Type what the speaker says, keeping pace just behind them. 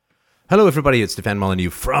Hello everybody, it's Stefan Molyneux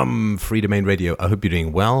from Free Domain Radio. I hope you're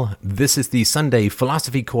doing well. This is the Sunday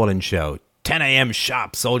Philosophy Call-In Show. 10 a.m.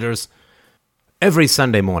 sharp, soldiers. Every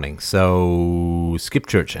Sunday morning, so skip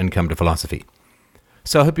church and come to philosophy.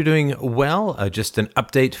 So I hope you're doing well. Just an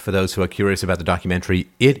update for those who are curious about the documentary.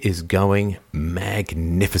 It is going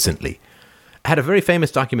magnificently. I had a very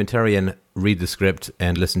famous documentarian read the script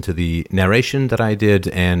and listen to the narration that I did,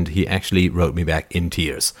 and he actually wrote me back in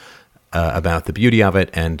tears about the beauty of it,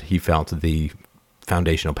 and he felt the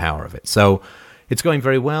foundational power of it. So it's going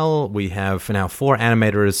very well. We have now 4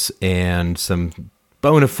 animators and some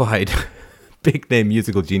bona fide big-name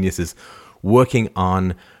musical geniuses working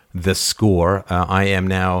on the score. I am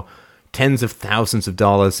now tens of thousands of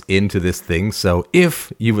dollars into this thing, so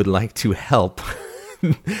if you would like to help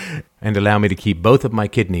and allow me to keep both of my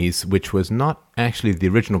kidneys, which was not actually the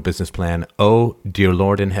original business plan, oh, dear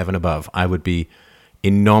Lord in heaven above, I would be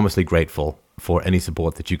enormously grateful for any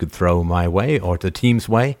support that you could throw my way or the team's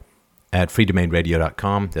way at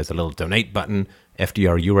freedomainradio.com. There's a little donate button,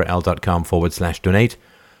 fdrurl.com/donate.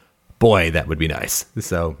 Boy, that would be nice.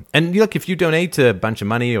 So, and look, if you donate a bunch of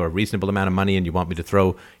money or a reasonable amount of money and you want me to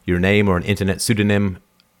throw your name or an internet pseudonym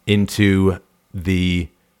into the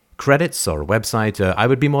credits or website, I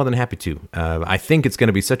would be more than happy to. I think it's going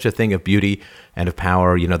to be such a thing of beauty and of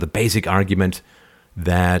power. You know, the basic argument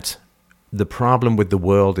that the problem with the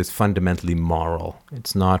world is fundamentally moral.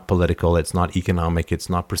 It's not political, it's not economic, it's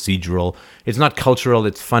not procedural, it's not cultural,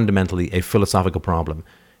 it's fundamentally a philosophical problem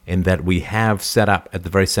in that we have set up at the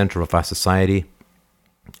very center of our society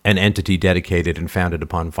an entity dedicated and founded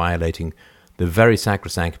upon violating the very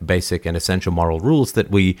sacrosanct, basic, and essential moral rules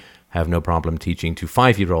that we have no problem teaching to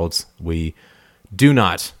 5-year-olds. We do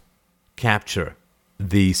not capture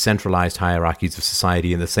the centralized hierarchies of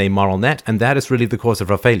society in the same moral net, and that is really the cause of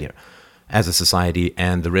our failure as a society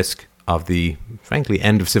and the risk of the, frankly,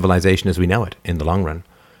 end of civilization as we know it in the long run.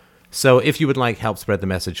 So if you would like help spread the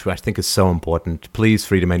message, which I think is so important, please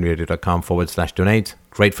freedomainradio.com/donate.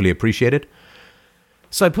 Gratefully appreciated.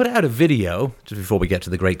 So I put out a video, just before we get to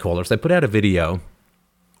the great callers, I put out a video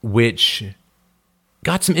which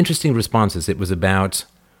got some interesting responses. It was about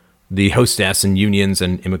the hostess and unions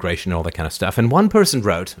and immigration and all that kind of stuff. And one person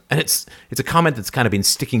wrote, and it's a comment that's kind of been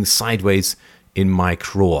sticking sideways in my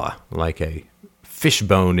craw, like a fish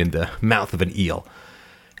bone in the mouth of an eel.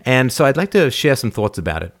 And so I'd like to share some thoughts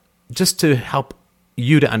about it, just to help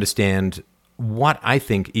you to understand what I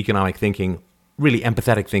think economic thinking, really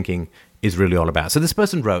empathetic thinking, is really all about. So this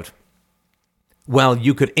person wrote, well,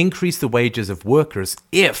 you could increase the wages of workers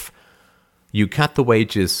if you cut the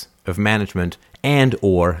wages of management and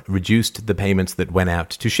or reduced the payments that went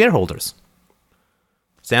out to shareholders.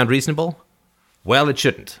 Sound reasonable? Well, it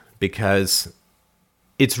shouldn't, because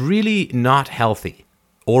it's really not healthy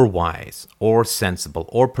or wise or sensible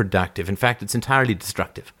or productive. In fact, it's entirely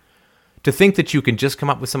destructive to think that you can just come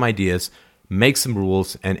up with some ideas, make some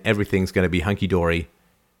rules, and everything's going to be hunky-dory,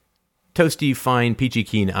 toasty, fine, peachy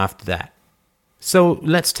keen after that. So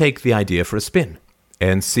let's take the idea for a spin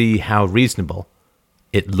and see how reasonable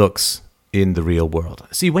it looks in the real world.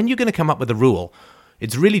 See, when you're going to come up with a rule,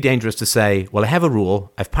 it's really dangerous to say, well, I have a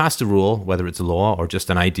rule, I've passed a rule, whether it's a law or just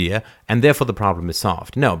an idea, and therefore the problem is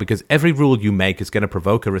solved. No, because every rule you make is going to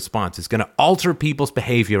provoke a response. It's going to alter people's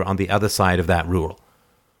behavior on the other side of that rule.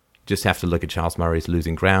 Just have to look at Charles Murray's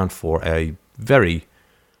Losing Ground for a very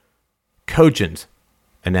cogent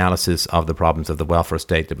analysis of the problems of the welfare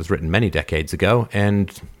state that was written many decades ago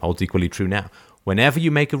and holds equally true now. Whenever you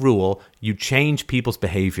make a rule, you change people's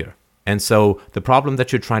behavior. And so the problem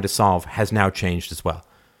that you're trying to solve has now changed as well.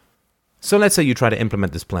 So let's say you try to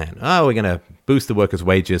implement this plan. Oh, we're going to boost the workers'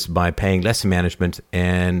 wages by paying less in management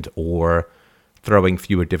and or throwing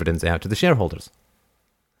fewer dividends out to the shareholders.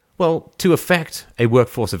 Well, to affect a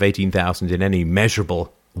workforce of 18,000 in any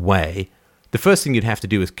measurable way, the first thing you'd have to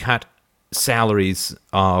do is cut salaries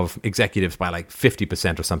of executives by like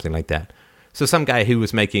 50% or something like that. So some guy who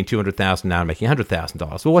was making $200,000 now making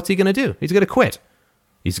 $100,000. Well, what's he going to do? He's going to quit.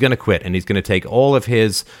 He's going to quit, and he's going to take all of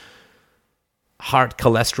his heart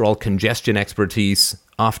cholesterol congestion expertise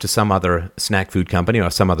off to some other snack food company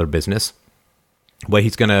or some other business where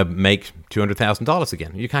he's going to make $200,000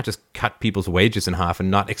 again. You can't just cut people's wages in half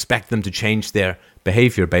and not expect them to change their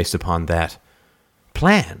behavior based upon that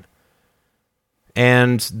plan.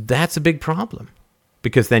 And that's a big problem,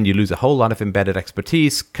 because then you lose a whole lot of embedded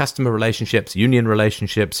expertise, customer relationships, union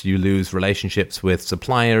relationships, you lose relationships with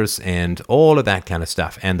suppliers and all of that kind of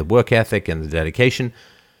stuff, and the work ethic and the dedication.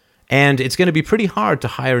 And it's going to be pretty hard to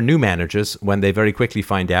hire new managers when they very quickly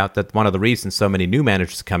find out that one of the reasons so many new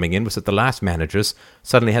managers coming in was that the last managers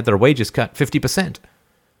suddenly had their wages cut 50%.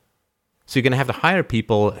 So you're going to have to hire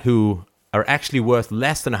people who are actually worth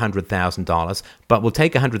less than $100,000, but will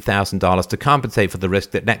take $100,000 to compensate for the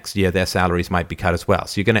risk that next year their salaries might be cut as well.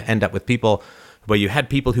 So you're going to end up with people where you had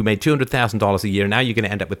people who made $200,000 a year. Now you're going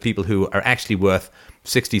to end up with people who are actually worth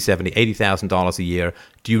 $60,000, $70,000, $80,000 a year.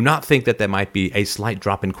 Do you not think that there might be a slight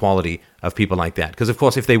drop in quality of people like that? Because, of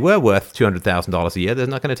course, if they were worth $200,000 a year, they're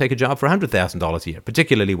not going to take a job for $100,000 a year,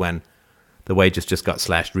 particularly when the wages just got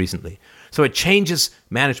slashed recently. So it changes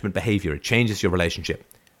management behavior. It changes your relationship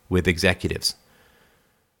with executives.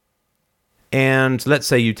 And let's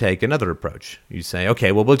say you take another approach. You say,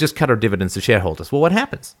 okay, well, we'll just cut our dividends to shareholders. Well, what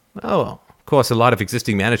happens? Oh, well, of course, a lot of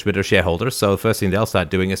existing management are shareholders, so the first thing they'll start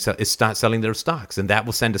doing is start selling their stocks, and that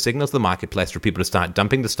will send a signal to the marketplace for people to start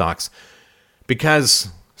dumping the stocks because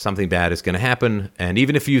something bad is going to happen. And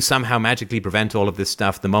even if you somehow magically prevent all of this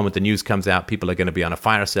stuff, the moment the news comes out, people are going to be on a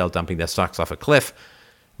fire sale dumping their stocks off a cliff,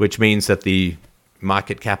 which means that the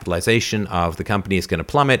market capitalization of the company is going to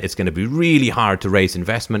plummet. It's going to be really hard to raise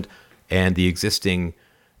investment, and the existing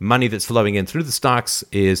money that's flowing in through the stocks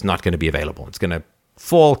is not going to be available. It's going to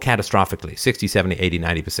fall catastrophically, 60, 70, 80,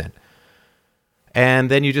 90%.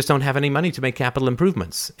 And then you just don't have any money to make capital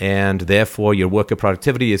improvements. And therefore, your worker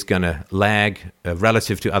productivity is going to lag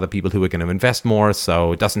relative to other people who are going to invest more.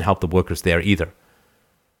 So it doesn't help the workers there either.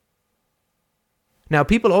 Now,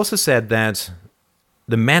 people also said that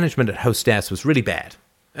the management at Hostess was really bad.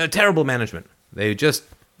 Terrible management. They just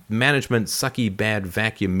management sucky, bad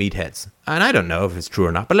vacuum meatheads. And I don't know if it's true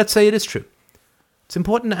or not, but let's say it is true. It's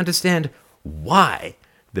important to understand why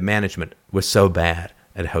the management was so bad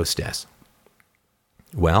at Hostess.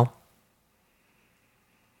 Well,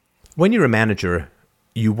 when you're a manager,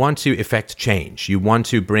 you want to effect change. You want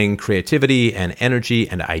to bring creativity and energy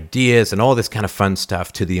and ideas and all this kind of fun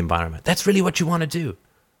stuff to the environment. That's really what you want to do.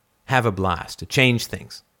 Have a blast, change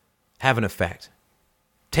things, have an effect,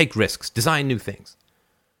 take risks, design new things.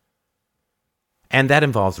 And that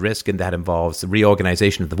involves risk, and that involves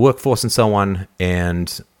reorganization of the workforce and so on.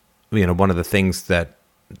 And one of the things that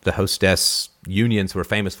the Hostess unions were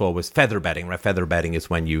famous for was feather bedding, right? Feather bedding is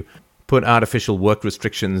when you put artificial work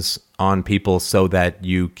restrictions on people so that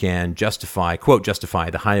you can quote, justify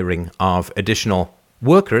the hiring of additional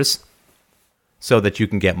workers so that you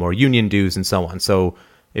can get more union dues and so on. So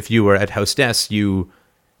if you were at Hostess, you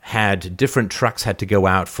had different trucks had to go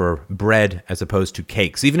out for bread as opposed to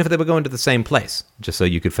cakes, even if they were going to the same place, just so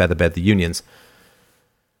you could feather bed the unions.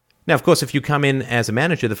 Now, of course, if you come in as a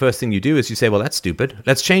manager, the first thing you do is you say, well, that's stupid.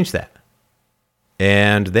 Let's change that.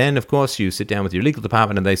 And then, of course, you sit down with your legal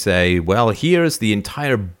department and they say, well, here's the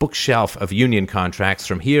entire bookshelf of union contracts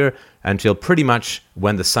from here until pretty much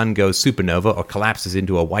when the sun goes supernova or collapses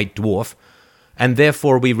into a white dwarf. And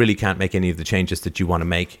therefore, we really can't make any of the changes that you want to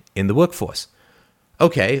make in the workforce.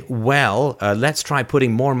 Okay, well, let's try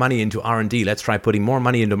putting more money into R&D. Let's try putting more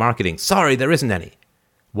money into marketing. Sorry, there isn't any.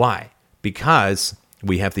 Why? Because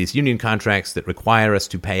we have these union contracts that require us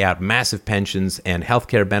to pay out massive pensions and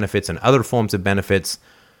healthcare benefits and other forms of benefits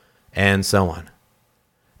and so on.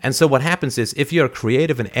 And so what happens is if you're a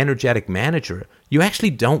creative and energetic manager, you actually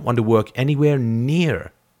don't want to work anywhere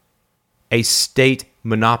near a state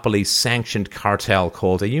monopoly sanctioned cartel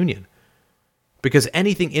called a union. Because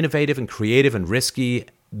anything innovative and creative and risky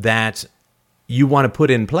that you want to put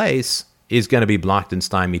in place is going to be blocked and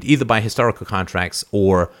stymied either by historical contracts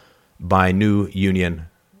or by new union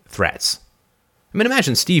threats. I mean,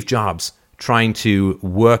 imagine Steve Jobs trying to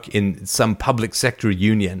work in some public sector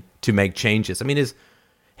union to make changes. I mean, his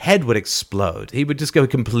head would explode. He would just go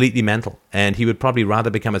completely mental, and he would probably rather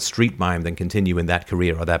become a street mime than continue in that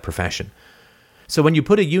career or that profession. So when you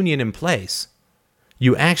put a union in place,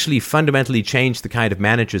 you actually fundamentally change the kind of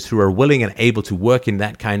managers who are willing and able to work in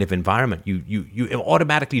that kind of environment. You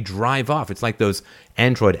automatically drive off. It's like those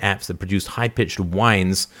Android apps that produce high-pitched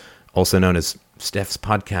whines, also known as Steph's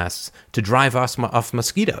podcasts, to drive off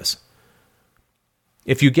mosquitoes.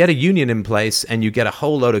 If you get a union in place and you get a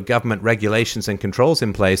whole load of government regulations and controls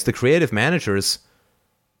in place, the creative managers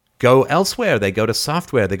go elsewhere. They go to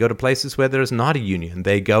software. They go to places where there's not a union.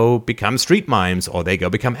 They go become street mimes, or they go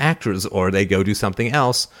become actors, or they go do something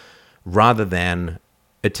else, rather than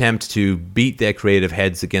attempt to beat their creative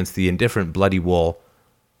heads against the indifferent bloody wall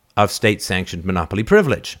of state-sanctioned monopoly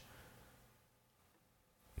privilege.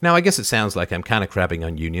 Now, I guess it sounds like I'm kind of crapping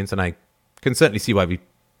on unions, and I can certainly see why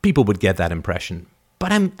people would get that impression,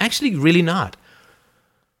 but I'm actually really not.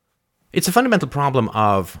 It's a fundamental problem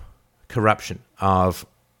of corruption, of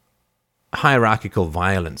hierarchical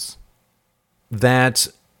violence, that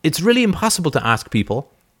it's really impossible to ask people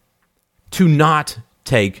to not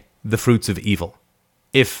take the fruits of evil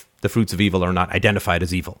if the fruits of evil are not identified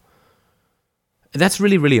as evil. That's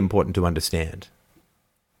really, really important to understand.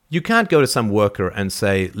 You can't go to some worker and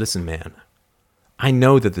say, listen, man, I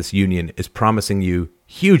know that this union is promising you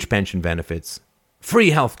huge pension benefits,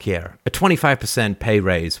 free healthcare, a 25% pay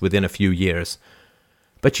raise within a few years,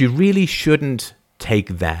 but you really shouldn't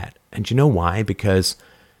take that. And you know why? Because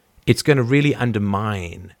it's going to really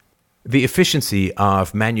undermine the efficiency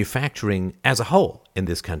of manufacturing as a whole in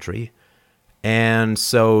this country. And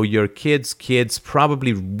so your kids'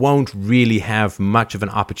 probably won't really have much of an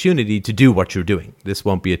opportunity to do what you're doing. This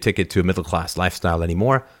won't be a ticket to a middle-class lifestyle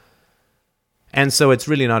anymore. And so it's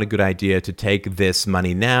really not a good idea to take this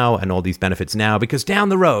money now and all these benefits now, because down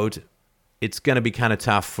the road, it's going to be kind of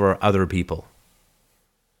tough for other people.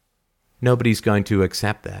 Nobody's going to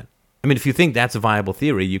accept that. I mean, if you think that's a viable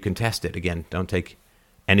theory, you can test it. Again, don't take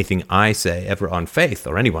anything I say ever on faith,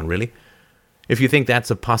 or anyone really. If you think that's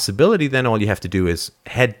a possibility, then all you have to do is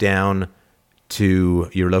head down to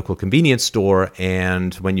your local convenience store,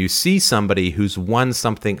 and when you see somebody who's won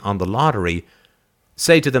something on the lottery,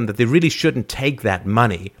 say to them that they really shouldn't take that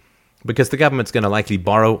money because the government's going to likely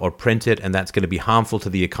borrow or print it, and that's going to be harmful to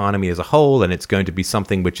the economy as a whole, and it's going to be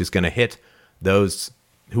something which is going to hit those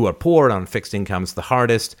who are poor on fixed incomes the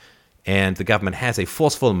hardest. And the government has a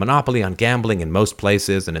forceful monopoly on gambling in most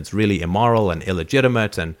places, and it's really immoral and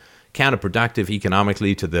illegitimate and counterproductive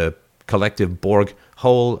economically to the collective Borg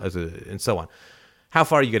whole, and so on. How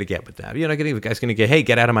far are you going to get with that? You're not getting, the guy's going to get, hey,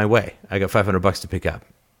 get out of my way. I got $500 to pick up.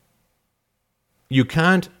 You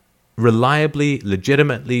can't reliably,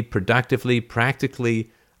 legitimately, productively, practically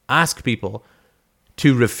ask people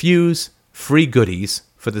to refuse free goodies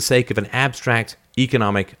for the sake of an abstract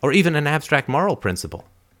economic or even an abstract moral principle.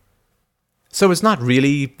 So it's not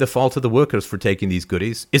really the fault of the workers for taking these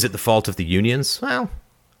goodies. Is it the fault of the unions? Well,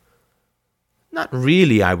 not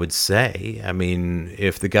really, I would say. I mean,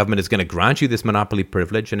 if the government is going to grant you this monopoly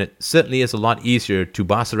privilege, and it certainly is a lot easier to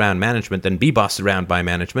boss around management than be bossed around by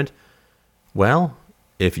management, well,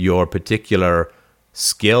 if your particular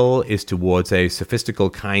skill is towards a sophistical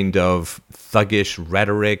kind of thuggish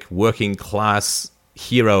rhetoric, working class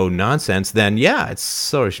hero nonsense, then yeah, it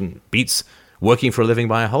sort of beats working for a living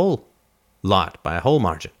by a whole lot, by a whole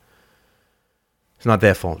margin. It's not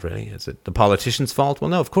their fault, really. Is it the politicians' fault? Well,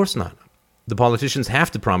 no, of course not. The politicians have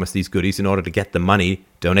to promise these goodies in order to get the money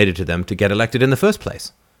donated to them to get elected in the first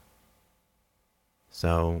place.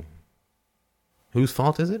 So, whose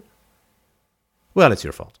fault is it? Well, it's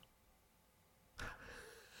your fault.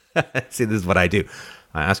 See, this is what I do.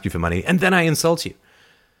 I ask you for money, and then I insult you.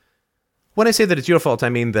 When I say that it's your fault, I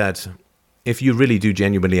mean that if you really do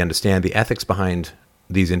genuinely understand the ethics behind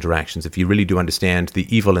these interactions, if you really do understand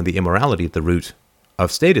the evil and the immorality at the root of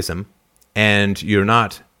statism, and you're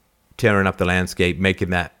not tearing up the landscape, making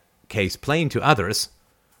that case plain to others,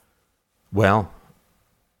 well,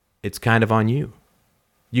 it's kind of on you.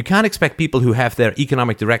 You can't expect people who have their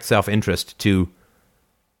economic direct self-interest to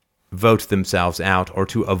vote themselves out or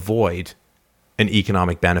to avoid an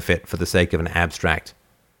economic benefit for the sake of an abstract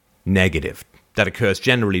negative that occurs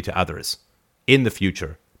generally to others in the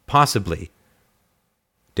future, possibly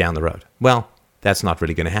down the road. Well, that's not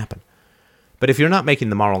really going to happen. But if you're not making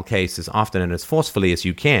the moral case as often and as forcefully as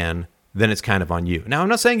you can, then it's kind of on you. Now, I'm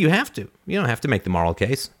not saying you have to. You don't have to make the moral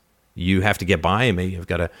case. You have to get by. I mean, you've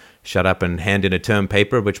got to shut up and hand in a term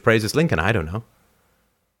paper which praises Lincoln. I don't know.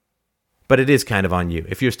 But it is kind of on you.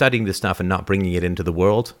 If you're studying this stuff and not bringing it into the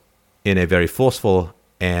world in a very forceful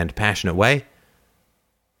and passionate way,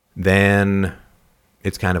 then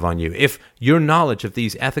it's kind of on you. If your knowledge of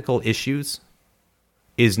these ethical issues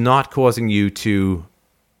is not causing you to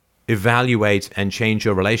evaluate and change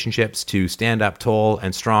your relationships, to stand up tall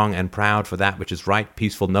and strong and proud for that which is right,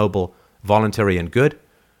 peaceful, noble, voluntary, and good,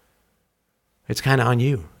 it's kind of on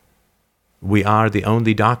you. We are the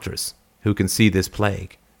only doctors who can see this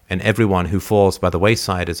plague, and everyone who falls by the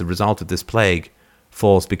wayside as a result of this plague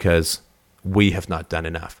falls because we have not done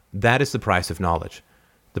enough. That is the price of knowledge.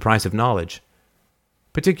 The price of knowledge,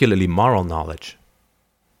 particularly moral knowledge,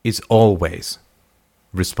 is always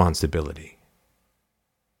responsibility.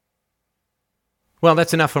 Well,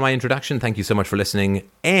 that's enough for my introduction. Thank you so much for listening,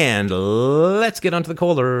 and let's get on to the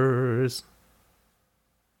callers.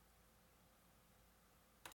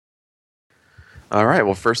 All right.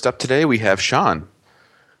 Well, first up today, we have Sean.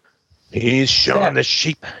 He's Sean the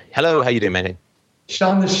Sheep. Hello, how you doing, man?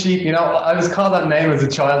 Sean the Sheep. You know, I was called that name as a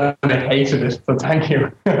child and I hated it, so thank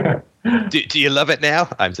you. Do you love it now?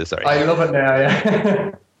 I'm so sorry. I love it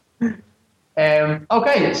now, yeah.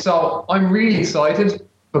 Okay, so I'm really excited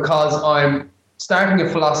because I'm starting a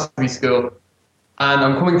philosophy school and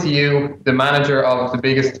I'm coming to you, the manager of the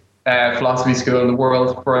biggest philosophy school in the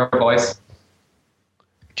world, for advice.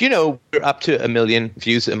 Do you know we're up to 1 million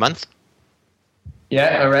views a month?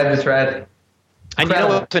 Yeah, I read the thread. And you know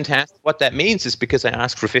what's fantastic? What that means is because I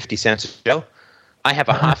asked for 50 cents a show, I have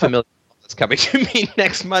 $500,000 coming to me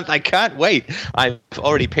next month. I can't wait. I've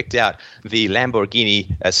already picked out the Lamborghini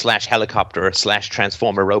 / helicopter /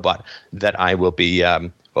 transformer robot that I will be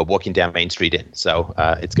walking down Main Street in. So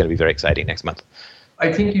it's going to be very exciting next month.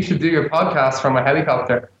 I think you should do your podcast from a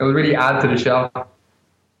helicopter. It will really add to the show.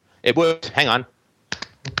 It would. Hang on.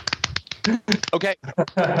 Okay.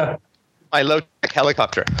 My low-tech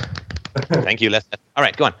helicopter. Thank you, Lester. All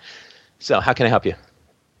right, go on. So how can I help you?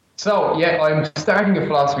 So, yeah, I'm starting a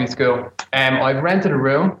philosophy school. I've rented a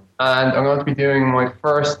room, and I'm going to be doing my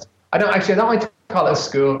first... I don't like to call it a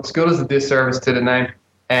school. School is a disservice to the name.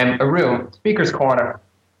 A room, speaker's corner.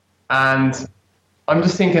 And I'm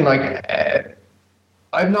just thinking, like,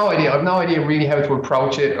 I have no idea really how to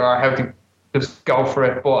approach it or how to just go for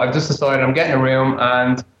it. But I've just decided I'm getting a room,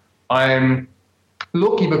 and I'm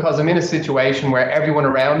lucky because I'm in a situation where everyone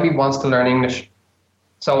around me wants to learn English.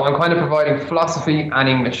 So I'm kind of providing philosophy and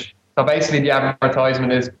English. So basically the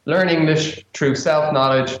advertisement is learn English through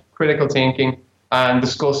self-knowledge, critical thinking, and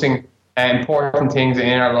discussing important things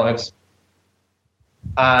in our lives.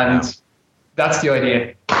 And that's the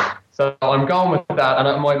idea. So I'm going with that.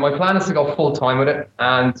 And my plan is to go full-time with it.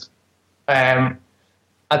 And at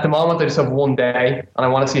the moment, I just have one day, and I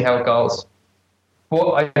want to see how it goes.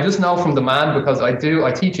 But I just know from demand, because I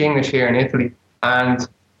teach English here in Italy, and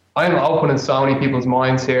I'm opening so many people's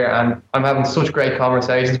minds here, and I'm having such great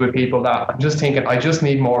conversations with people that I'm just thinking I just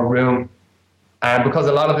need more room. Because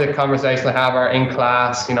a lot of the conversations I have are in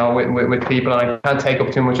class, with people, and I can't take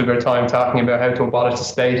up too much of their time talking about how to abolish the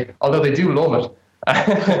state, although they do love it.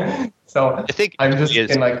 So I think I'm just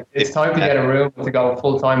thinking, like, it's time to get a room to go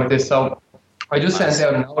full time with this. So I just sent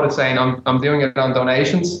out a note saying I'm doing it on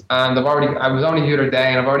donations, and I was only the other day,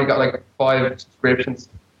 and I've already got like 5 subscriptions,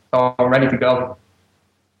 so I'm ready to go.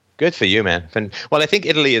 Good for you, man. Well, I think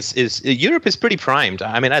Italy is Europe is pretty primed.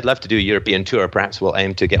 I mean, I'd love to do a European tour. Perhaps we'll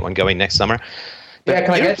aim to get one going next summer. But yeah,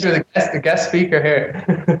 can I get you the guest speaker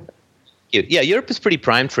here? Yeah, Europe is pretty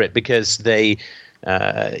primed for it because they've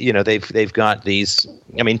got these.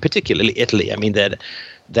 I mean, particularly Italy. I mean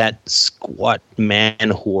that squat man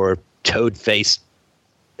whore toad face.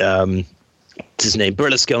 What's his name?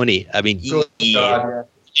 Berlusconi. I mean,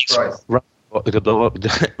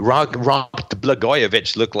 Rob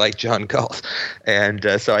Blagojevich looked like John Galt. And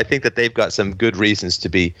so I think that they've got some good reasons to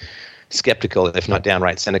be skeptical, if not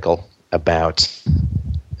downright cynical, about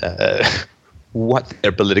what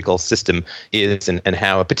their political system is and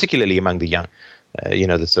how, particularly among the young,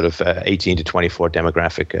 the sort of 18 to 24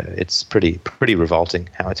 demographic, it's pretty revolting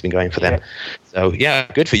how it's been going for them. So, yeah,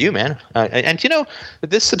 good for you, man. And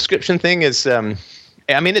this subscription thing is...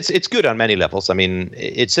 I mean, it's good on many levels. I mean,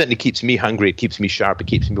 it certainly keeps me hungry. It keeps me sharp. It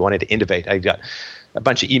keeps me wanting to innovate. I got a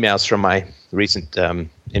bunch of emails from my recent The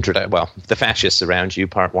Fascists Around You,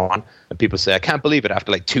 Part 1. And people say, I can't believe it.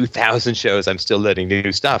 After like 2,000 shows, I'm still learning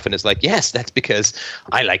new stuff. And it's like, yes, that's because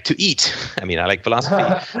I like to eat. I mean, I like philosophy.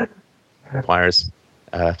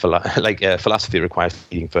 Philosophy requires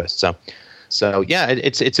eating first. So yeah,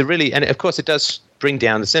 it's a really, and of course it does bring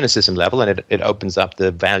down the cynicism level, and it opens up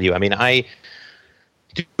the value. I mean, I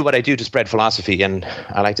do what I do to spread philosophy, and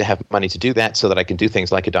I like to have money to do that so that I can do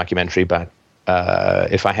things like a documentary. But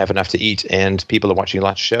if I have enough to eat and people are watching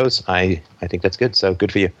lots of shows, I think that's good. So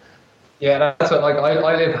good for you. Yeah, that's what, I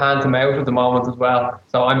live hand to mouth at the moment as well.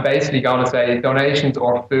 So I'm basically going to say donations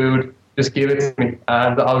or food, just give it to me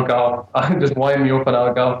and I'll go. Just wind me up and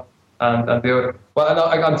I'll go and do it. Well,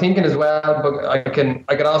 I'm thinking as well, but I can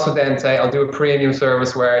also then say I'll do a premium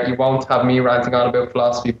service where you won't have me ranting on about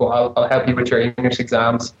philosophy, but I'll help you with your English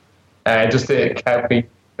exams, just to help me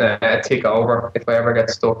tick over if I ever get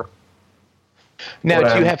stuck. Now,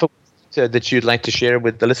 do you have a that you'd like to share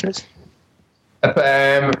with the listeners?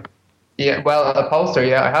 Yeah, well, a poster,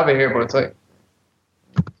 yeah, I have it here, but it's like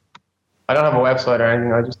I don't have a website or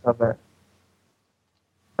anything. I just have that.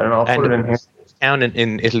 I don't know. I'll put it in here. Which town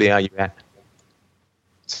in Italy are you at?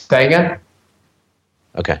 Say again?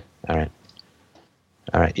 Okay. All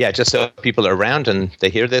right. Yeah, just so people are around and they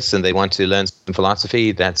hear this and they want to learn some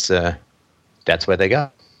philosophy, that's where they go.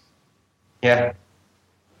 Yeah.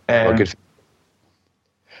 Well, good.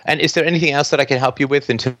 And is there anything else that I can help you with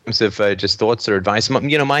in terms of just thoughts or advice?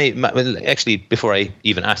 Actually, before I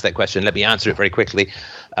even ask that question, let me answer it very quickly.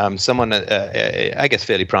 Someone, I guess,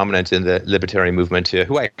 fairly prominent in the libertarian movement,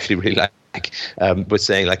 who I actually really like, was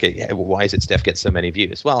saying, why is it Steph gets so many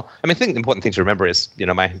views? Well, I mean, I think the important thing to remember is,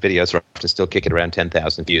 my videos are often still kicking around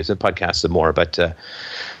 10,000 views, and podcasts are more. But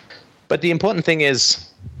the important thing is,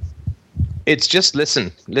 It's just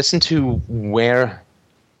listen. Listen to where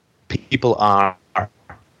people are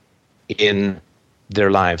in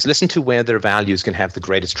their lives. Listen to where their values can have the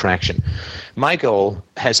greatest traction. My goal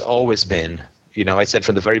has always been, I said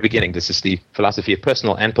from the very beginning, this is the philosophy of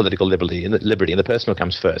personal and political liberty, and the personal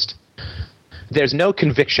comes first. There's no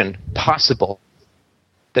conviction possible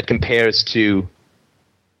that compares to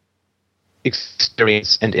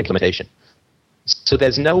experience and implementation. So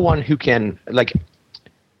there's no one who can,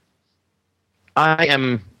 I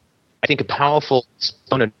am, I think, a powerful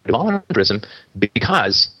exponent of voluntarism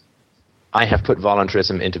because I have put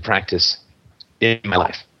voluntarism into practice in my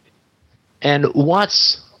life. And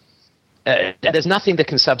there's nothing that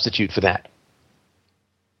can substitute for that.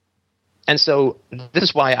 And so this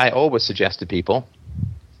is why I always suggest to people,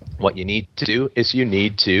 what you need to do is you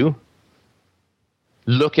need to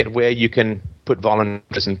look at where you can put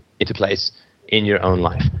voluntarism into place in your own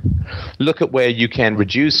life. Look at where you can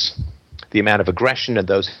reduce the amount of aggression and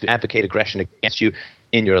those who advocate aggression against you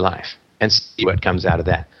in your life and see what comes out of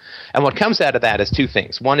that. And what comes out of that is two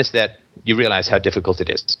things. One is that you realize how difficult it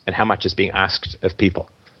is and how much is being asked of people.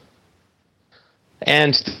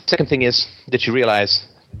 And the second thing is that you realize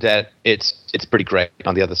that it's pretty great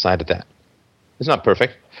on the other side of that. It's not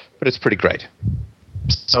perfect, but it's pretty great.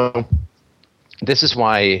 So this is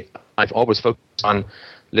why I've always focused on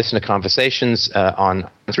listening to conversations, on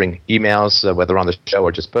answering emails, whether on the show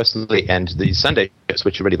or just personally, and the Sunday shows,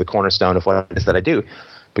 which are really the cornerstone of what it is that I do,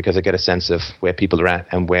 because I get a sense of where people are at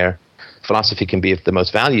and where philosophy can be of the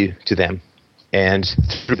most value to them. And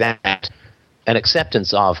through that, an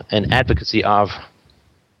acceptance of, an advocacy of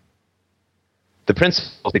the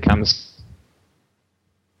principle becomes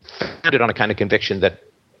founded on a kind of conviction that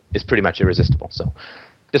is pretty much irresistible. So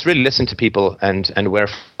just really listen to people and where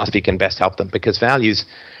philosophy can best help them, because values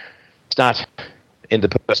start in the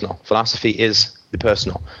personal. Philosophy is the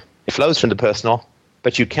personal. It flows from the personal,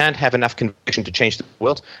 but you can't have enough conviction to change the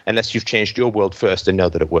world unless you've changed your world first and know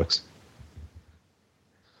that it works.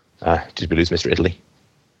 Did we lose Mr. Italy?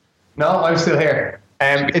 No, I'm still here.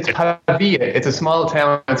 It's Pavia. It's a small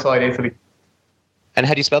town outside Italy. And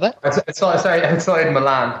how do you spell that? Outside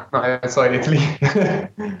Milan, not outside Italy.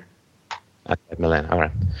 Outside Milan, all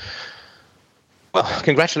right. Well,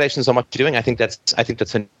 congratulations on what you're doing. I think that's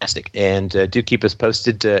fantastic, and do keep us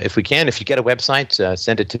posted if we can. If you get a website,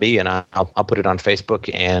 send it to me, and I'll put it on Facebook,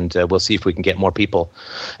 and we'll see if we can get more people.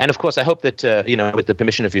 And of course, I hope that with the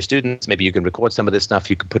permission of your students, maybe you can record some of this stuff.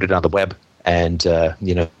 You can put it on the web, and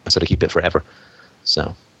sort of keep it forever.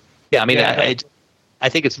 So, yeah, I mean, yeah. I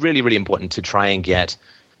think it's really, really important to try and get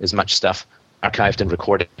as much stuff archived and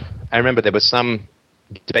recorded. I remember there was some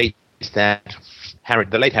debate that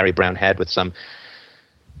the late Harry Browne had with some,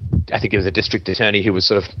 I think it was a district attorney who was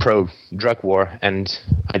sort of pro-drug war, and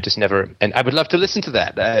I just never, and I would love to listen to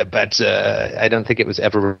that, but I don't think it was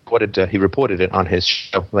ever recorded. He reported it on his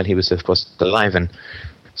show when he was, of course, alive, and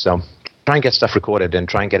so try and get stuff recorded and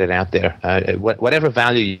try and get it out there. Whatever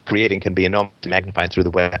value you're creating can be enormously magnified through the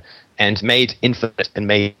web and made infinite and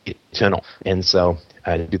made eternal, and so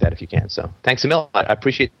do that if you can. So thanks, Emil. I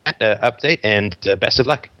appreciate that update, and best of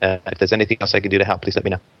luck. If there's anything else I can do to help, please let me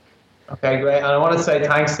know. Okay, great. And I want to say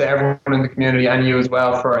thanks to everyone in the community and you as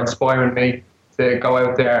well for inspiring me to go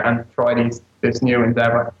out there and try this new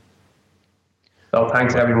endeavor. So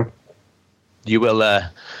thanks, everyone. You will.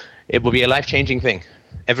 It will be a life-changing thing.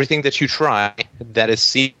 Everything that you try that is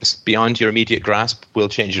seems beyond your immediate grasp will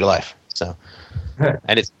change your life. So,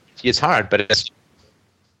 and it's hard, but it's,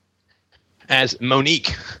 as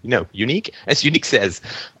Monique, Unique, as Unique says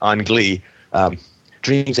on Glee,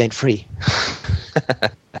 dreams ain't free.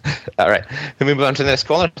 All right, can we move on to the next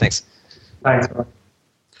caller? Thanks. Thanks.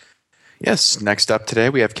 Yes, next up today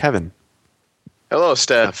we have Kevin. Hello,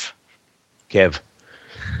 Steph. Kev.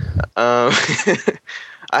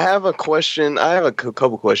 I have a question. I have a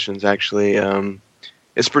couple questions, actually.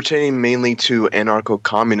 It's pertaining mainly to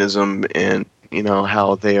anarcho-communism and,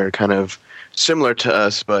 how they are kind of similar to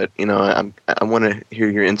us, but, I want to hear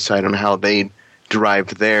your insight on how they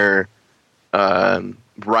derived their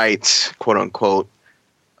rights, quote-unquote,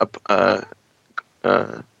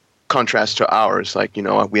 contrast to ours. Like,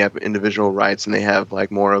 we have individual rights and they have,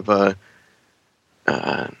 like, more of a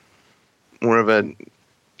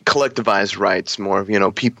collectivized rights, more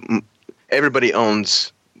of, people, everybody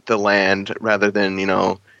owns the land rather than,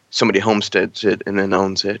 somebody homesteads it and then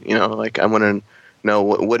owns it. Like, I want to know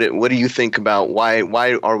what do you think about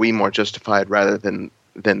why are we more justified rather than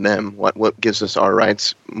them? What gives us our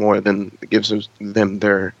rights more than gives them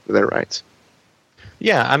their rights?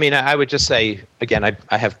 Yeah, I mean, I would just say, again,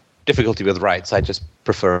 I have difficulty with rights. I just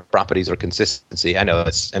prefer properties or consistency. I know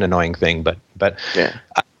it's an annoying thing, but yeah.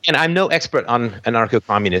 And I'm no expert on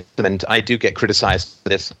anarcho-communism, and I do get criticized for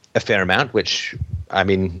this a fair amount, which, I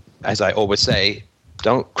mean, as I always say,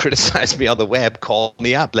 don't criticize me on the web. Call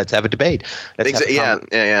me up. Let's have a debate.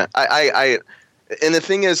 Yeah. I and the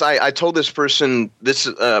thing is, I told this person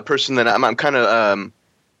that I'm kind of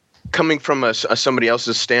coming from somebody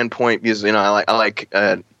else's standpoint, because I like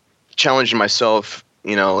challenging myself.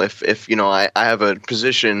 If I have a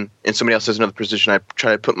position and somebody else has another position, I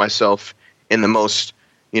try to put myself in the most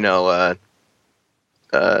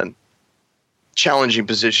challenging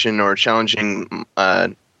position or challenging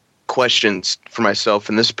questions for myself.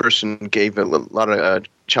 And this person gave a lot of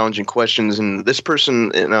challenging questions. And this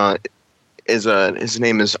person his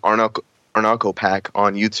name is Arnalco Pack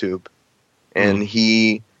on YouTube, and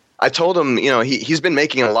I told him, he's been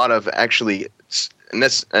making a lot of actually,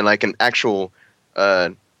 like an actual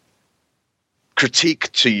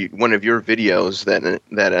critique to one of your videos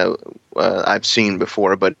that I've seen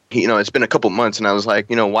before, but it's been a couple months, and I was like,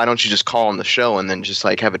 why don't you just call on the show and then just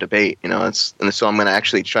like have a debate, and so I'm going to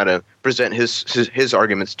actually try to present his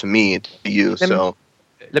arguments to me, to you.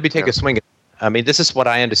 Let me take a swing. I mean, this is what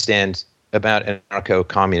I understand about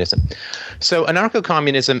anarcho-communism. So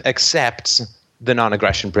anarcho-communism accepts the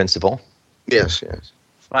non-aggression principle. Yes.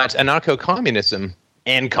 But anarcho-communism,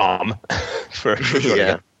 ANCOM, for short,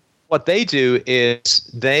 yeah. What they do is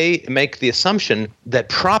they make the assumption that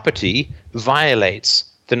property violates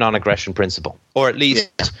the non-aggression principle, or at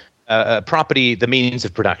least property, the means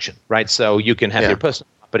of production, right? So you can have your personal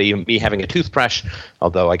property, me having a toothbrush,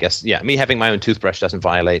 although I guess, me having my own toothbrush doesn't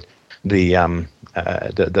violate the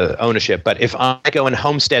ownership. But if I go and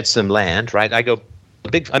homestead some land, right,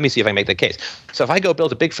 let me see if I can make that case. So if I go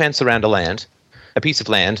build a big fence around a piece of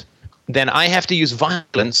land, then I have to use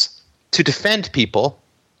violence to defend people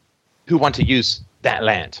who want to use that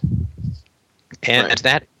land. And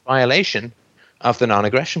that violation of the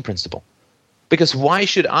non-aggression principle. Because why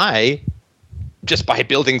should I, just by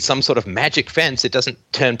building some sort of magic fence, it doesn't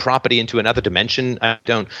turn property into another dimension. I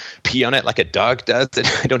don't pee on it like a dog does.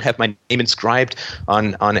 I don't have my name inscribed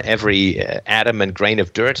on every atom and grain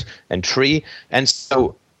of dirt and tree. And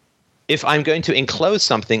so if I'm going to enclose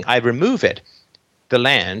something, I remove the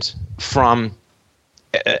land from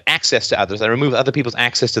access to others. I remove other people's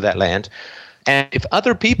access to that land. And if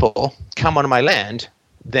other people come on my land,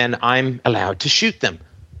 then I'm allowed to shoot them.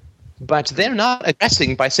 But they're not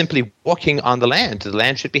aggressing by simply walking on the land. The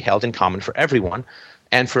land should be held in common for everyone.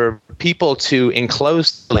 And for people to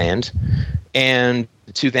enclose the land and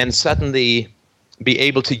to then suddenly be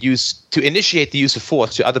able to initiate the use of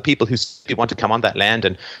force to other people who want to come on that land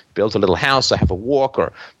and build a little house or have a walk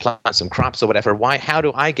or plant some crops or whatever. How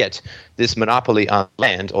do I get this monopoly on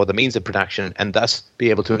land or the means of production and thus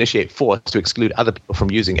be able to initiate force to exclude other people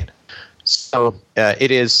from using it? So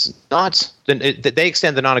it is not that they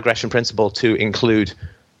extend the non-aggression principle to include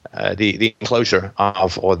the enclosure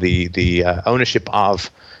of or the ownership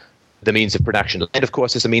of the means of production. Land, of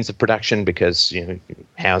course, is a means of production because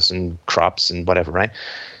house and crops and whatever, right?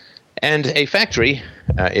 And a factory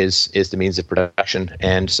is the means of production.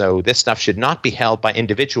 And so this stuff should not be held by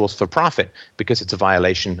individuals for profit because it's a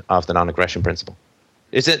violation of the non-aggression principle.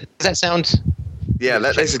 Does that sound? Yeah,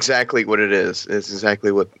 that's exactly what it is. It's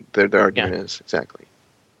exactly what their argument is. Exactly.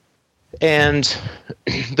 And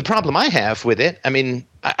the problem I have with it, I mean,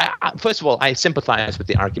 I first of all, I sympathize with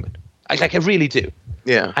the argument. I really do.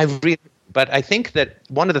 Yeah. But I think that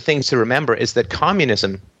one of the things to remember is that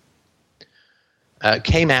communism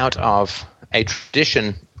came out of a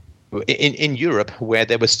tradition in Europe where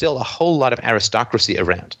there was still a whole lot of aristocracy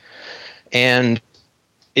around. And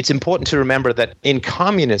it's important to remember that in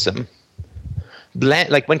communism,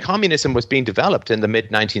 like when communism was being developed in the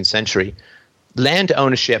mid-19th century, land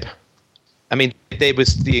ownership, I mean,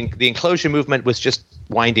 the enclosure movement was just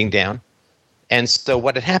winding down. And so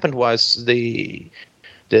what had happened was the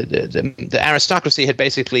aristocracy had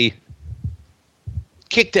basically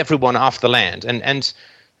kicked everyone off the land. And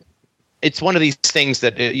it's one of these things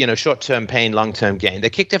that, short-term pain, long-term gain. They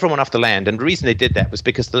kicked everyone off the land. And the reason they did that was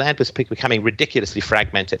because the land was becoming ridiculously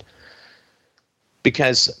fragmented.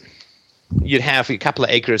 Because you'd have a couple of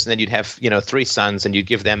acres and then you'd have, 3 sons and you'd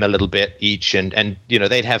give them a little bit each and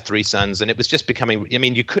they'd have 3 sons. And it was just becoming,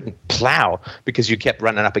 you couldn't plow because you kept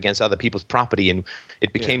running up against other people's property. And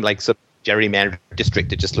it became like some gerrymandered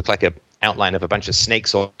district. It just looked like an outline of a bunch of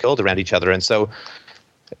snakes all curled around each other. And so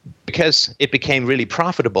because it became really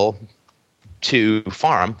profitable to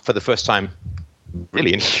farm for the first time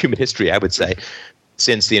really in human history, I would say,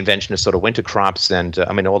 since the invention of sort of winter crops and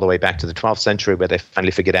all the way back to the 12th century where they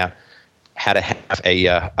finally figured out how to have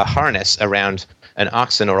a harness around an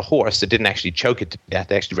oxen or a horse that didn't actually choke it to death.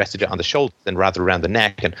 They actually rested it on the shoulders and rather around the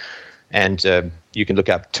neck. And you can look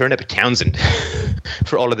up Turnip Townsend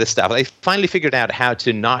for all of this stuff. They finally figured out how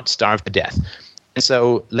to not starve to death. And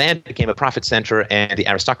so land became a profit center, and the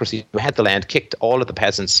aristocracy who had the land kicked all of the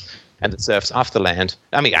peasants and the serfs off the land.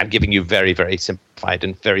 I mean, I'm giving you very, very simplified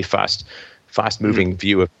and very fast-moving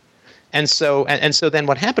view of. And so then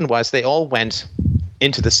what happened was they all went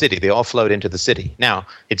into the city. They all flowed into the city. Now,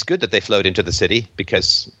 it's good that they flowed into the city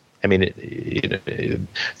because, I mean, 5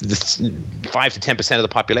 to 10% of the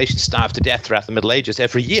population starved to death throughout the Middle Ages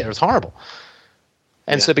every year. It was horrible.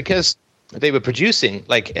 And so because they were producing,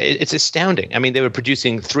 like, it's astounding. I mean, they were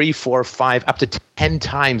producing 3, 4, 5, up to 10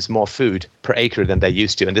 times more food per acre than they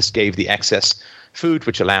used to. And this gave the excess food,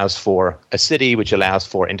 which allows for a city, which allows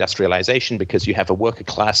for industrialization, because you have a worker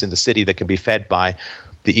class in the city that can be fed by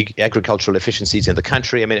the agricultural efficiencies in the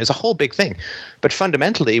country. I mean, it's a whole big thing. But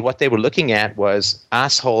fundamentally, what they were looking at was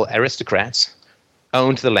asshole aristocrats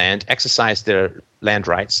owned the land, exercised their land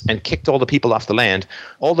rights, and kicked all the people off the land.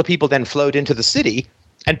 All the people then flowed into the city.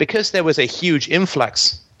 And because there was a huge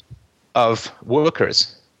influx of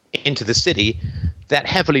workers into the city, that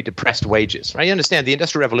heavily depressed wages. Right? You understand the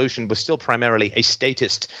Industrial Revolution was still primarily a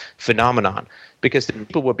statist phenomenon because the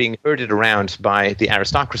people were being herded around by the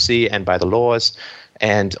aristocracy and by the laws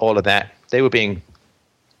and all of that. They were being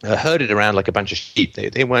herded around like a bunch of sheep.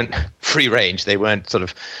 They weren't free range. They weren't sort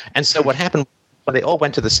of. And so what happened when they all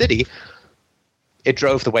went to the city, it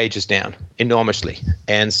drove the wages down enormously.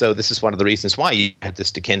 And so this is one of the reasons why you had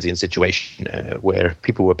this Dickensian situation where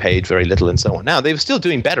people were paid very little and so on. Now, they were still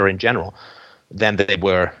doing better in general than they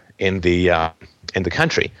were in the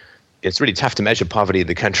country. It's really tough to measure poverty in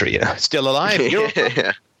the country. Still alive.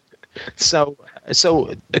 Yeah. So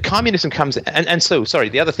the communism comes, and so, sorry,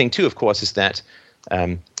 the other thing too, of course, is that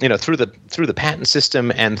through the patent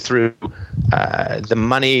system and through the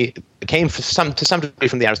money came to some degree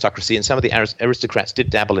from the aristocracy, and some of the aristocrats did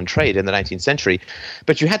dabble in trade in the 19th century.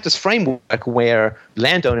 But you had this framework where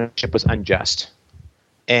land ownership was unjust,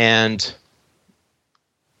 and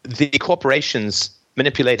the corporations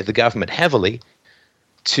manipulated the government heavily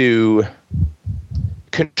to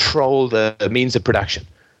control the means of production.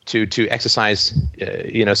 To exercise,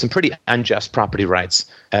 some pretty unjust property rights,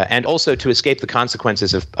 and also to escape the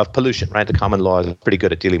consequences of pollution. Right, the common law is pretty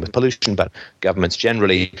good at dealing with pollution, but governments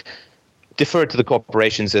generally defer to the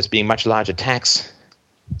corporations as being much larger tax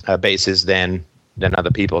bases than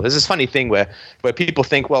other people. There's this funny thing where people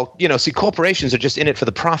think, well, corporations are just in it for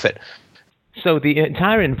the profit. So the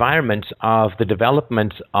entire environment of the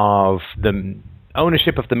development of the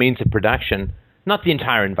ownership of the means of production, not the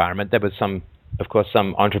entire environment, there was some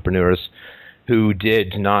entrepreneurs who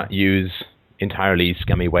did not use entirely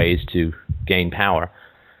scummy ways to gain power.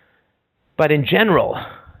 But in general,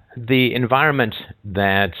 the environment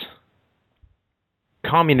that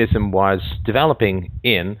communism was developing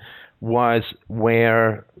in was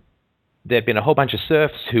where there had been a whole bunch of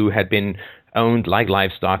serfs who had been owned like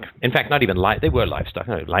livestock. In fact, not even they were livestock,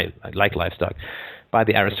 like livestock, by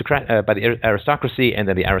the aristocracy, and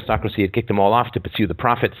then the aristocracy had kicked them all off to pursue the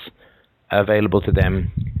profits available to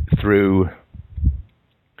them through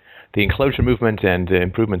the enclosure movement and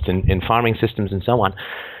improvements in farming systems and so on.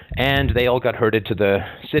 And they all got herded to the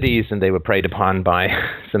cities, and they were preyed upon by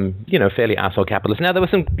some, fairly asshole capitalists. Now, there were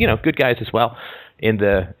some, good guys as well in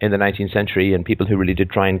the 19th century, and people who really did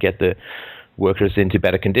try and get the workers into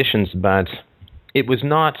better conditions. But it was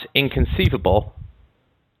not inconceivable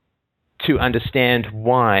to understand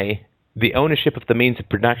why the ownership of the means of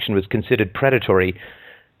production was considered predatory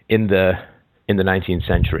in the 19th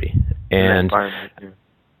century. And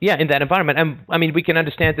in that environment. And I mean, we can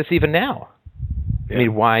understand this even now. Yeah. I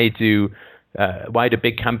mean, why do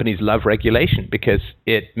big companies love regulation? Because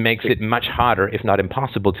it makes it much harder, if not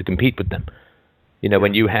impossible, to compete with them.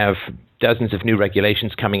 When you have dozens of new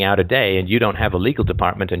regulations coming out a day, and you don't have a legal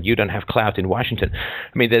department, and you don't have clout in Washington,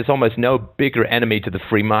 I mean, there's almost no bigger enemy to the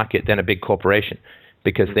free market than a big corporation,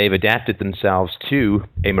 because they've adapted themselves to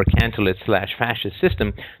a mercantilist/fascist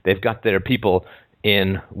system. They've got their people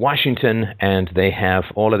in Washington, and they have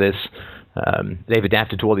all of this. They've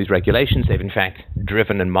adapted to all these regulations. They've, in fact,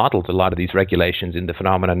 driven and modeled a lot of these regulations in the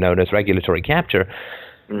phenomenon known as regulatory capture.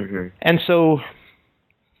 Mm-hmm. And so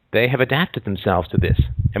they have adapted themselves to this.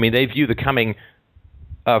 I mean, they view the coming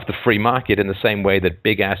of the free market in the same way that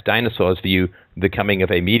big-ass dinosaurs view the coming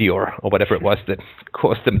of a meteor or whatever it was that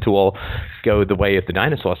caused them to all go the way of the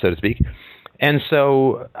dinosaur, so to speak. And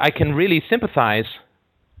so I can really sympathize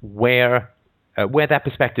where that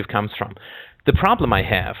perspective comes from. The problem I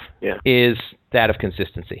have is that of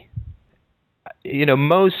consistency.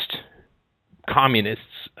 Most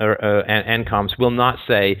communists and NCOMs will not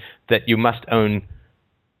say that you must own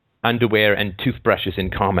underwear and toothbrushes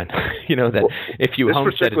in common. That if you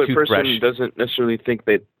homestead a this toothbrush, particular person doesn't necessarily think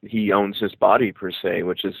that he owns his body per se,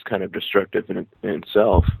 which is kind of destructive in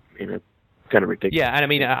itself. It's kind of ridiculous. Yeah, and I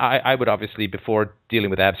mean, I would obviously, before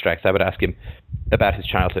dealing with abstracts, I would ask him about his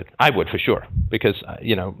childhood. I would, for sure, because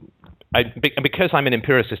because I'm an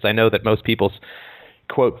empiricist, I know that most people's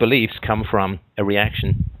quote beliefs come from a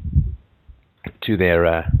reaction to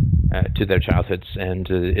their childhoods, and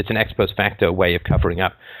it's an ex post facto way of covering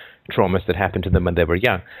up traumas that happened to them when they were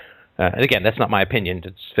young. And again, that's not my opinion.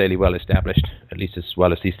 It's fairly well established, at least as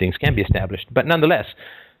well as these things can be established. But nonetheless,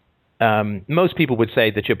 most people would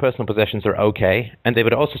say that your personal possessions are okay, and they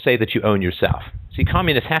would also say that you own yourself. See,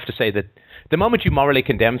 communists have to say that the moment you morally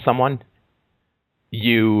condemn someone,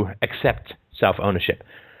 you accept self-ownership.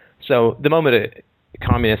 So the moment a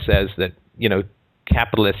communist says that,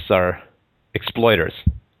 capitalists are exploiters,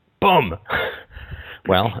 boom!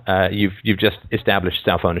 Well, you've just established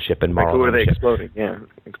self-ownership and moral ownership. Who are they exploiting? Yeah,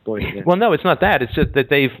 exploiting. Yeah. Well, no, it's not that. It's just that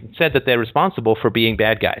they've said that they're responsible for being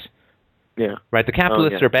bad guys. Yeah. Right? The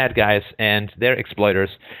capitalists are bad guys, and they're exploiters,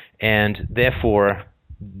 and therefore,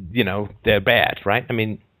 they're bad, right? I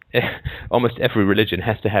mean, almost every religion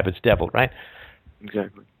has to have its devil, right?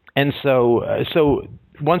 Exactly. And so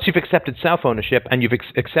once you've accepted self-ownership and you've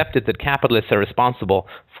accepted that capitalists are responsible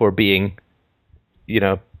for being,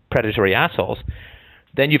 predatory assholes,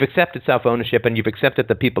 then you've accepted self-ownership and you've accepted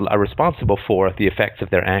that people are responsible for the effects of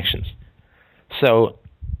their actions. So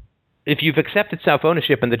if you've accepted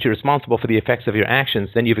self-ownership and that you're responsible for the effects of your actions,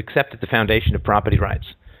 then you've accepted the foundation of property rights.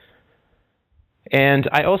 And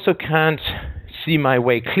I also can't see my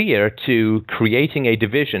way clear to creating a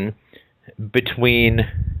division between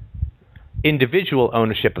individual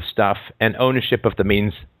ownership of stuff and ownership of the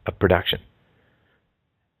means of production.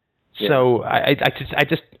 Yeah. So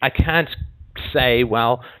I can't say,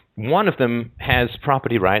 well, one of them has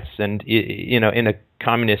property rights, and in a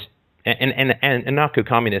communist, in an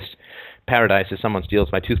anarcho-communist paradise, if someone steals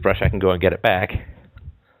my toothbrush, I can go and get it back.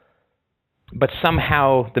 But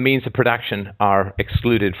somehow the means of production are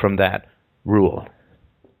excluded from that rule.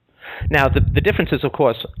 Now, the difference is, of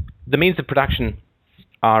course, the means of production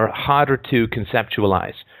are harder to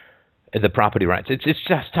conceptualize, the property rights. It's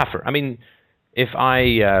just tougher. I mean, if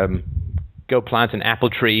I go plant an apple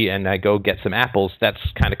tree and I go get some apples, that's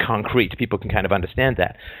kind of concrete. People can kind of understand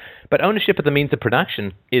that. But ownership of the means of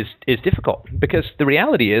production is difficult, because the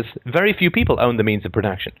reality is very few people own the means of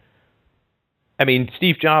production. I mean,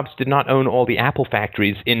 Steve Jobs did not own all the Apple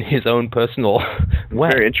factories in his own personal way.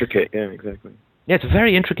 Very intricate, yeah, exactly. Yeah, it's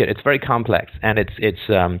very intricate. It's very complex, and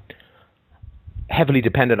it's heavily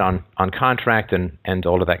dependent on contract and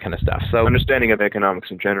all of that kind of stuff. So understanding of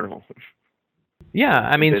economics in general. Yeah,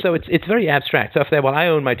 I mean, so it's very abstract. So if I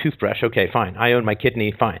own my toothbrush, okay, fine. I own my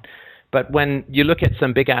kidney, fine. But when you look at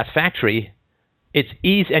some big-ass factory, it's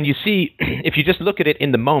easy, and you see, if you just look at it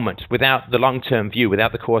in the moment, without the long-term view,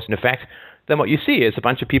 without the cause and effect, then what you see is a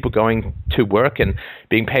bunch of people going to work and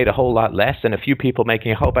being paid a whole lot less, and a few people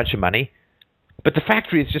making a whole bunch of money. But the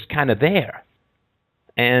factory is just kind of there.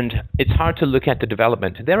 And it's hard to look at the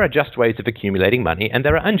development. There are just ways of accumulating money, and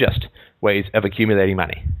there are unjust ways of accumulating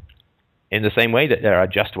money. In the same way that there are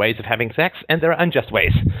just ways of having sex, and there are unjust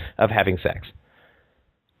ways of having sex.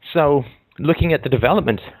 So looking at the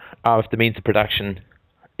development of the means of production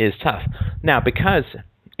is tough. Now, because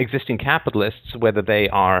existing capitalists, whether they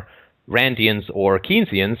are Randians or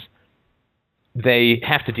Keynesians, they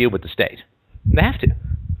have to deal with the state. They have to.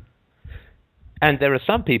 And there are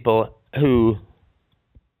some people who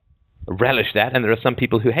relish that, and there are some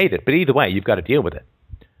people who hate it. But either way, you've got to deal with it.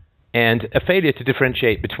 And a failure to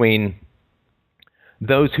differentiate between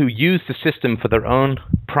those who use the system for their own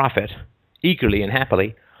profit, eagerly and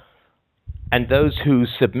happily, and those who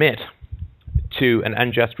submit to an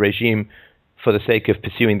unjust regime for the sake of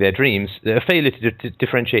pursuing their dreams, a failure to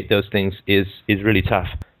differentiate those things is really tough.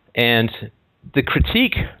 And the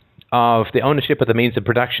critique of the ownership of the means of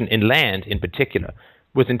production in land, in particular,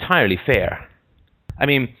 was entirely fair. I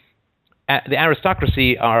mean, the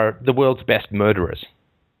aristocracy are the world's best murderers.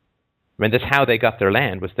 I mean, that's how they got their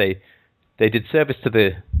land, was they did service to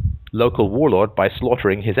the local warlord by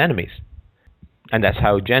slaughtering his enemies. And that's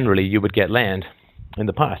how generally you would get land in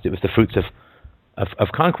the past. It was the fruits of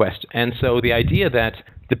conquest. And so the idea that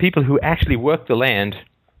the people who actually work the land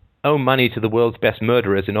owe money to the world's best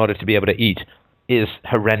murderers in order to be able to eat is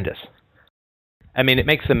horrendous. I mean, it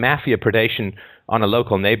makes the mafia predation on a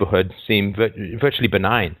local neighborhood seem virtually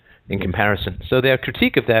benign in comparison. So their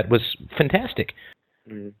critique of that was fantastic.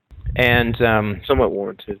 Mm. And somewhat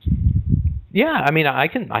warranted. Yeah, I mean, I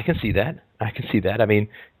can see that. I can see that. I mean,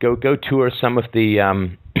 go tour some of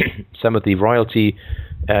the some of the royalty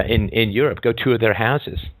in Europe. Go tour their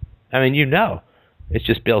houses. I mean, it's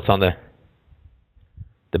just built on the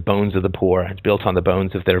bones of the poor. It's built on the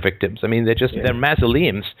bones of their victims. I mean, they're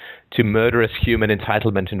mausoleums to murderous human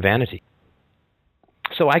entitlement and vanity.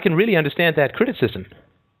 So I can really understand that criticism.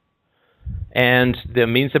 And the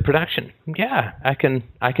means of production. Yeah, I can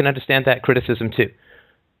understand that criticism too.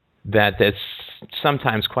 That there's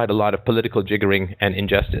sometimes quite a lot of political jiggering and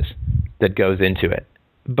injustice that goes into it.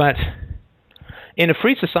 But in a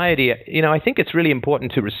free society, I think it's really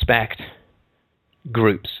important to respect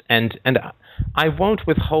groups. And I won't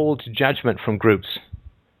withhold judgment from groups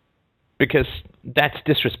because that's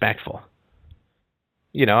disrespectful.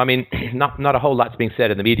 I mean, not a whole lot's being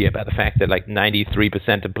said in the media about the fact that like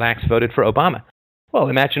 93% of blacks voted for Obama. Well,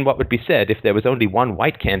 imagine what would be said if there was only one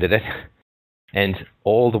white candidate and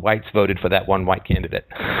all the whites voted for that one white candidate.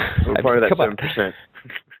 I'm part of that 7%.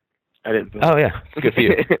 I didn't vote. Oh, yeah. Good for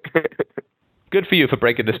you. Good for you for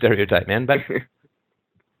breaking the stereotype, man. But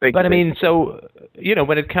I mean, so,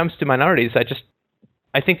 when it comes to minorities,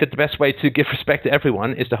 I think that the best way to give respect to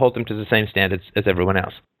everyone is to hold them to the same standards as everyone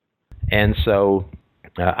else. And so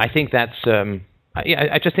I think that's,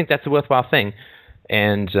 I just think that's a worthwhile thing.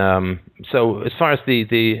 And so as far as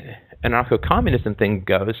the anarcho-communism thing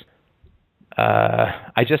goes,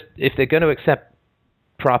 if they're going to accept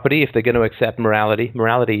property, if they're going to accept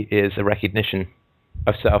morality is a recognition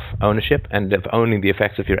of self-ownership and of owning the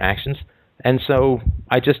effects of your actions. And so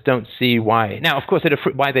I just don't see why. Now, of course,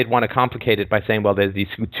 why they'd want to complicate it by saying, well, there's these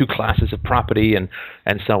two classes of property and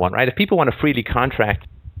so on, right? If people want to freely contract.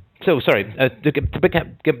 So, sorry, to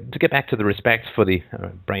get back to the respect for the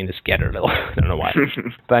brain is scattered a little. I don't know why.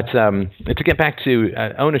 But to get back to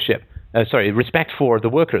ownership, respect for the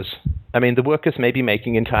workers. I mean, the workers may be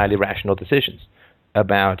making entirely rational decisions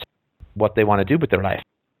about what they want to do with their life.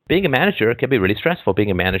 Being a manager can be really stressful.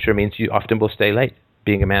 Being a manager means you often will stay late.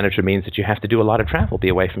 Being a manager means that you have to do a lot of travel, be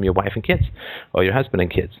away from your wife and kids, or your husband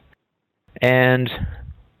and kids. And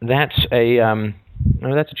that's a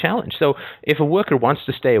challenge. So if a worker wants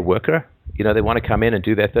to stay a worker, they want to come in and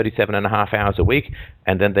do their 37.5 hours a week,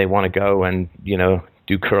 and then they want to go and,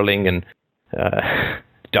 do curling and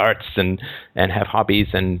darts and have hobbies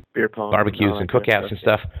and beer pong, barbecues and cookouts and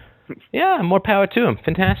stuff. Yeah, more power to them.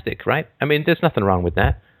 Fantastic, right? I mean, there's nothing wrong with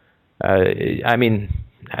that. I mean,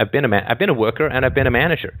 I've been a worker and I've been a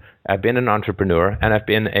manager. I've been an entrepreneur and I've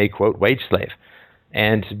been a, quote, wage slave.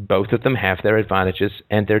 And both of them have their advantages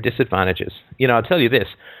and their disadvantages. I'll tell you this.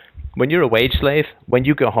 When you're a wage slave, when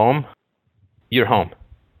you go home, you're home.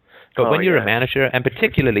 But when you're a manager, and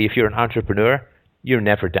particularly if you're an entrepreneur, you're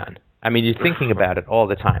never done. I mean, you're thinking about it all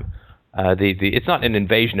the time. It's not an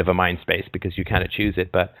invasion of a mind space because you kind of choose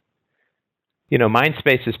it, but mind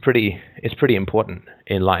space is pretty important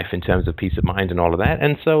in life in terms of peace of mind and all of that.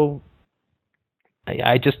 And so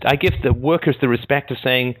I give the workers the respect of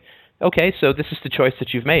saying, okay, so this is the choice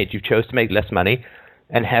that you've made. You've chose to make less money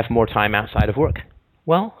and have more time outside of work.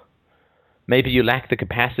 Well, maybe you lack the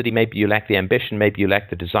capacity, maybe you lack the ambition, maybe you lack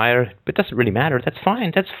the desire, but it doesn't really matter. That's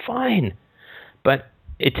fine. But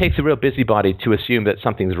it takes a real busybody to assume that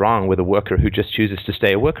something's wrong with a worker who just chooses to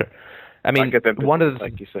stay a worker. I mean, one of the,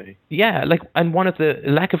 like you say. Yeah, and one of the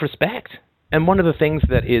lack of respect. And one of the things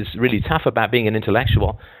that is really tough about being an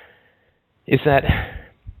intellectual is that,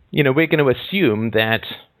 we're going to assume that,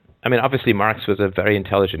 I mean, obviously Marx was a very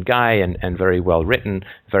intelligent guy and very well written,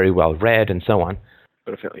 very well read, and so on.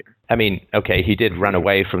 But a failure. I mean, okay, he did run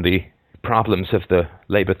away from the problems of the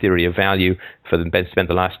labor theory of value spent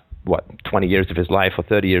the last 20 years of his life or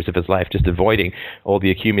 30 years of his life just avoiding all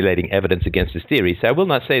the accumulating evidence against his theory. So I will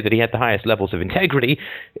not say that he had the highest levels of integrity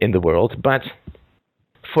in the world, but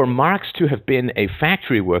for Marx to have been a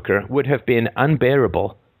factory worker would have been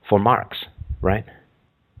unbearable for Marx, right?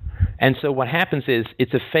 And so what happens is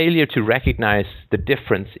it's a failure to recognize the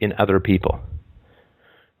difference in other people.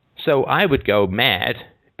 So I would go mad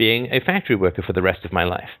being a factory worker for the rest of my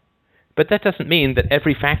life. But that doesn't mean that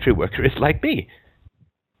every factory worker is like me.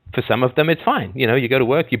 For some of them, it's fine. You go to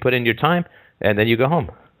work, you put in your time, and then you go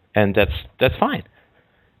home. And that's fine.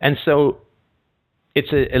 And so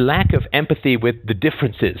it's a lack of empathy with the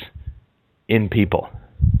differences in people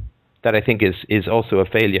that I think is also a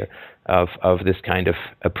failure of this kind of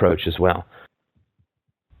approach as well.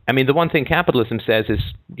 I mean, the one thing capitalism says is,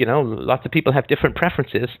 lots of people have different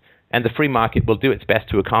preferences, and the free market will do its best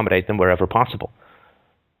to accommodate them wherever possible.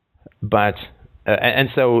 But, and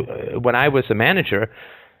so when I was a manager,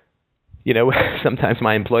 sometimes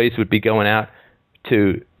my employees would be going out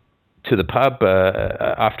to the pub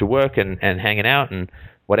after work and hanging out and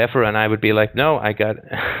whatever, and I would be like, no, I got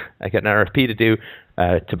an RFP to do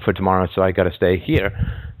for tomorrow, so I got to stay here.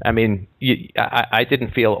 I mean, I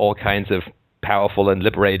didn't feel all kinds of powerful and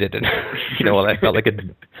liberated, and I felt like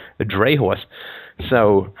a dray horse.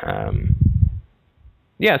 So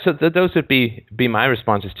so those would be my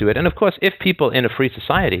responses to it. And of course, if people in a free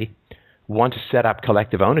society want to set up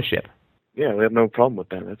collective ownership, yeah, we have no problem with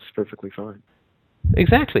that. That's perfectly fine.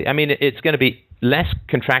 Exactly. I mean, it's going to be less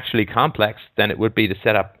contractually complex than it would be to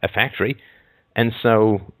set up a factory. And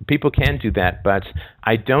so people can do that, but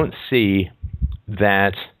I don't see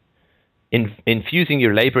that infusing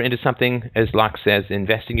your labor into something, as Locke says,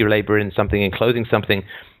 investing your labor in something, enclosing something,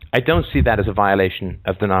 I don't see that as a violation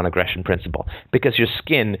of the non-aggression principle, because your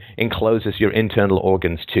skin encloses your internal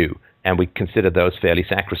organs too, and we consider those fairly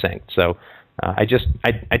sacrosanct. So I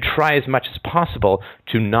try as much as possible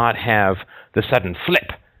to not have the sudden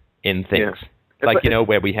flip in things,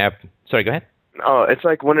 where we have. Sorry, go ahead. Oh, it's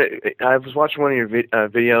like I was watching one of your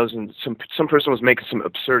videos, and some person was making some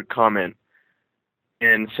absurd comment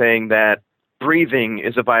and saying that breathing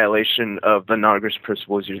is a violation of the non-aggression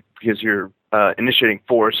principle because you're initiating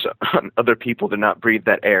force on other people to not breathe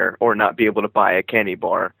that air or not be able to buy a candy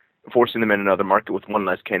bar, forcing them in another market with one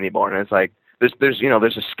less candy bar. And it's like there's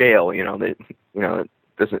a scale, that it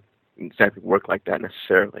doesn't exactly work like that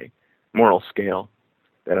necessarily. Moral scale,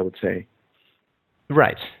 that I would say.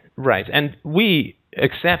 Right. And we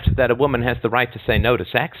accept that a woman has the right to say no to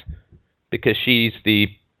sex because she's the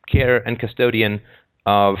care and custodian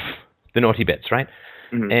of the naughty bits, right?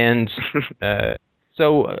 Mm-hmm. And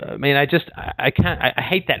so, I mean, I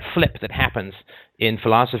hate that flip that happens in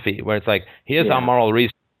philosophy where it's like, here's our moral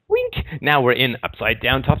reason. Wink. Now we're in upside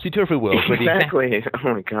down topsy-turvy world. Exactly.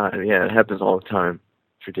 Oh my God. Yeah, it happens all the time.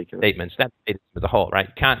 It's ridiculous. Statements. That's as a whole, right?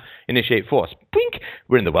 You can't initiate force. Blink.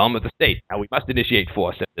 We're in the realm of the state. Now we must initiate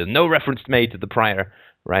force. There's no reference made to the prior,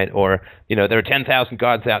 right? Or, there are 10,000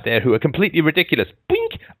 gods out there who are completely ridiculous.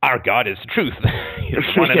 Blink. Our God is truth.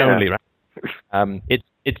 One and only, right?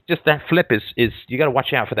 It's just that flip is you got to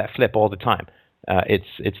watch out for that flip all the time.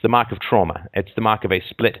 It's the mark of trauma. It's the mark of a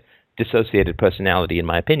split, dissociated personality, in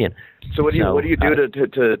my opinion. So what do you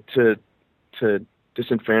do to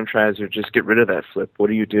disenfranchise or just get rid of that flip? What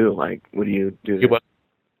do you do? Like, what do you do? What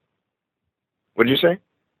did you say?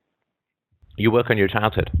 You work on your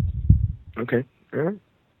childhood. Okay. All right.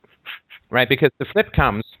 Right, because the flip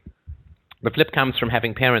comes from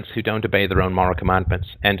having parents who don't obey their own moral commandments,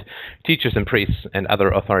 and teachers and priests and other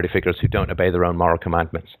authority figures who don't obey their own moral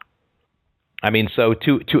commandments. I mean, so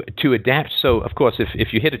to adapt, so of course,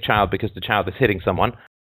 if you hit a child because the child is hitting someone,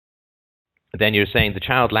 then you're saying the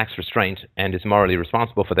child lacks restraint and is morally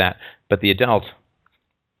responsible for that, but the adult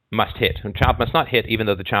must hit. The child must not hit, even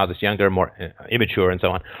though the child is younger, more immature, and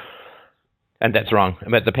so on. And that's wrong.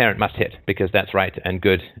 But the parent must hit because that's right and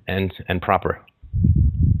good and proper.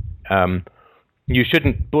 You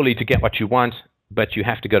shouldn't bully to get what you want, but you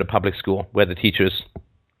have to go to public school where the teachers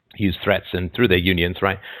use threats and through their unions,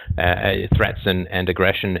 right? Threats and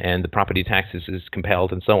aggression, and the property taxes is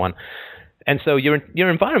compelled and so on. And so your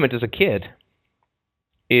environment as a kid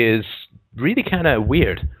is really kind of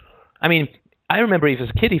weird. I mean, I remember as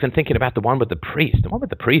a kid even thinking about the one with the priest. The one with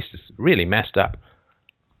the priest is really messed up.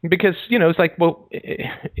 Because, it's like, well,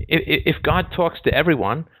 if God talks to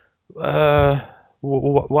everyone, why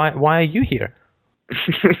are you here?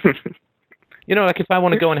 Like if I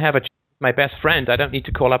want to go and have a chat with my best friend, I don't need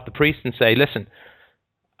to call up the priest and say, listen,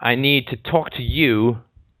 I need to talk to you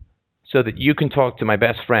so that you can talk to my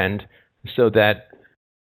best friend so that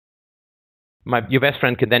your best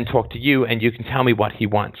friend can then talk to you and you can tell me what he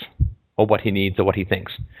wants or what he needs or what he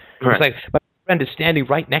thinks. Right. It's like, my friend is standing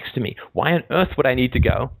right next to me. Why on earth would I need to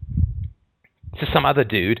go to some other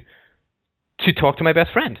dude to talk to my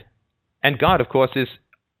best friend? And God, of course, is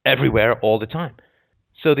everywhere all the time.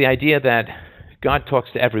 So the idea that God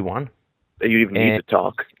talks to everyone. That you even need to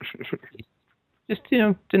talk. just,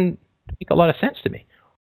 didn't make a lot of sense to me.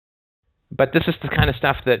 But this is the kind of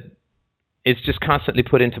stuff that is just constantly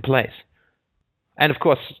put into place. And of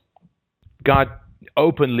course, God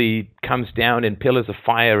openly comes down in pillars of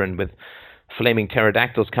fire and with flaming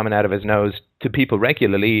pterodactyls coming out of his nose to people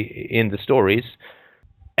regularly in the stories.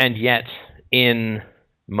 And yet, in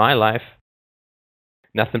my life,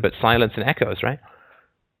 nothing but silence and echoes, right?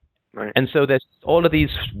 Right. And so there's all of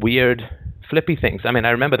these weird, flippy things. I mean,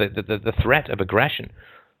 I remember the threat of aggression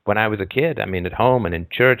when I was a kid. I mean, at home and in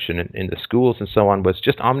church and in the schools and so on was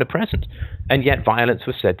just omnipresent. And yet violence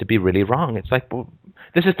was said to be really wrong. It's like, well,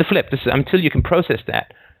 this is the flip. This is, until you can process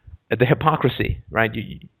that, the hypocrisy, right?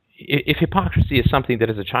 If hypocrisy is something that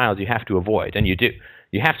as a child you have to avoid, and you do,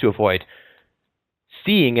 you have to avoid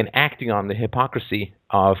seeing and acting on the hypocrisy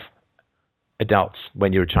of adults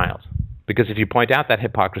when you're a child. Because if you point out that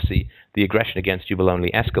hypocrisy, the aggression against you will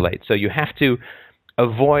only escalate. So you have to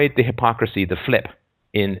avoid the hypocrisy, the flip,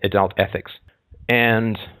 in adult ethics.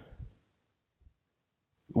 And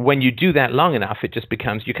when you do that long enough, it just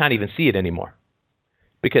becomes, you can't even see it anymore.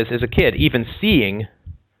 Because as a kid, even seeing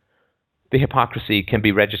the hypocrisy can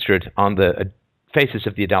be registered on the faces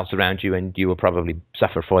of the adults around you, and you will probably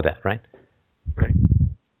suffer for that, right? Right.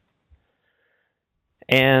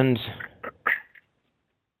 And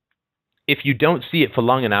if you don't see it for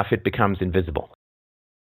long enough, it becomes invisible.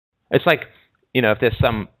 It's like, if there's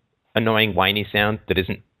some annoying whiny sound that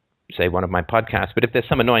isn't, say, one of my podcasts, but if there's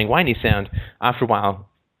some annoying whiny sound, after a while,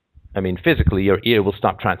 physically, your ear will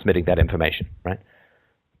stop transmitting that information, right?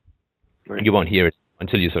 Right. You won't hear it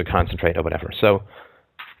until you sort of concentrate or whatever. So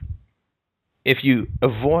if you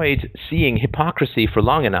avoid seeing hypocrisy for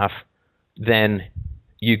long enough, then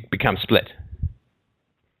you become split.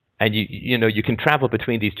 And you can travel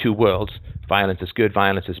between these two worlds. Violence is good,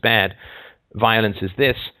 violence is bad. Violence is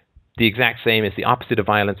this, the exact same as the opposite of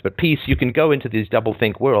violence, but peace. You can go into these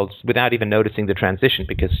double-think worlds without even noticing the transition,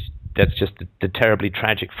 because that's just the terribly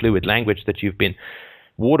tragic, fluid language that you've been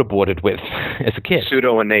waterboarded with as a kid.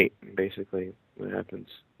 Pseudo-innate, basically, what happens.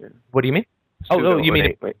 Yeah. What do you mean? Oh, you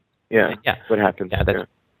mean... Yeah. What happens.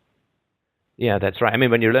 Yeah, that's right.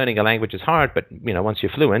 When you're learning a language, it's hard, but, once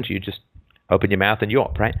you're fluent, you just open your mouth and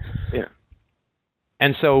yawp, right? Yeah.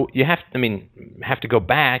 And so you have to go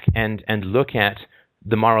back and look at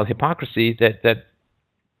the moral hypocrisy that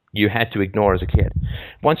you had to ignore as a kid.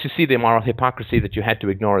 Once you see the moral hypocrisy that you had to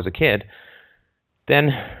ignore as a kid, then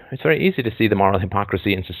it's very easy to see the moral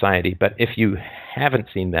hypocrisy in society. But if you haven't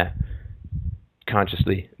seen that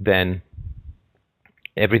consciously, then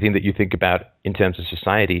everything that you think about in terms of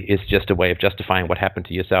society is just a way of justifying what happened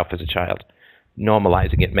to yourself as a child,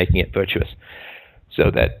 normalizing it, making it virtuous,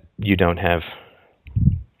 so that you don't have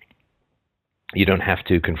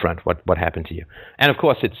to confront what happened to you. And of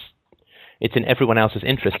course, it's in everyone else's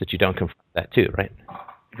interest that you don't confront that too, right?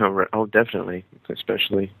 Oh, definitely,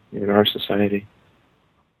 especially in our society.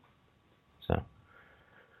 So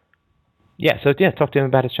talk to him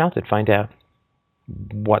about his childhood. Find out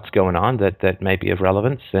what's going on that may be of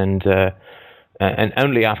relevance, and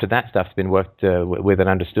only after that stuff's been worked with and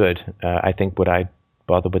understood, I think, would I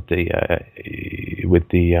bother with the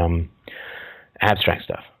abstract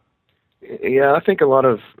stuff. Yeah, I think a lot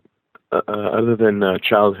of other than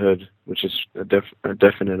childhood, which is a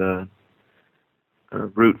definite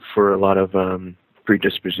root for a lot of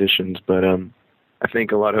predispositions, but I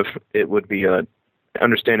think a lot of it would be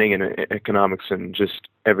understanding in economics and just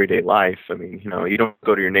everyday life. You don't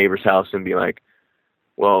go to your neighbor's house and be like,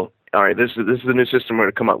 well, all right, this is the new system we're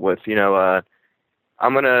going to come up with. Everybody's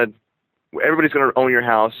going to own your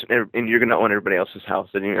house, and you're going to own everybody else's house.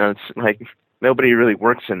 And it's like nobody really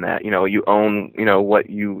works in that. You own, what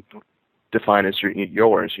you define as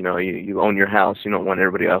yours. You own your house. You don't want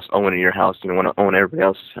everybody else owning your house. You don't want to own everybody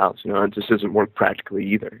else's house. It just doesn't work practically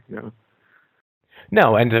either.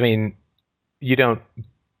 No, and you don't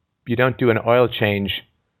do an oil change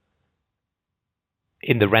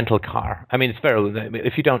in the rental car. It's very,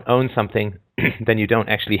 if you don't own something, then you don't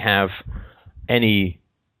actually have any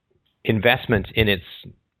investment in its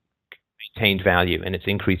maintained value and its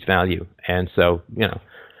increased value. And so, you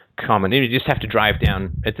just have to drive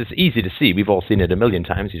down. It's easy to see. We've all seen it a million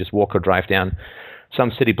times. You just walk or drive down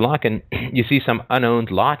some city block and you see some unowned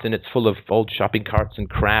lot, and it's full of old shopping carts and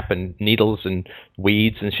crap and needles and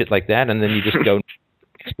weeds and shit like that. And then you just go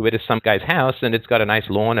next to it is some guy's house, and it's got a nice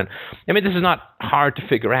lawn. And this is not hard to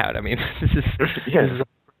figure out. This is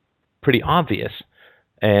pretty obvious.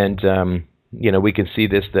 And we can see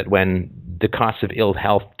this, that when the costs of ill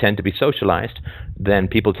health tend to be socialized, then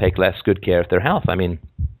people take less good care of their health. In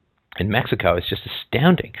Mexico, it's just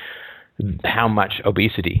astounding how much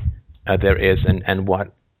obesity there is, and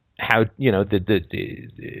how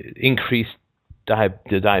the increased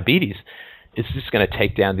diabetes is just going to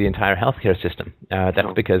take down the entire healthcare system.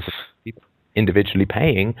 That's because people are individually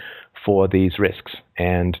paying for these risks,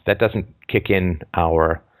 and that doesn't kick in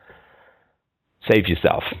our save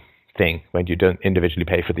yourself thing when you don't individually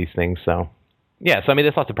pay for these things. So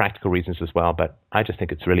there's lots of practical reasons as well, but I just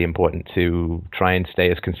think it's really important to try and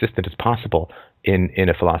stay as consistent as possible in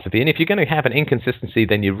a philosophy. And if you're going to have an inconsistency,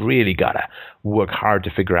 then you really got to work hard to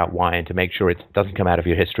figure out why and to make sure it doesn't come out of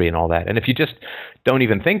your history and all that. And if you just don't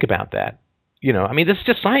even think about that, this is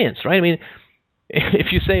just science, right?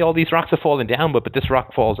 If you say all these rocks are falling down, but this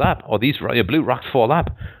rock falls up, or these blue rocks fall up,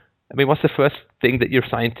 what's the first thing that your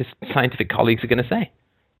scientific colleagues are going to say?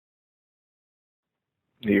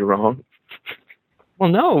 You're wrong. Well,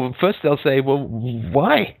 no. First they'll say, well,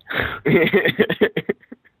 why?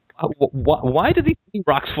 Why do these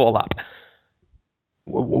rocks fall up?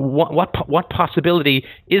 What possibility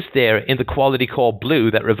is there in the quality called blue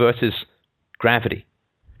that reverses gravity?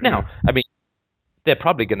 Now, I mean, they're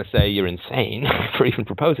probably going to say you're insane for even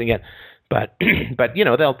proposing it, but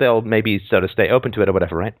they'll maybe sort of stay open to it or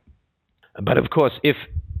whatever, right? But of course, if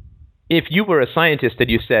you were a scientist and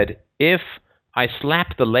you said, if I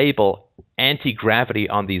slap the label anti-gravity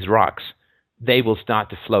on these rocks, they will start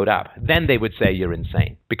to float up, then they would say you're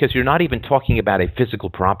insane, because you're not even talking about a physical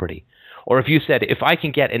property. Or if you said, if I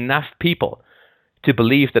can get enough people to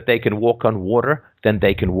believe that they can walk on water, then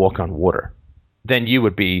they can walk on water, then you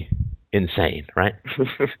would be insane, right?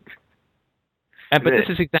 But this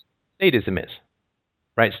is exactly what statism is,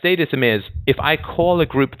 right? Statism is, if I call a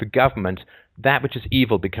group the government, that which is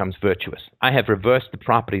evil becomes virtuous. I have reversed the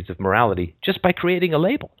properties of morality just by creating a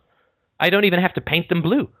label. I don't even have to paint them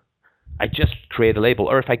blue. I just create a label.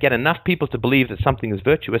 Or if I get enough people to believe that something is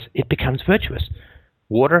virtuous, it becomes virtuous.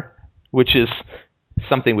 Water, which is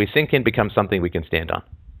something we sink in, becomes something we can stand on.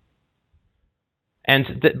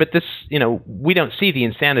 But this, we don't see the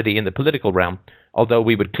insanity in the political realm, although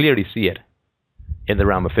we would clearly see it in the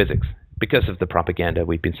realm of physics because of the propaganda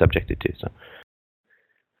we've been subjected to. So,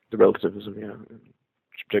 the relativism,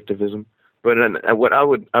 subjectivism. But what I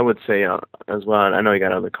would say as well, and I know you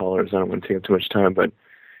got other callers, I don't want to take up too much time, but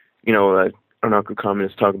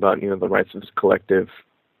anarcho-communists talk about the rights of the collective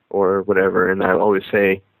or whatever, and I always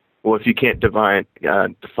say, well, if you can't define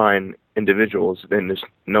individuals, then there's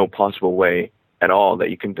no possible way at all that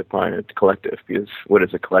you can define a collective, because what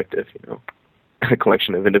is a collective? A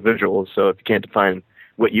collection of individuals. So if you can't define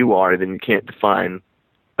what you are, then you can't define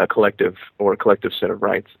a collective or a collective set of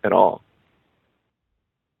rights at all.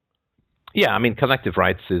 Yeah, I mean, collective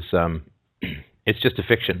rights is it's just a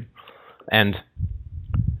fiction, and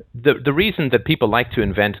the reason that people like to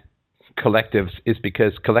invent collectives is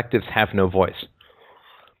because collectives have no voice.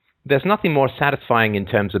 There's nothing more satisfying in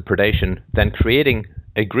terms of predation than creating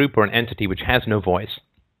a group or an entity which has no voice,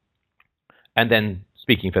 and then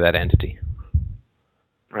speaking for that entity.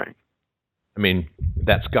 Right. I mean,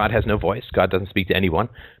 that's God has no voice. God doesn't speak to anyone.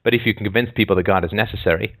 But if you can convince people that God is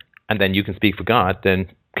necessary, and then you can speak for God, then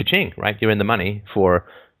ka-ching, right? You're in the money for,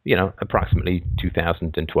 approximately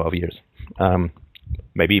 2012 years,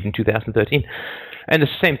 maybe even 2013. And the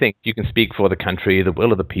same thing, you can speak for the country, the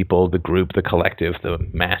will of the people, the group, the collective, the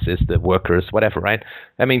masses, the workers, whatever, right?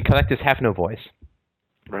 I mean, collectives have no voice.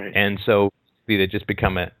 Right. And so they just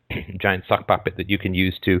become a giant sock puppet that you can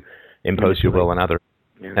use to impose your will on others,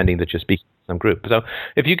 pretending that you're speaking to some group. So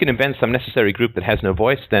if you can invent some necessary group that has no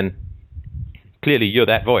voice, then clearly you're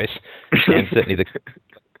that voice. And certainly the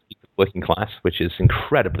working class, which is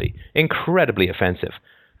incredibly, incredibly offensive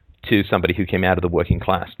to somebody who came out of the working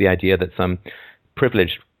class. The idea that some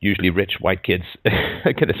privileged, usually rich white kids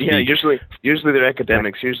are going to speak. Yeah, usually they're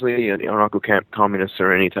academics. Usually anarcho-communists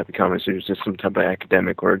or any type of communist is just some type of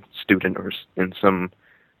academic or student or in some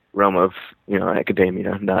realm of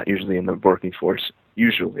academia, not usually in the working force.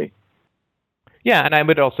 Usually. Yeah, and I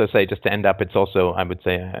would also say, just to end up, it's also, I would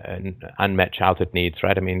say, an unmet childhood needs,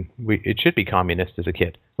 right? I mean, it should be communist as a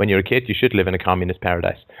kid. When you're a kid, you should live in a communist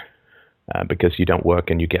paradise because you don't work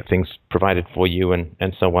and you get things provided for you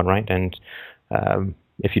and so on, right? And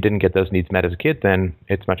if you didn't get those needs met as a kid, then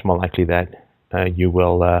it's much more likely that you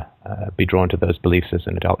will be drawn to those beliefs as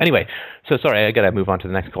an adult. Anyway, so sorry, I got to move on to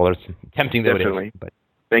the next caller. It's tempting though it is. But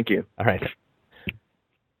thank you. All right.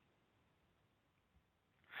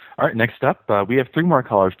 All right, next up, we have 3 more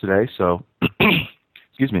callers today, so,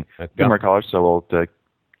 excuse me, 3 more callers, so we'll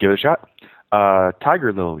give it a shot.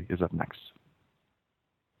 Tiger Lily is up next.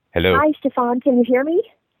 Hello. Hi, Stefan, can you hear me?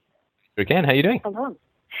 Sure can. How are you doing? Hello.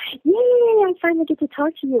 Yay, I finally get to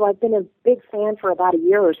talk to you. I've been a big fan for about a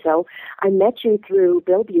year or so. I met you through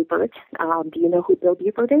Bill Buford. Do you know who Bill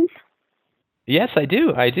Buford is? Yes, I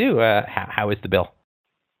do. How is the bill?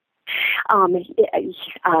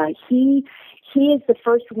 He is the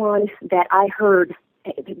first one that I heard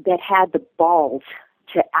that had the balls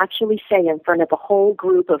to actually say in front of a whole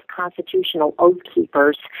group of constitutional oath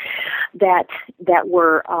keepers that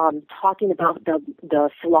were talking about the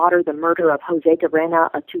slaughter, the murder of Jose Guerrera,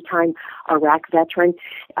 a 2-time Iraq veteran.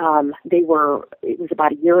 It was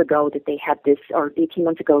about a year ago that they had this, or 18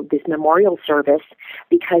 months ago, this memorial service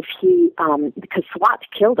because because SWAT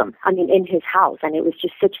killed him. I mean, in his house, and it was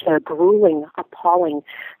just such a grueling, appalling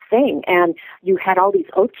thing. And you had all these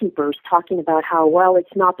oath keepers talking about how, well,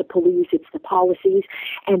 it's not the police, it's the policies.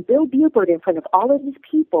 And Bill Buford, in front of all of these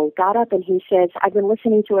people, got up and he says, I've been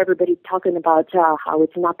listening to everybody talking about how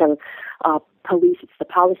it's not the police, it's the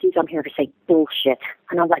policies. I'm here to say bullshit.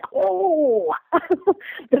 And I'm like, oh,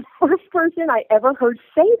 the first person I ever heard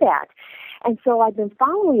say that. And so I've been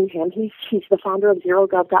following him. He's the founder of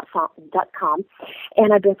ZeroGov.com,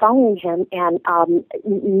 and I've been following him. And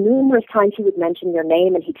numerous times he would mention your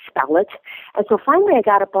name and he'd spell it. And so finally I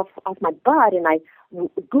got up off my butt and I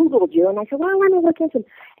Googled you, and I said, well, let me look into it.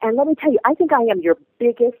 And let me tell you, I think I am your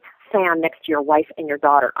biggest fan next to your wife and your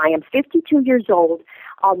daughter. I am 52 years old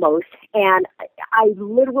almost, and I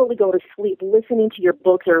literally go to sleep listening to your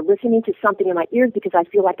books or listening to something in my ears because I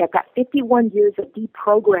feel like I've got 51 years of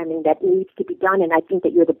deprogramming that needs to be done, and I think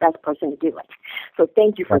that you're the best person to do it. So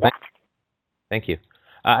thank you for that. Thank you.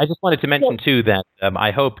 I just wanted to mention, too, that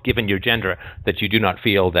I hope, given your gender, that you do not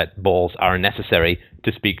feel that balls are necessary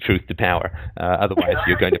to speak truth to power. Otherwise,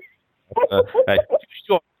 you're going to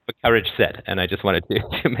short of a courage set, and I just wanted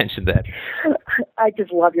to mention that. I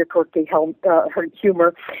just love your quirky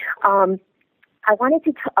humor. I wanted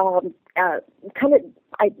to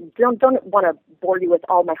I don't want to bore you with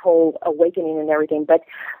all my whole awakening and everything, but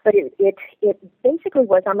it basically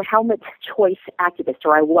was, I'm a helmet choice activist,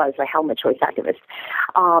 or I was a helmet choice activist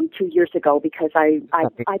 2 years ago because I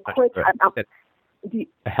quit.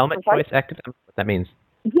 A helmet choice activist? I don't know what that means.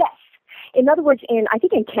 Yes. In other words, I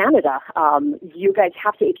think in Canada, you guys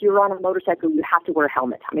have to, if you're on a motorcycle, you have to wear a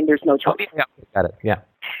helmet. I mean, there's no choice. Oh, yeah, got it. Yeah.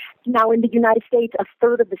 Now, in the United States, a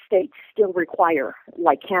third of the states still require,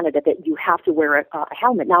 like Canada, that you have to wear a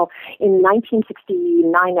helmet. Now, in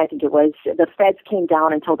 1969, I think it was, the feds came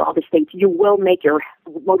down and told all the states, you will make your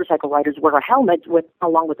motorcycle riders wear a helmet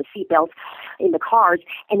along with the seatbelts in the cars,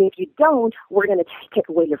 and if you don't, we're going to take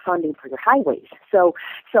away your funding for your highways. So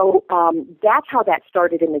that's how that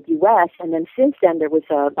started in the U.S., and then since then there was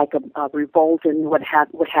a revolt and what have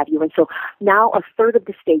you, and so now a third of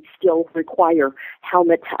the states still require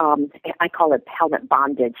helmet. I call it helmet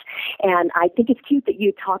bondage, and I think it's cute that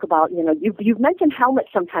you talk about. You've mentioned helmet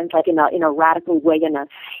sometimes, like in a radical way,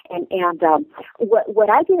 what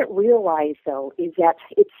I didn't realize though is that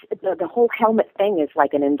it's the whole helmet thing is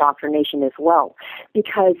like an indoctrination as well,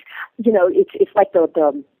 because it's like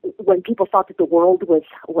the when people thought that the world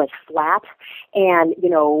was flat, and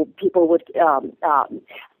people would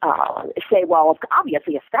say, well,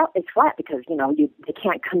 obviously it's flat because they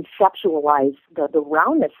can't conceptualize the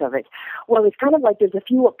roundness of it. Well, it's kind of like there's a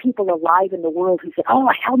few people alive in the world who say, oh,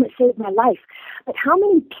 a helmet saved my life. But how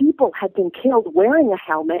many people have been killed wearing a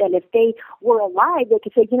helmet? And if they were alive, they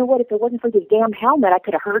could say, you know what, if it wasn't for this damn helmet, I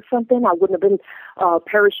could have heard something. I wouldn't have been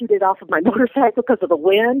parachuted off of my motorcycle because of the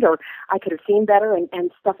wind, or I could have seen better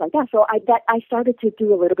and stuff like that. So I started to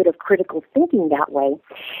do a little bit of critical thinking that way.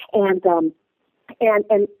 And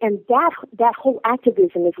that whole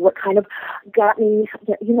activism is what kind of got me,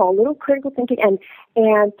 a little critical thinking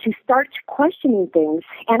and to start questioning things.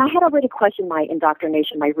 And I had already questioned my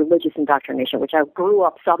indoctrination, my religious indoctrination, which I grew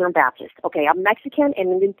up Southern Baptist. Okay, I'm Mexican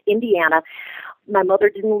and in Indiana. My mother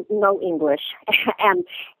didn't know English, and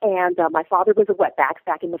my father was a wetback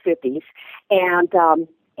back in the 50s,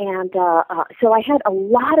 so I had a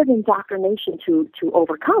lot of indoctrination to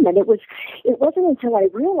overcome, and it wasn't until I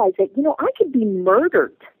realized that I could be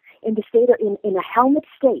murdered in the state in a helmet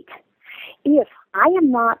state if I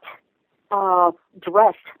am not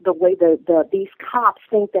dressed the way these cops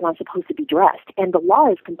think that I'm supposed to be dressed, and the law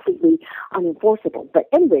is completely unenforceable. But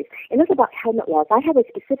anyways, enough about helmet laws. I have a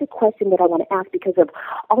specific question that I want to ask because of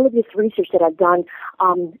all of this research that I've done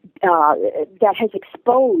that has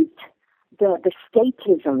exposed the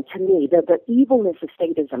statism to me, the evilness of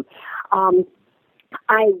statism.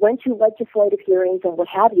 I went to legislative hearings and what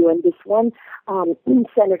have you, and this one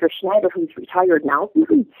Senator Schneider, who's retired now,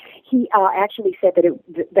 he actually said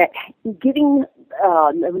that giving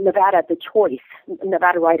Nevada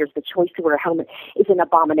riders the choice to wear a helmet is an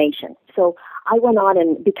abomination. So I went on,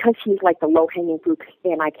 and because he's like the low-hanging fruit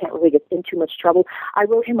and I can't really get in too much trouble, I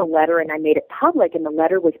wrote him a letter and I made it public, and the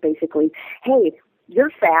letter was basically, hey,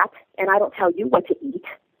 you're fat, and I don't tell you what to eat.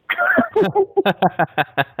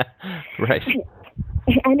 Right.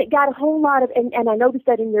 And it got a whole lot of, and I noticed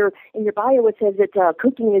that in your bio it says that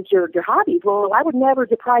cooking is your hobby. Well, I would never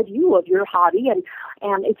deprive you of your hobby, and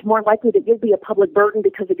it's more likely that you'll be a public burden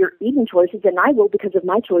because of your eating choices than I will because of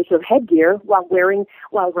my choice of headgear while riding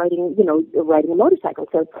a motorcycle.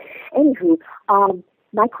 So, anywho,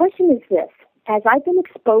 my question is this: as I've been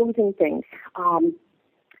exposing things,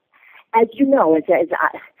 as you know,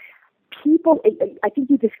 people, I think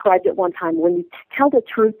you described it one time, when you tell the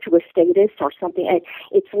truth to a statist or something,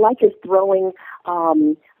 it's like you're throwing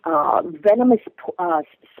venomous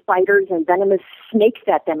spiders and venomous snakes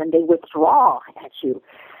at them, and they withdraw at you.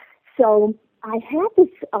 So I had this,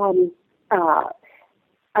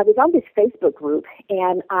 I was on this Facebook group,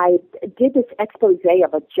 and I did this expose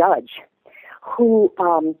of a judge who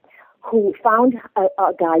found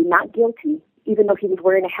a guy not guilty, even though he was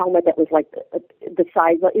wearing a helmet that was like the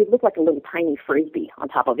size, it looked like a little tiny Frisbee on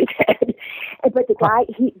top of his head. But the guy,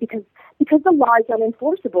 because the law is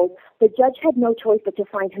unenforceable, the judge had no choice but to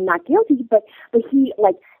find him not guilty, but he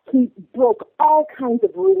broke all kinds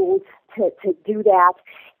of rules to do that,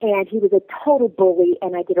 and he was a total bully,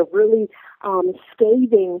 and I did a really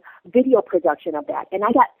scathing video production of that. And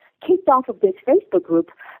I got kicked off of this Facebook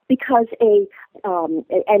group because and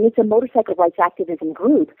it's a motorcycle rights activism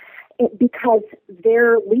group, because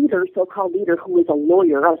their leader, so-called leader, who is a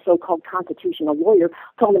lawyer, a so-called constitutional lawyer,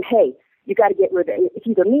 told him, hey, you got to get rid of it. It's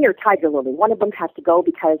either me or Tiger Lily. One of them has to go,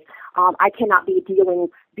 because I cannot be even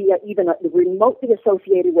remotely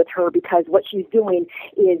associated with her, because what she's doing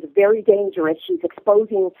is very dangerous. She's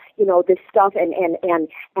exposing, this stuff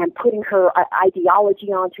and putting her ideology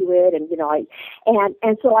onto it,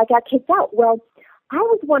 and so I got kicked out. Well, I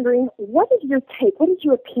was wondering, what is your take? What is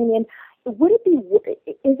your opinion? Is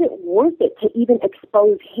it worth it to even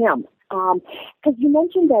expose him? Because you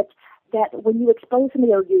mentioned that when you expose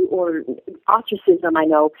me or ostracism, I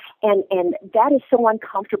know, and that is so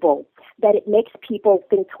uncomfortable that it makes people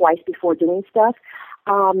think twice before doing stuff.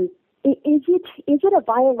 Is it a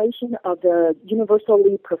violation of the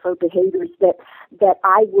universally preferred behaviors that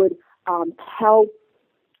I would tell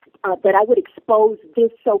that I would expose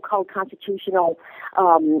this so-called constitutional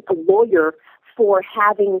lawyer for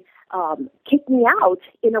having kicked me out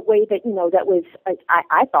in a way that that was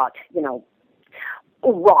I thought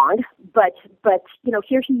wrong, but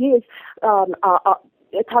here he is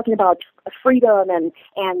talking about freedom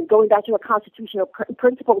and going back to a constitutional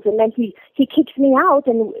principles, and then he kicks me out,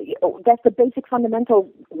 and that's the basic fundamental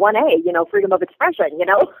 1A, freedom of expression,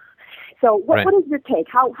 So what is your take?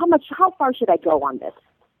 How far should I go on this?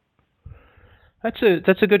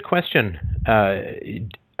 That's a good question.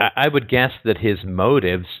 I would guess that his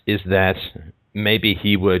motives is that maybe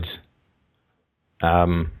he would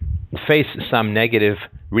face some negative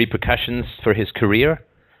repercussions for his career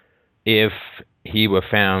if he were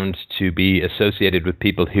found to be associated with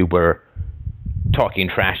people who were talking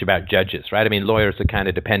trash about judges, right? I mean, lawyers are kind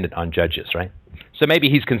of dependent on judges, right? So maybe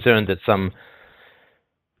he's concerned that someone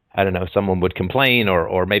would complain,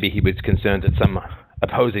 or maybe he was concerned that some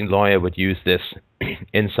opposing lawyer would use this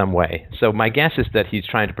in some way. So my guess is that he's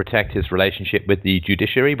trying to protect his relationship with the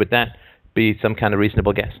judiciary. Would that be some kind of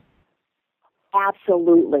reasonable guess?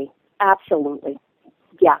 Absolutely.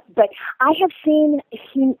 Yeah, but I have seen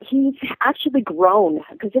he's actually grown,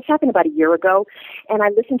 because this happened about a year ago, and I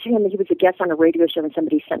listened to him. He was a guest on a radio show, and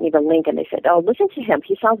somebody sent me the link, and they said, "Oh, listen to him.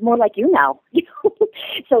 He sounds more like you now."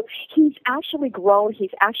 So he's actually grown.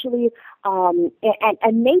 He's actually, and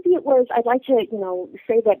maybe it was. I'd like to,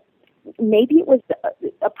 say that maybe it was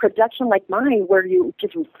a production like mine where you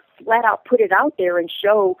just flat out put it out there and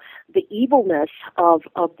show the evilness of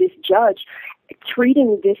this judge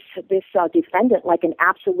treating this defendant like an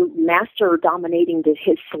absolute master dominating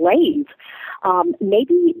his slave.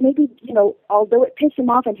 Maybe although it pissed him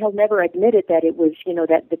off, and he'll never admit it, that it was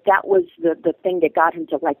that was the thing that got him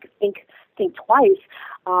to think twice.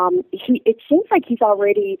 It seems like he's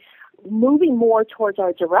already moving more towards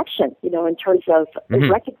our direction, in terms of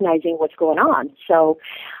recognizing what's going on. So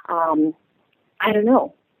I don't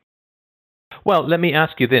know. Well, let me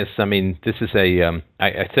ask you this. I mean, this is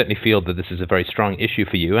I certainly feel that this is a very strong issue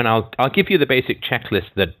for you, and I'll give you the basic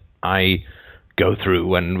checklist that I go through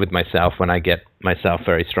with myself when I feel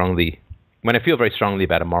very strongly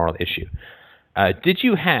about a moral issue. Did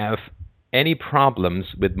you have any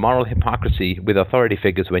problems with moral hypocrisy with authority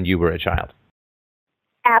figures when you were a child?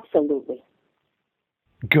 Absolutely.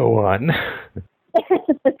 Go on.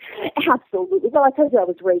 Absolutely. Well, I told you I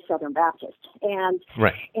was raised Southern Baptist, and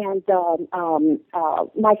right. And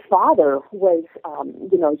my father was,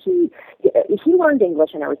 he learned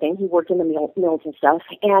English and everything. He worked in the mills and stuff,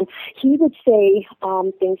 and he would say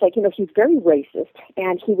things like, he's very racist,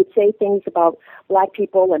 and he would say things about black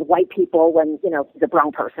people and white people when he's a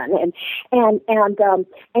brown person, and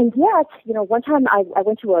yet one time I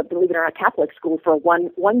went to believe it or not, Catholic school for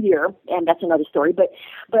one year, and that's another story. But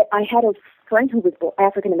I had a friend who was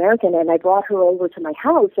African American, and I brought her over to my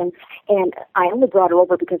house, and I only brought her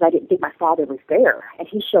over because I didn't think my father was there, and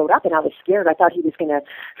he showed up, and I was scared. I thought he was going to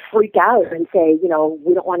freak out and say, we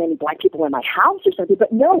don't want any black people in my house or something,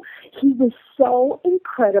 but no, he was so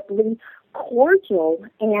incredibly cordial,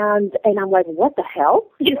 and I'm like, what the hell,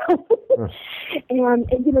 and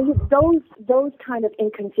those kind of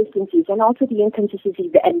inconsistencies, and also the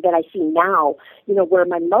inconsistencies that I see now, where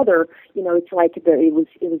my mother, it's like it was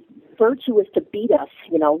virtuous to beat us,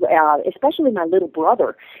 especially my little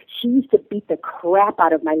brother. She used to beat the crap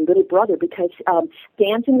out of my little brother because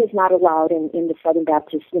dancing is not allowed in the Southern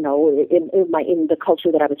Baptist, in the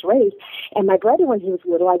culture that I was raised. And my brother, when he was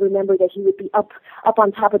little, I remember that he would be up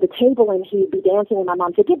on top of the table and he'd be dancing, and my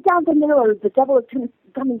mom said, "Get down from there, or the devil will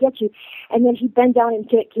come and get you." And then he'd bend down and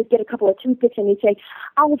get a couple of toothpicks, and he'd say,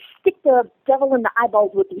 "I will stick the devil in the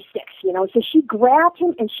eyeballs with these sticks." So she grabbed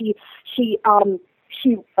him and she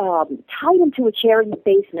tied him to a chair in the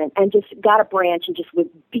basement and just got a branch and just was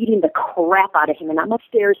beating the crap out of him. And I'm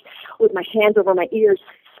upstairs with my hands over my ears,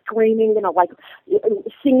 screaming, like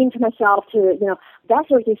singing to myself, that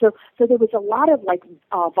sort of thing. So there was a lot of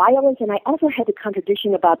violence, and I also had the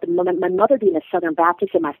contradiction about my mother being a Southern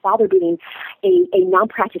Baptist and my father being a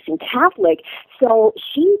non-practicing Catholic. So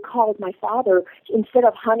she called my father, instead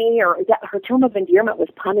of honey, her term of endearment was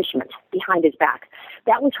punishment behind his back.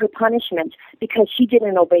 That was her punishment because she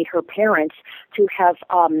didn't obey her parents to have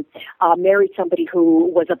married somebody who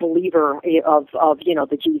was a believer of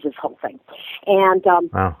the Jesus whole thing. And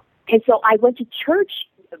wow. And so I went to church,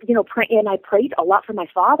 and I prayed a lot for my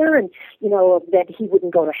father, and that he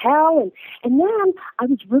wouldn't go to hell. And then I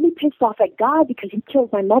was really pissed off at God because he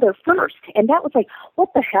killed my mother first. And that was like,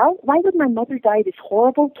 what the hell? Why would my mother die this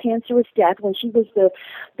horrible, cancerous death when she was the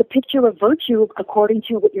picture of virtue according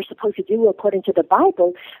to what you're supposed to do according to the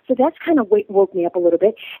Bible? So that's kind of woke me up a little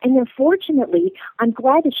bit. And then fortunately, I'm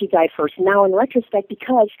glad that she died first now in retrospect,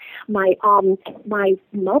 because my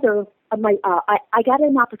mother, I got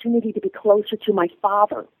an opportunity to be closer to my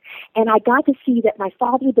father. And I got to see that my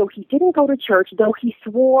father, though he didn't go to church, though he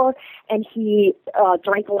swore and he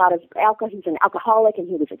drank a lot of alcohol, he's an alcoholic and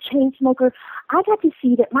he was a chain smoker, I got to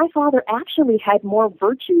see that my father actually had more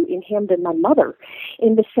virtue in him than my mother,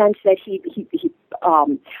 in the sense that he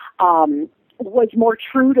was more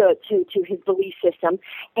true to his belief system,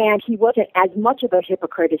 and he wasn't as much of a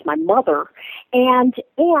hypocrite as my mother. And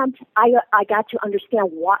I got to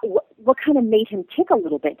understand what kind of made him tick a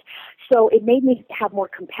little bit. So it made me have more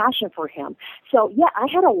compassion for him. So yeah, I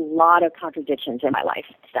had a lot of contradictions in my life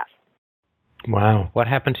stuff. Wow. What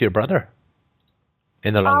happened to your brother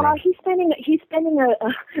in the long run? He's spending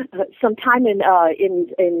some time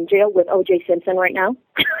in jail with O.J. Simpson right now.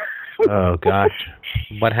 Oh, gosh.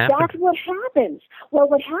 What happened? That's what happens. Well,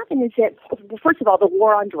 what happened is that, first of all, the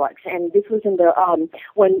war on drugs, and this was in the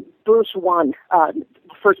when Bush won.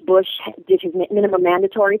 First Bush did his minimum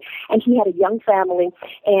mandatory, and he had a young family,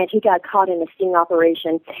 and he got caught in a sting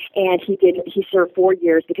operation, and he served 4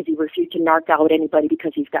 years because he refused to narc out anybody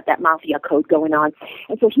because he's got that mafia code going on.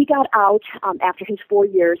 And so he got out after his 4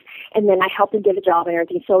 years, and then I helped him get a job and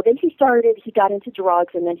everything. So then he got into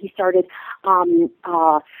drugs, and then he started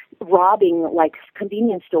robbing like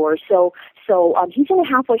convenience stores. So he's in a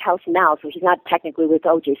halfway house now, so he's not technically with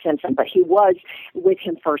O.J. Simpson, but he was with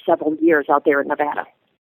him for several years out there in Nevada.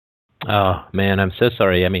 Oh man, I'm so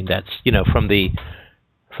sorry. I mean, that's from the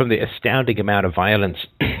astounding amount of violence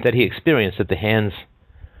that he experienced at the hands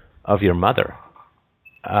of your mother.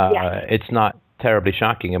 It's not terribly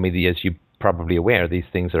shocking. I mean, as you're probably aware, these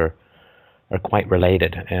things are quite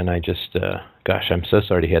related. And I just, gosh, I'm so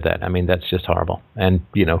sorry to hear that. I mean, that's just horrible. And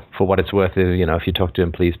for what it's worth, if you talk to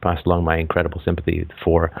him, please pass along my incredible sympathy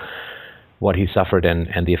for what he suffered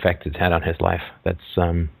and the effect it's had on his life. That's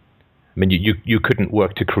I mean, you couldn't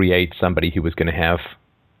work to create somebody who was going to have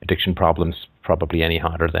addiction problems probably any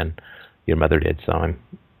harder than your mother did. So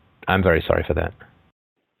I'm very sorry for that.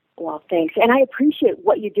 Well, thanks. And I appreciate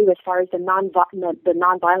what you do as far as the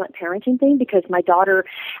nonviolent parenting thing, because my daughter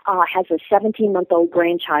has a 17-month-old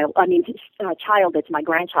child that's my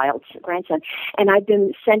grandson. And I've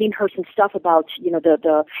been sending her some stuff about,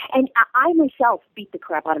 and I myself beat the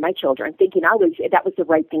crap out of my children, thinking that was the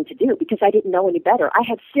right thing to do because I didn't know any better. I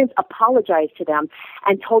have since apologized to them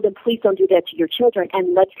and told them, please don't do that to your children,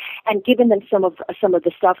 and given them some of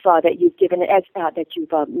the stuff that you've given that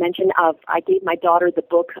you've mentioned. I gave my daughter the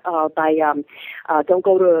book by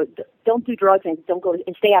Don't Do Drugs and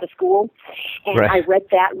Stay Out of School. And right. I read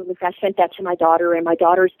that. I sent that to my daughter, and my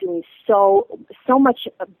daughter's doing so much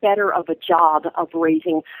better of a job of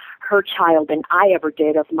raising her child than I ever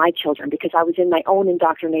did of my children, because I was in my own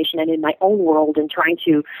indoctrination and in my own world and trying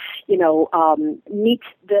to, meet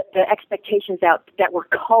the expectations that were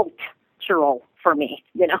cultural for me,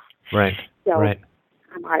 Right. So right.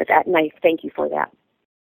 I'm out of that, and I thank you for that.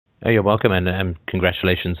 Oh, you're welcome, and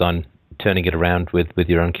congratulations on turning it around with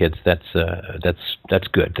your own kids. That's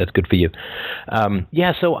good. That's good for you.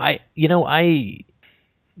 So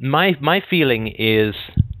my feeling is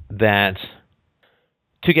that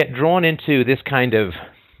to get drawn into this kind of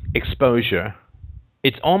exposure,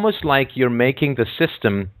 it's almost like you're making the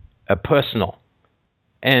system personal.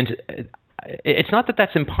 And it's not that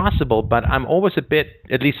that's impossible, but I'm always a bit,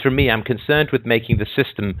 at least for me, I'm concerned with making the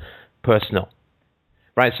system personal.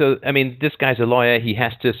 Right? So, I mean, this guy's a lawyer. He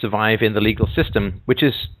has to survive in the legal system, which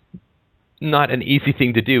is not an easy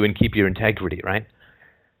thing to do and keep your integrity, right?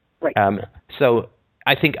 Right. So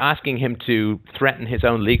I think asking him to threaten his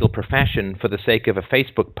own legal profession for the sake of a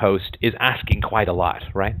Facebook post is asking quite a lot,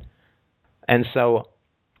 right? And so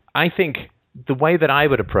I think the way that I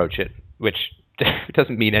would approach it, which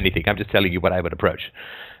doesn't mean anything, I'm just telling you what I would approach.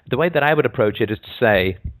 The way that I would approach it is to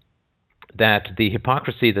say that the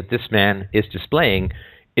hypocrisy that this man is displaying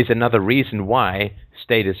is another reason why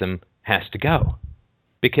statism has to go.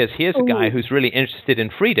 Because here's a guy who's really interested in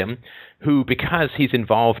freedom, who, because he's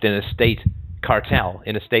involved in a state cartel,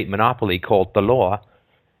 in a state monopoly called the law,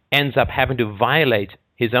 ends up having to violate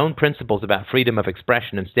his own principles about freedom of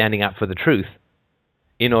expression and standing up for the truth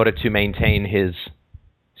in order to maintain his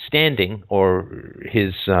standing or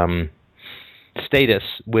his status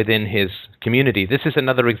within his community. This is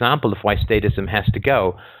another example of why statism has to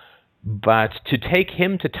go. But to take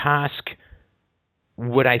him to task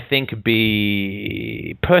would, I think,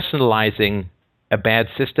 be personalizing a bad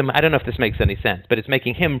system. I don't know if this makes any sense, but it's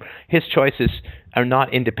making his choices are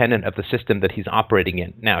not independent of the system that he's operating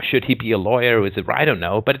in. Now, should he be a lawyer? I don't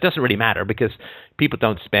know, but it doesn't really matter, because people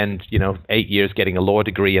don't spend, 8 years getting a law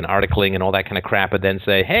degree and articling and all that kind of crap and then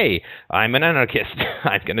say, hey, I'm an anarchist.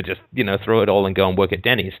 I'm going to just, throw it all and go and work at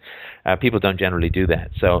Denny's. People don't generally do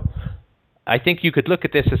that. So I think you could look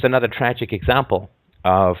at this as another tragic example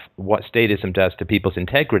of what statism does to people's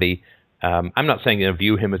integrity. I'm not saying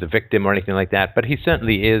view him as a victim or anything like that, but he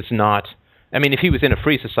certainly is not. I mean, if he was in a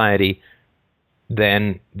free society,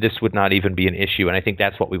 then this would not even be an issue. And I think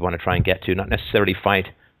that's what we want to try and get to, not necessarily fight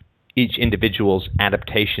each individual's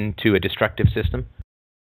adaptation to a destructive system.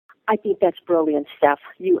 I think that's brilliant, Steph.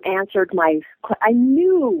 You answered I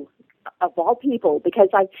knew, of all people, because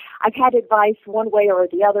I've had advice one way or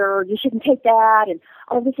the other, you shouldn't take that, and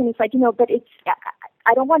all this, and it's like, but it's,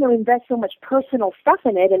 I don't want to invest so much personal stuff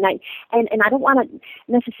in it, and I don't want to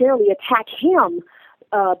necessarily attack him,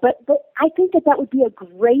 but I think that would be a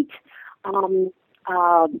great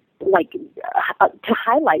to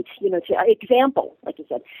highlight, to example, like you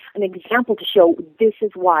said, an example to show this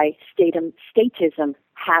is why statism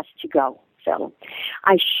has to go. So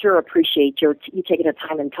I sure appreciate you taking the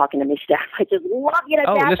time and talking to me, Steph. I just love you to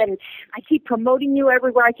death, and I keep promoting you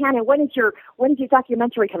everywhere I can. And when is your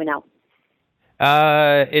documentary coming out?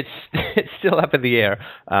 It's still up in the air.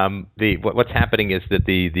 What's happening is that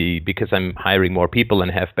because I'm hiring more people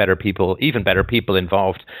and have even better people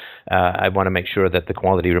involved, I want to make sure that the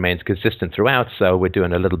quality remains consistent throughout. So we're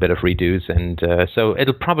doing a little bit of redos, and so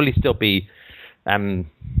it'll probably still be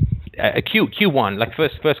a Q1, like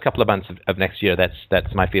first couple of months of next year.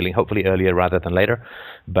 That's my feeling. Hopefully earlier rather than later.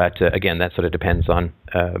 But again, that sort of depends on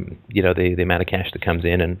the amount of cash that comes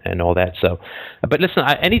in and all that. So, but listen,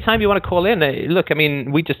 anytime you want to call in, look, I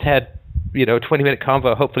mean, we just had 20-minute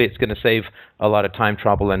convo. Hopefully, it's going to save a lot of time,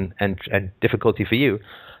 trouble, and difficulty for you.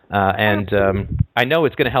 I know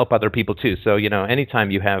it's going to help other people too. So anytime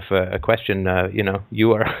you have a question,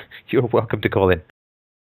 you're welcome to call in.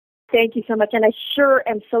 Thank you so much, and I sure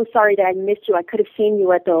am so sorry that I missed you. I could have seen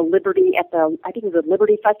you at the Liberty, I think it was the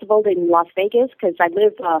Liberty Festival in Las Vegas, because I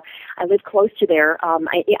live close to there. I'm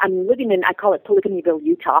living in, I call it Polygamyville,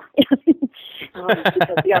 Utah, because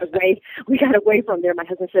we got away from there. My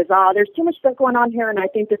husband says, there's too much stuff going on here, and I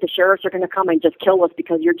think that the sheriffs are going to come and just kill us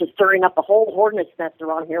because you're just stirring up the whole hornet's nest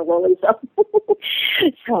around here, Willie.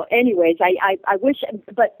 So anyways, I wish,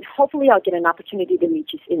 but hopefully I'll get an opportunity to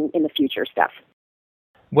meet you in the future, Steph.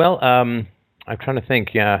 Well, I'm trying to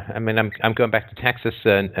think. Yeah, I mean, I'm going back to Texas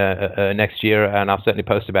next year, and I'll certainly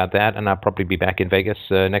post about that. And I'll probably be back in Vegas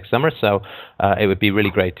next summer. So it would be really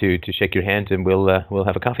great to shake your hand, and we'll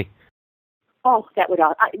have a coffee. Oh, that would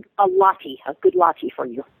a latte, a good latte for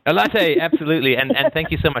you. A latte, absolutely. And thank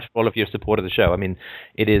you so much for all of your support of the show. I mean,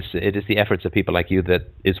 it is the efforts of people like you that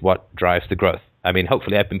is what drives the growth. I mean,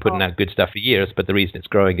 hopefully I've been putting out good stuff for years, but the reason it's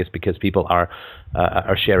growing is because people are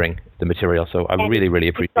sharing the material. So I really, really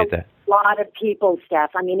appreciate that. A lot of people, Steph.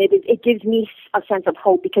 I mean, it gives me a sense of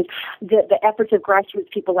hope because the efforts of grassroots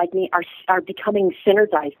people like me are becoming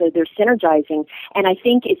synergized. They're synergizing, and I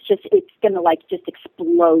think it's going to just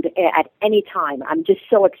explode at any time. I'm just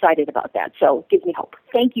so excited about that. So it gives me hope.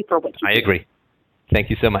 Thank you for what you do. I agree. Thank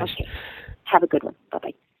you so much. Okay. Have a good one.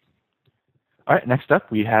 Bye-bye. All right, next up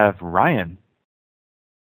we have Ryan.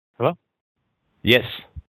 Hello? Yes.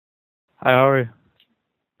 Hi, how are you?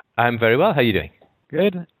 I'm very well. How are you doing?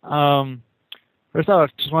 Good. First off,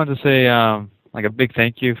 I just wanted to say a big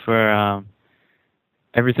thank you for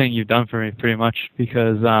everything you've done for me, pretty much,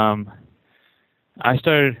 because I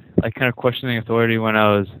started kind of questioning authority when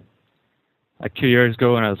I was 2 years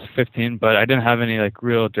ago when I was 15, but I didn't have any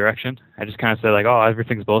real direction. I just kind of said oh,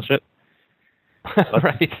 everything's bullshit.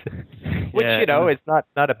 Right. Which, it's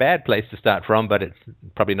not a bad place to start from, but it's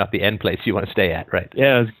probably not the end place you want to stay at, right?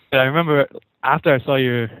 Yeah, I remember after I saw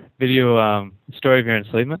your video story of your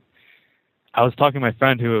enslavement, I was talking to my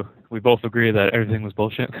friend who we both agreed that everything was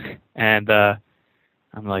bullshit. And I'm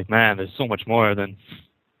like, man, there's so much more than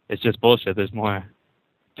it's just bullshit. There's more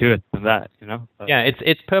to it than that, But, yeah,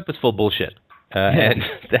 it's purposeful bullshit. And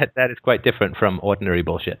that is quite different from ordinary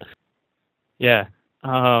bullshit. Yeah.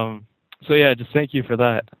 So yeah, just thank you for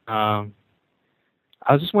that. I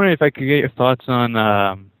was just wondering if I could get your thoughts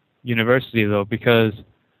on university though, because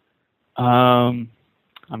I'm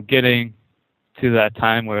getting to that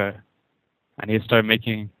time where I need to start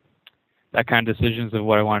making that kind of decisions of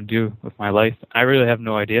what I want to do with my life. I really have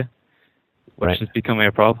no idea, which is becoming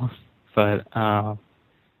a problem. But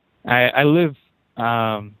I live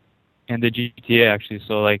in the GTA actually,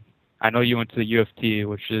 so I know you went to the U of T,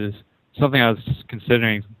 which is something I was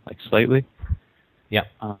considering slightly. Yeah.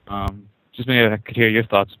 Just maybe I could hear your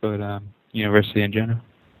thoughts about university in general.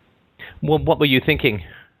 Well, what were you thinking?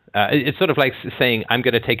 It's sort of like saying, I'm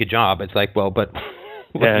going to take a job. It's like, well, but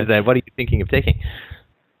what are you thinking of taking?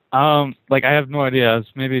 I have no idea. I was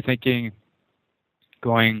maybe thinking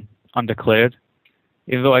going undeclared,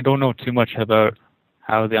 even though I don't know too much about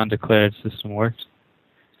how the undeclared system works.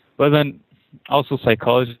 But then also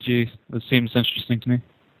psychology, it seems interesting to me.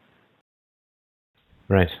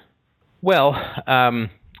 Right. Well,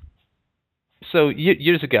 so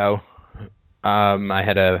years ago, I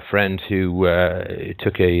had a friend who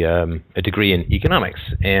took a degree in economics,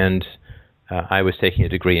 and I was taking a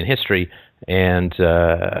degree in history, and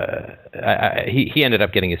he ended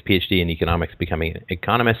up getting his PhD in economics, becoming an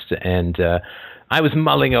economist, and I was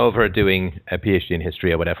mulling over doing a PhD in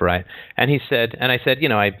history or whatever, right? And I said,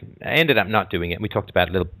 I ended up not doing it. We talked about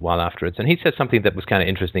it a little while afterwards, and he said something that was kind of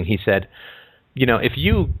interesting. He said, if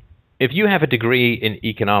you have a degree in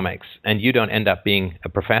economics and you don't end up being a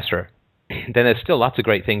professor, then there's still lots of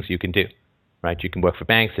great things you can do, right? You can work for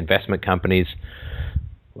banks, investment companies.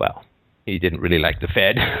 Well, he didn't really like the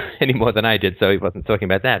Fed any more than I did, so he wasn't talking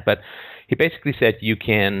about that. But he basically said you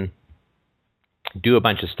can do a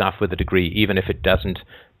bunch of stuff with a degree, even if it doesn't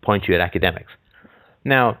point you at academics.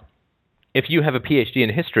 Now, if you have a PhD in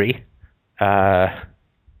history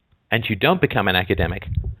and you don't become an academic,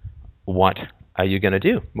 what are you going to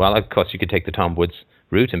do? Well, of course, you could take the Tom Woods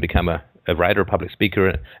route and become a writer, a public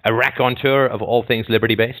speaker, a raconteur of all things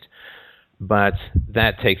liberty-based. But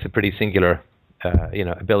that takes a pretty singular,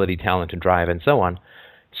 ability, talent, and drive, and so on.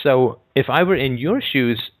 So if I were in your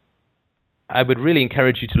shoes, I would really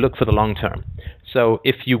encourage you to look for the long term. So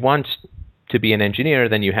if you want to be an engineer,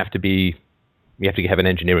 then you have to have an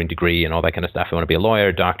engineering degree and all that kind of stuff. If you want to be a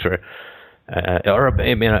lawyer, doctor, or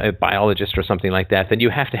a biologist or something like that, then you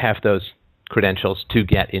have to have those credentials to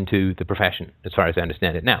get into the profession, as far as I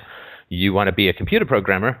understand it. Now, you want to be a computer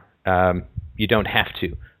programmer, you don't have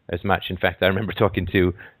to as much. In fact, I remember talking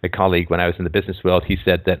to a colleague when I was in the business world. He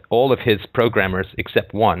said that all of his programmers,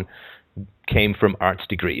 except one, came from arts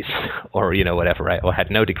degrees or, whatever, right? Or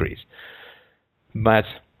had no degrees. But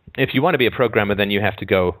if you want to be a programmer, then you have to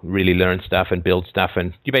go really learn stuff and build stuff,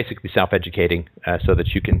 and you're basically self-educating so that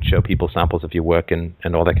you can show people samples of your work and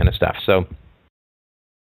all that kind of stuff. So,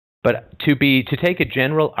 but to take a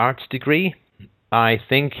general arts degree, I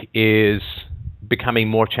think is becoming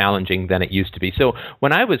more challenging than it used to be. So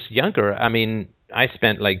when I was younger, I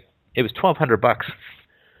spent it was $1,200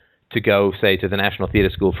 to go, say, to the National Theatre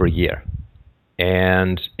School for a year.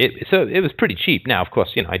 And it was pretty cheap. Now, of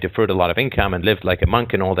course, I deferred a lot of income and lived like a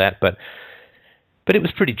monk and all that, but it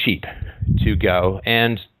was pretty cheap to go.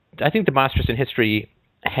 And I think the Masters in History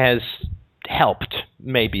has helped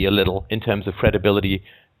maybe a little in terms of credibility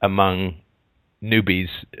among newbies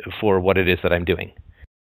for what it is that I'm doing.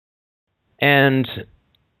 And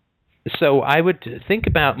So I would think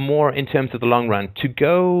about more in terms of the long run. To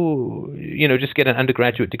go, just get an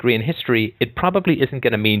undergraduate degree in history, it probably isn't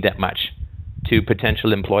going to mean that much to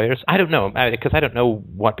potential employers. I don't know, because I don't know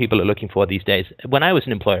what people are looking for these days. When I was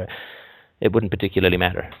an employer, it wouldn't particularly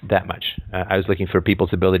matter that much. I was looking for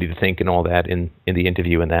people's ability to think and all that in the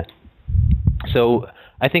interview and that. So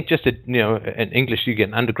I think just an English, you get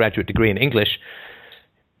an undergraduate degree in English.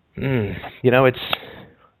 It's.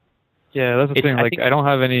 Yeah, that's the thing. Like, I don't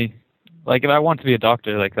have any. Like, if I want to be a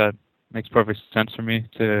doctor, like, that makes perfect sense for me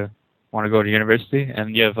to want to go to university,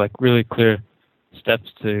 and you have like really clear steps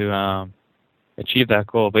to achieve that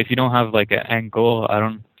goal. But if you don't have like an end goal,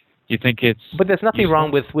 you think it's. But there's nothing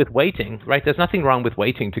wrong with waiting, right? There's nothing wrong with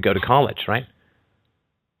waiting to go to college, right?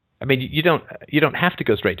 I mean, you don't have to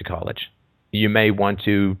go straight to college. You may want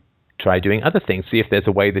to try doing other things. See if there's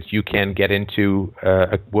a way that you can get into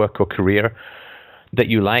a work or career that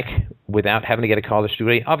you like without having to get a college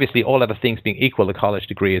degree. Obviously, all other things being equal, a college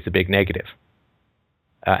degree is a big negative.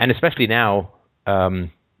 And especially now,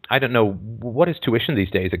 I don't know, what is tuition these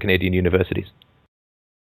days at Canadian universities?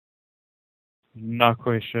 Not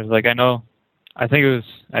quite sure. Like, I think it was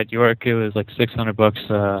at York, it was like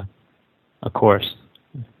 $600 a course,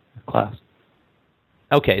 a class.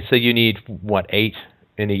 Okay, so you need, 8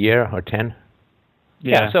 in a year or 10?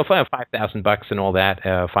 Yeah, so for $5,000 and all that,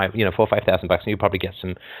 $4,000 or $5,000, and you probably get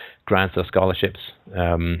some grants or scholarships,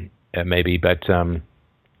 maybe. But and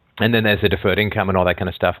then there's a deferred income and all that kind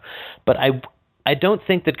of stuff. But I don't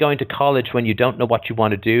think that going to college when you don't know what you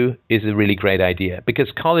want to do is a really great idea,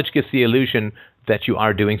 because college gives the illusion that you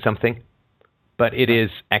are doing something, but it is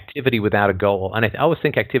activity without a goal. And I always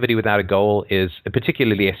think activity without a goal is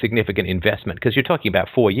particularly a significant investment, because you're talking about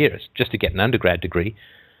 4 years just to get an undergrad degree.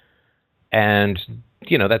 And,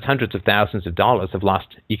 that's hundreds of thousands of dollars of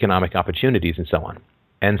lost economic opportunities and so on.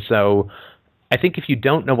 And so I think if you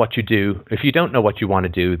don't know what you want to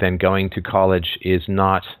do, then going to college is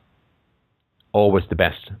not always the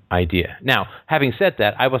best idea. Now, having said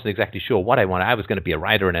that, I wasn't exactly sure what I wanted. I was going to be a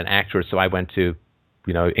writer and an actor, so I went to,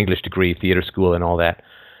 English degree, theater school and all that.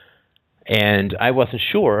 And I wasn't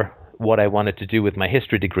sure what I wanted to do with my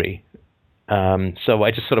history degree. So I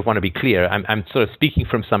just sort of want to be clear. I'm sort of speaking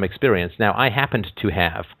from some experience. Now, I happened to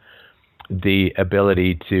have the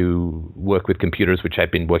ability to work with computers, which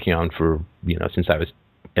I've been working on for, since I was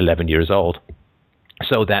 11 years old.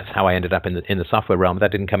 So that's how I ended up in the software realm.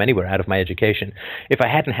 That didn't come anywhere out of my education. If I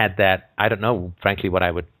hadn't had that, I don't know, frankly, what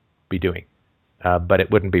I would be doing. But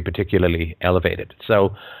it wouldn't be particularly elevated.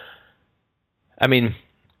 So, I mean,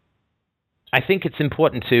 I think it's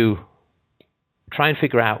important to try and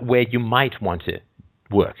figure out where you might want to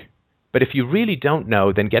work. But if you really don't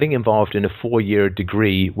know, then getting involved in a 4-year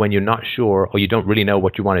degree when you're not sure or you don't really know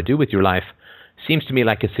what you want to do with your life seems to me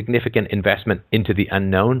like a significant investment into the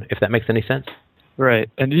unknown, if that makes any sense. Right.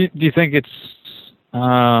 And do you think it's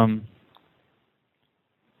like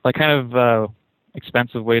kind of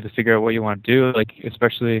expensive way to figure out what you want to do, like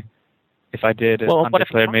especially if I did an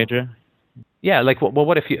undeclared major? Yeah, like, well,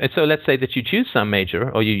 what if you? So let's say that you choose some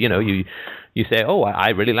major, or you say, oh, I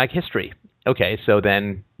really like history. Okay, so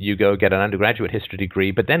then you go get an undergraduate history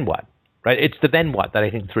degree, but then what? Right? It's the then what that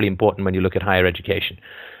I think is really important when you look at higher education.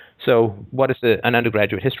 So what is an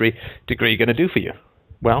undergraduate history degree going to do for you?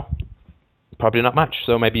 Well, probably not much.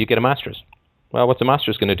 So maybe you get a master's. Well, what's a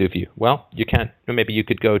master's going to do for you? Well, you can't. Maybe you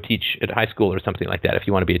could go teach at high school or something like that if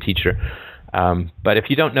you want to be a teacher. But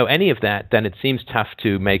if you don't know any of that, then it seems tough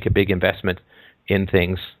to make a big investment in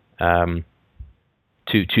things to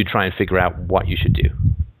try and figure out what you should do.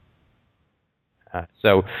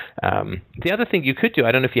 So the other thing you could do,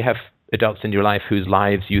 I don't know if you have adults in your life whose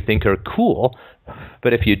lives you think are cool,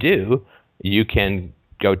 but if you do, you can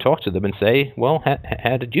go talk to them and say, well,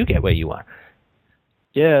 how did you get where you are?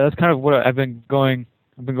 Yeah, that's kind of what I've been going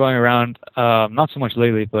around, not so much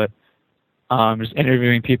lately, but just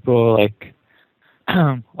interviewing people, like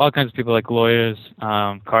all kinds of people, like lawyers,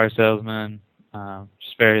 car salesmen,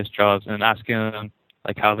 just various jobs, and asking them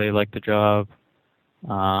like how they liked the job,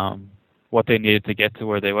 what they needed to get to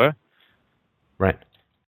where they were. Right.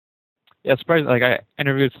 Yeah, surprised. Like I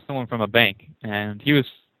interviewed someone from a bank, and he was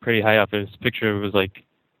pretty high up. His picture was like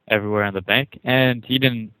everywhere in the bank, and he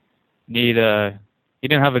didn't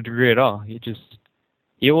have a degree at all.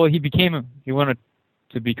 He wanted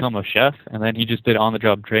to become a chef, and then he just did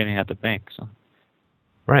on-the-job training at the bank. So.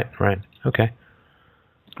 Right. Okay.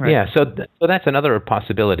 Right. Yeah, so that's another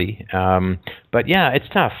possibility. But yeah, it's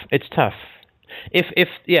tough. If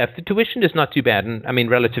the tuition is not too bad, and I mean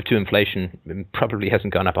relative to inflation, it probably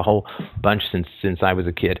hasn't gone up a whole bunch since I was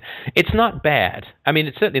a kid. It's not bad. I mean,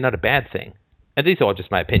 it's certainly not a bad thing. and these are all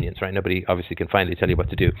just my opinions, right? Nobody obviously can finally tell you what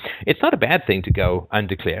to do. It's not a bad thing to go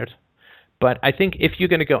undeclared, but I think if you're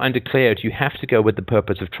going to go undeclared, you have to go with the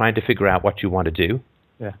purpose of trying to figure out what you want to do.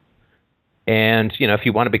 Yeah. And, if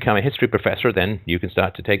you want to become a history professor, then you can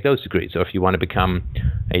start to take those degrees. Or if you want to become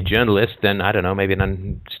a journalist, then, I don't know, maybe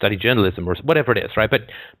study journalism or whatever it is, right?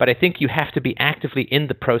 But I think you have to be actively in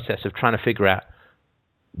the process of trying to figure out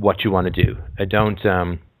what you want to do. Don't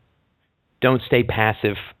stay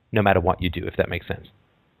passive no matter what you do, if that makes sense.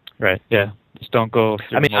 Right, yeah. Just don't go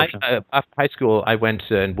through after high school, I went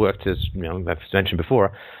and worked as, I've mentioned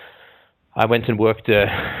before, I went and worked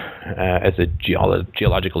as a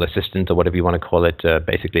geological assistant, or whatever you want to call it,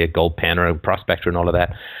 basically a gold panner and prospector and all of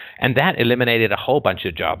that. And that eliminated a whole bunch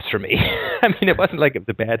of jobs for me. I mean, it wasn't like it was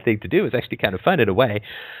a bad thing to do. It was actually kind of fun in a way.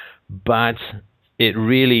 But it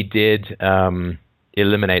really did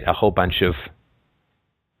eliminate a whole bunch of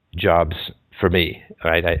jobs for me.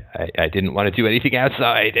 Right? I didn't want to do anything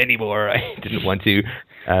outside anymore. I didn't want to,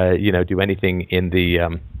 do anything in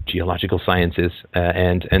the geological sciences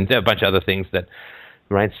and there are a bunch of other things that,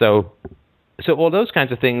 right? So all those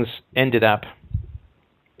kinds of things ended up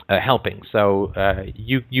helping. So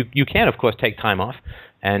you can, of course, take time off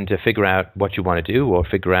and figure out what you want to do, or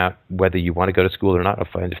figure out whether you want to go to school or not, or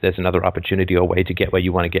find if there's another opportunity or way to get where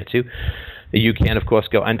you want to get to. You can, of course,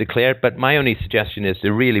 go undeclared, but my only suggestion is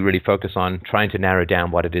to really, really focus on trying to narrow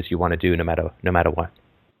down what it is you want to do, no matter what.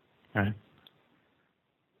 All right.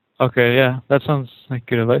 Okay, yeah, that sounds like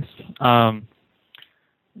good advice.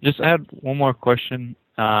 Just add one more question,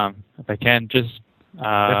 if I can. It's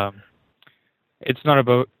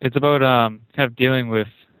about kind of dealing with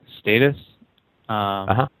status.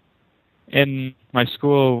 In my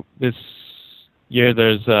school this year,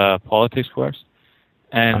 there's a politics course,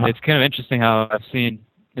 and it's kind of interesting how I've seen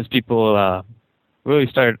these people really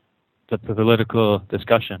start the political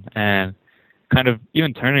discussion and kind of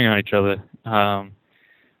even turning on each other.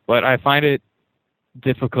 But I find it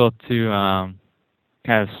difficult to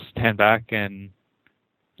kind of stand back and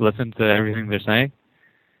listen to everything they're saying.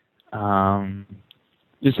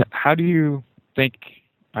 Just how do you think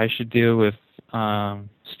I should deal with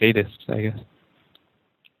status, I guess?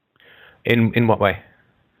 In what way?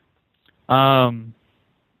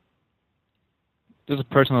 There's a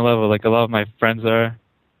personal level. Like, a lot of my friends are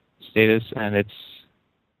status, and it's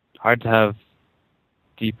hard to have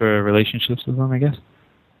deeper relationships with them, I guess.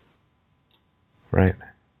 Right.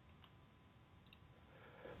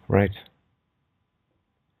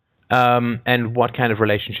 And what kind of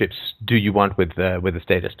relationships do you want with a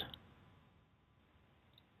statist?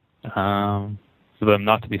 For them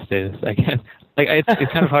not to be status, I guess. Like, it's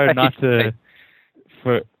kind of hard not to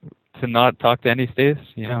not talk to any status.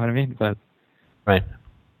 You know what I mean? But right.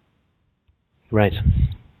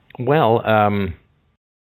 Well, I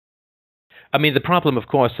mean, the problem, of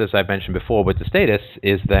course, as I mentioned before, with the status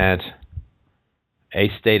is that a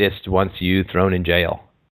statist wants you thrown in jail.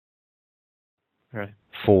 Right.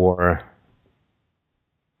 For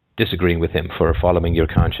disagreeing with him, for following your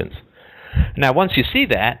conscience. Now, once you see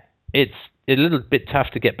that, it's a little bit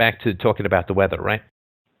tough to get back to talking about the weather, right?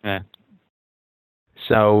 Yeah.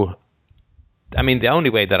 So, I mean, the only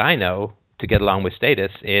way that I know to get along with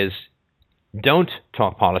status is don't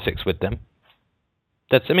talk politics with them.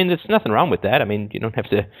 There's nothing wrong with that. I mean, you don't have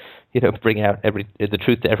to, bring out the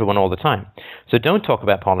truth to everyone all the time. So don't talk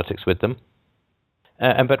about politics with them.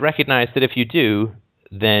 But recognize that if you do,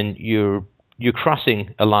 then you're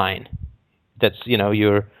crossing a line. That's,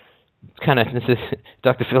 you're kind of,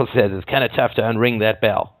 Dr. Phil says, it's kind of tough to unring that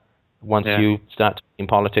bell once you start talking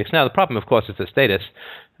politics. Now, the problem, of course, is the statists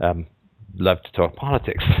love to talk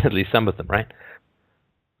politics, at least some of them, right?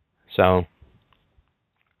 So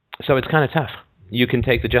it's kind of tough. You can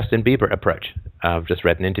take the Justin Bieber approach. I've just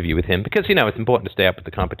read an interview with him because, it's important to stay up with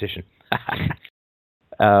the competition.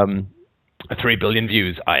 3 billion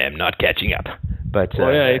views. I am not catching up. But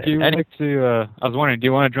if you like to, I was wondering, do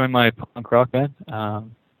you want to join my punk rock band? I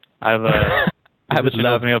would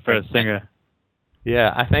love me up for a singer.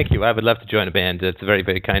 Yeah, thank you. I would love to join a band. It's very,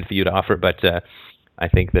 very kind for you to offer, but I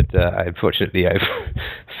think that unfortunately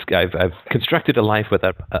I've constructed a life where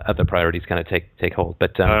other priorities kind of take hold.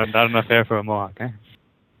 But not enough air for a Mohawk, eh?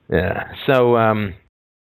 Yeah.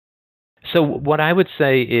 So what I would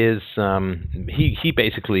say is he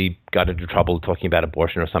basically got into trouble talking about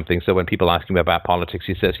abortion or something. So when people ask him about politics,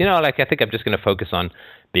 he says, I think I'm just going to focus on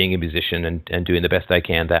being a musician and doing the best I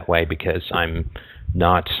can that way because I'm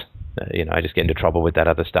not, I just get into trouble with that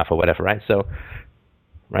other stuff or whatever, right? So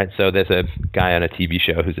there's a guy on a TV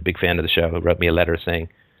show who's a big fan of the show who wrote me a letter saying,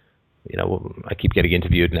 I keep getting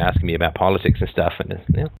interviewed and asking me about politics and stuff,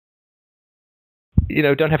 and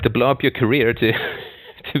don't have to blow up your career to.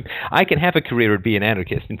 I can have a career and be an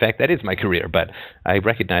anarchist. In fact, that is my career, but I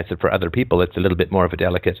recognize that for other people, it's a little bit more of a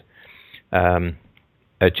delicate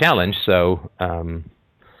a challenge. So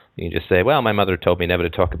you can just say, well, my mother told me never to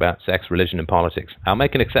talk about sex, religion, and politics. I'll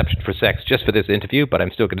make an exception for sex just for this interview, but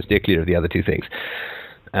I'm still going to steer clear of the other two things.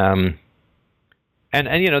 And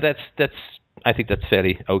that's I think that's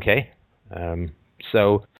fairly okay.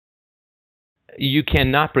 So you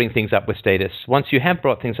cannot bring things up with status. Once you have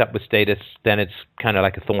brought things up with status, then it's kind of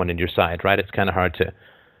like a thorn in your side, right? It's kind of hard to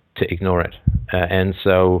ignore it. And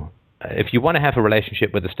so if you want to have a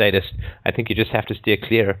relationship with a statist, I think you just have to steer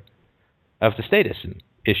clear of the status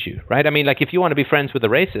issue, right? I mean, like if you want to be friends with a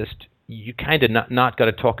racist, you kind of not got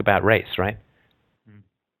to talk about race, right?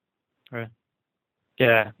 Right.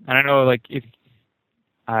 Yeah, and I know like if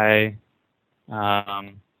I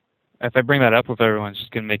bring that up with everyone, it's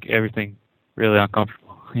just gonna make everything really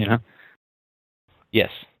uncomfortable, Yes.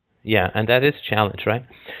 Yeah, and that is a challenge, right?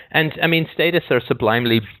 And I mean, statists are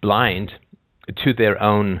sublimely blind to their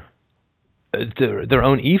own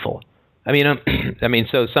evil. I mean,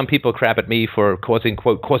 so some people crap at me for causing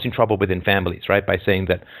trouble within families, right? By saying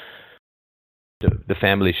that the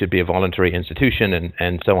family should be a voluntary institution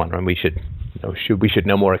and so on, and we should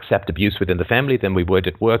no more accept abuse within the family than we would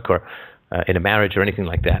at work or in a marriage or anything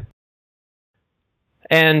like that.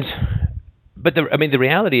 But the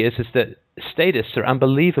reality is that statists are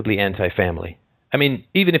unbelievably anti-family. I mean,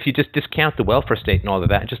 even if you just discount the welfare state and all of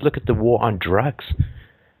that, just look at the war on drugs.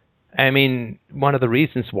 I mean, one of the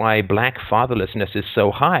reasons why black fatherlessness is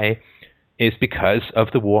so high is because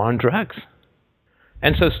of the war on drugs.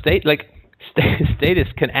 And so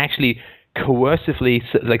statists can actually coercively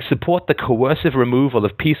support the coercive removal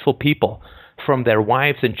of peaceful people from their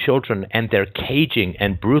wives and children and their caging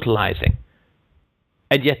and brutalizing.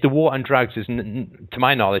 And yet the war on drugs is, to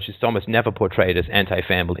my knowledge, is almost never portrayed as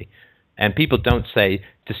anti-family. And people don't say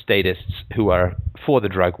to statists who are for the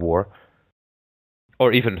drug war,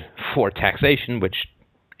 or even for taxation, which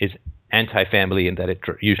is anti-family in that it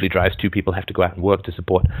usually drives two people have to go out and work to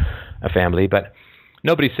support a family. But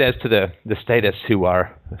nobody says to the statists who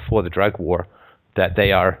are for the drug war that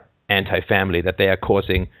they are anti-family, that they are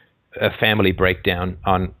causing a family breakdown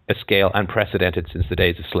on a scale unprecedented since the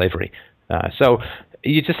days of slavery. So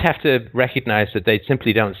you just have to recognize that they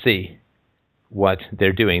simply don't see what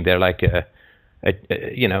they're doing. They're like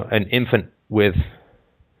an infant with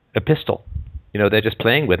a pistol. They're just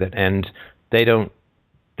playing with it, and they don't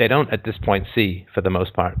at this point see, for the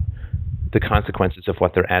most part, the consequences of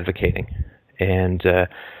what they're advocating. And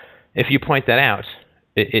if you point that out,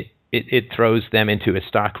 it throws them into a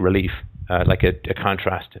stark relief, like a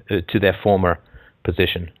contrast to their former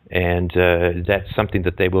position, and that's something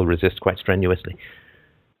that they will resist quite strenuously.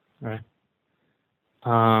 Right.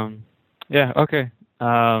 Yeah. Okay.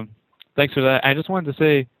 Thanks for that. I just wanted to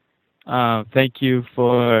say thank you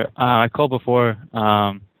for. I called before,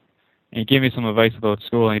 and you gave me some advice about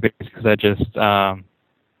school, and basically said just kind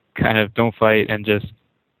of don't fight and just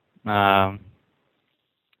kind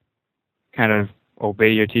of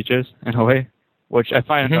obey your teachers in a way, which I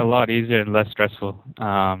find a lot easier and less stressful.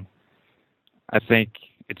 I think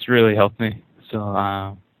it's really helped me.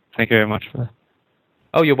 So thank you very much for that.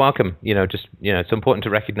 Oh, you're welcome. It's important to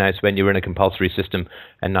recognize when you're in a compulsory system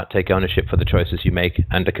and not take ownership for the choices you make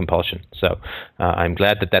under compulsion. So I'm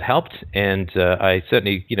glad that helped, and I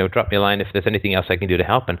certainly, drop me a line if there's anything else I can do to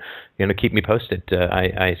help, and keep me posted.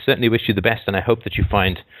 I certainly wish you the best, and I hope that you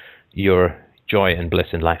find your joy and bliss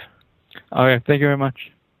in life. All right. Thank you very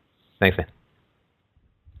much. Thanks, man.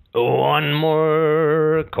 One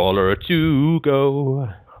more caller to go.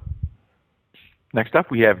 Next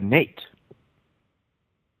up, we have Nate.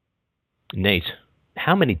 Nate.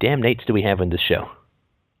 How many damn Nates do we have on this show?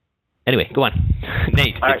 Anyway, go on.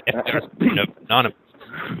 Nate. All right. Anonymous.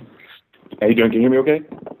 How you doing? Can you hear me okay?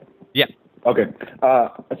 Yeah. Okay.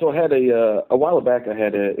 So I had a while back, I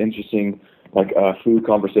had an interesting food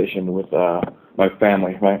conversation with my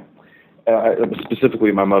family, right?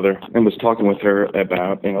 Specifically my mother, and was talking with her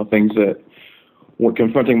about, things that were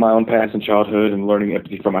confronting my own past and childhood and learning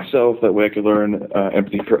empathy for myself. That way I could learn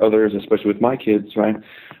empathy for others, especially with my kids, right?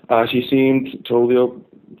 She seemed totally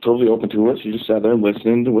open to it. She just sat there and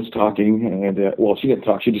listened, was talking, and, she didn't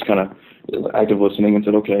talk. She just kind of active listening and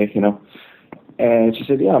said, okay, And she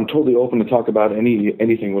said, yeah, I'm totally open to talk about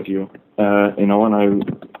anything with you,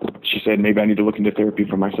 she said, maybe I need to look into therapy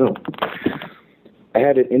for myself. I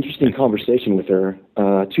had an interesting conversation with her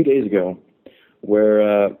 2 days ago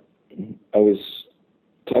where I was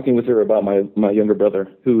talking with her about my younger brother,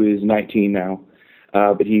 who is 19 now,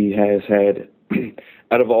 but he has had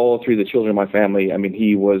out of all three of the children in my family, I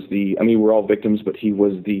mean, we're all victims, but he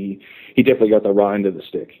definitely got the raw end of the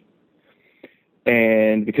stick.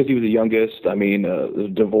 And because he was the youngest, I mean,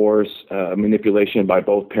 divorce, manipulation by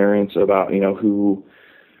both parents about,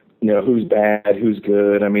 who's bad, who's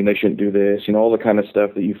good. I mean, they shouldn't do this, all the kind of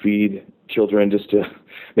stuff that you feed children just to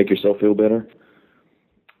make yourself feel better.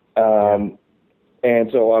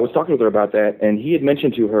 And so I was talking with her about that, and he had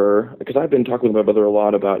mentioned to her, because I've been talking with my brother a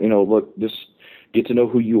lot about, look, just get to know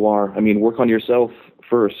who you are. I mean, work on yourself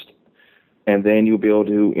first, and then you'll be able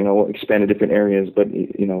to, expand in different areas. But,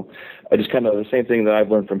 I just kind of the same thing that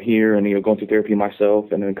I've learned from here and, going through therapy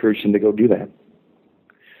myself, and encouraged him to go do that.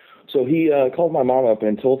 So he called my mom up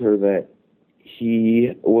and told her that he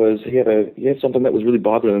had something that was really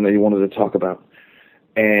bothering him that he wanted to talk about.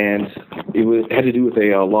 And it had to do with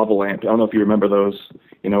a lava lamp. I don't know if you remember those,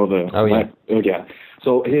 Oh, yeah. Lamp. Oh, yeah.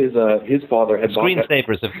 So his father had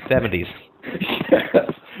screensavers of the 70s.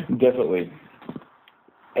 Yes, definitely.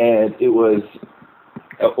 And it was,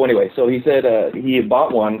 anyway, so he said he had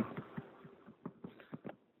bought one.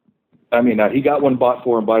 I mean, he got one bought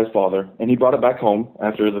for him by his father, and he brought it back home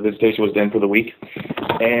after the visitation was done for the week.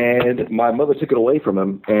 And my mother took it away from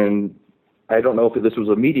him, and I don't know if this was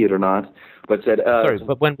immediate or not, but said... Sorry,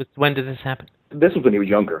 but when did this happen? This was when he was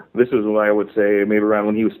younger. This was when I would say maybe around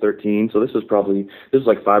when he was 13, so this was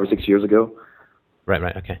like 5 or 6 years ago.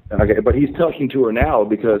 Right, okay. Okay, but he's talking to her now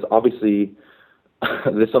because obviously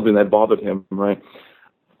there's something that bothered him, right?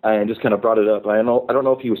 And just kind of brought it up. I don't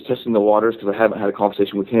know if he was testing the waters because I haven't had a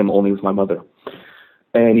conversation with him, only with my mother.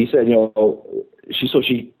 And he said,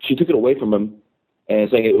 she took it away from him and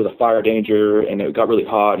saying it was a fire danger and it got really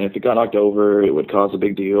hot, and if it got knocked over, it would cause a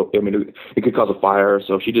big deal. I mean, it could cause a fire.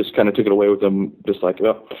 So she just kind of took it away with him, just like,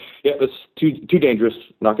 well, yeah, it's too dangerous,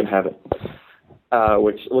 not going to have it.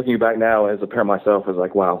 Which, looking back now as a parent myself, is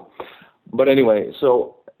like, wow. But anyway,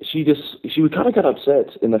 so she kind of got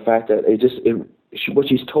upset in the fact that what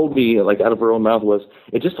she's told me, like out of her own mouth, was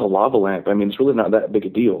it's just a lava lamp. I mean, it's really not that big a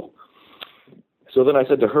deal. So then I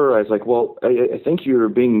said to her, I was like, well, I think you're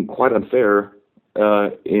being quite unfair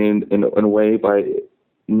in a way by you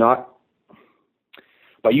not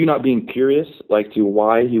being curious, like to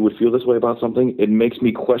why he would feel this way about something. It makes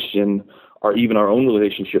me question our own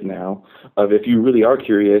relationship now, of if you really are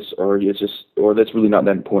curious, or that's really not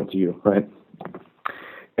that important to you, right?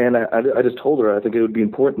 And I just told her I think it would be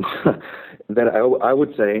important that I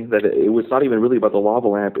would say that it was not even really about the lava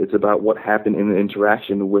lamp. It's about what happened in the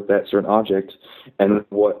interaction with that certain object and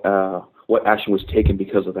what action was taken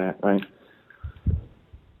because of that, right?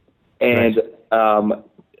 And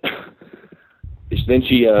then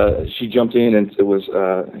she jumped in and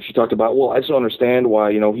she talked about, well, I just don't understand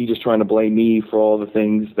why he's just trying to blame me for all the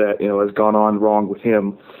things that has gone on wrong with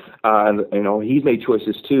him. He's made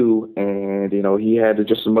choices too, and he had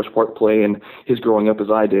just as much part to play in his growing up as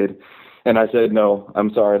I did. And I said, no,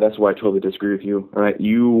 I'm sorry, that's why I totally disagree with you. All right,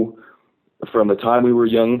 you, from the time we were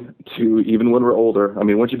young to even when we're older, I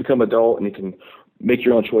mean, once you become adult and you can make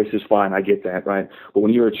your own choices, fine, I get that, right? But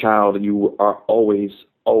when you're a child, you are always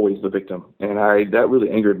the victim, and that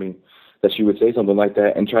really angered me that she would say something like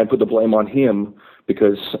that and try and put the blame on him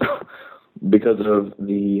because of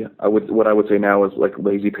what I would say now is like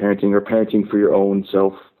lazy parenting, or parenting for your own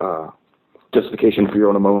self justification for your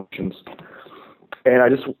own emotions. And I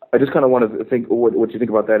just kind of want to think what you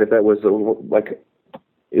think about that. If that was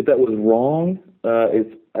wrong, I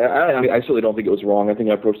certainly don't think it was wrong. I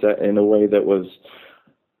think I approached that in a way that was.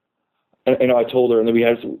 I told her, and then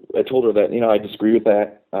I told her that I disagree with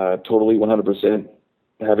that totally, 100%.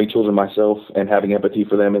 Having children myself and having empathy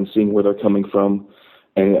for them and seeing where they're coming from,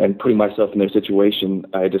 and putting myself in their situation,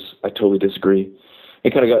 I totally disagree.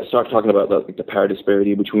 And kind of started talking about the power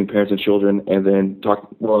disparity between parents and children, and then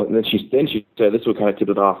then she said, this would kind of tip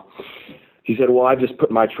it off. She said, well, I've just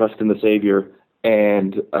put my trust in the Savior,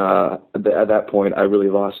 and at that point, I really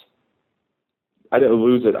lost. I didn't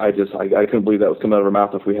lose it. I couldn't believe that was coming out of her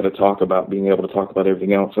mouth if we had to talk about being able to talk about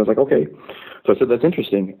everything else. So I was like, okay. So I said, that's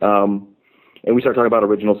interesting. And we started talking about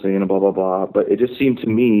original sin and blah, blah, blah. But it just seemed to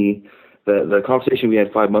me that the conversation we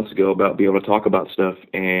had 5 months ago about being able to talk about stuff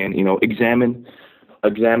and, examine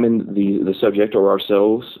the subject or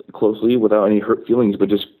ourselves closely without any hurt feelings, but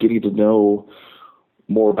just getting to know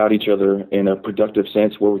more about each other in a productive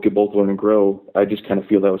sense where we could both learn and grow, I just kind of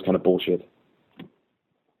feel that was kind of bullshit.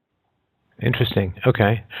 Interesting.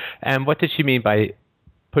 Okay. And what did she mean by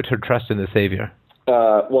put her trust in the Savior?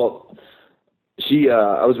 Well,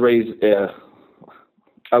 I was raised,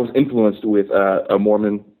 I was influenced with a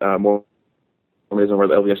Mormonism, or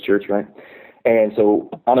the LDS Church, right? And so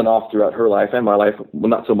on and off throughout her life and my life, well,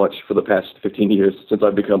 not so much for the past 15 years since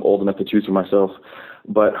I've become old enough to choose for myself,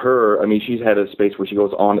 but her, I mean, she's had a space where she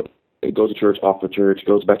goes to church, off of church,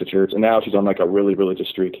 goes back to church, and now she's on like a really religious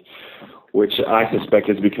streak, which I suspect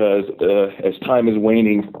is because as time is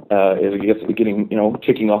waning, as it gets getting,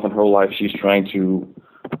 ticking off in her life, she's trying to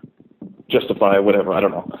justify whatever. I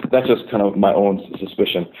don't know. That's just kind of my own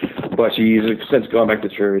suspicion. But she's since gone back to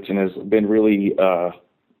church and has been really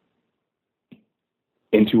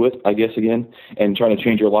into it, I guess, again, and trying to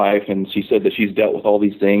change her life. And she said that she's dealt with all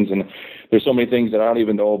these things, and there's so many things that I don't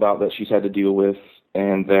even know about that she's had to deal with,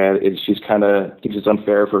 and that she's kind of thinks it's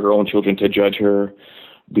unfair for her own children to judge her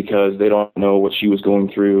because they don't know what she was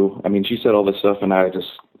going through. I mean, she said all this stuff, and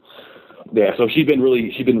so she's been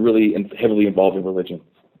really heavily involved in religion.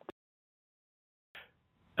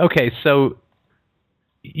 Okay, so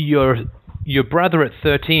your brother at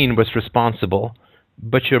 13 was responsible,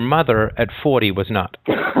 but your mother at 40 was not.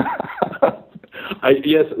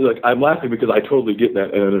 Yes, look, I'm laughing because I totally get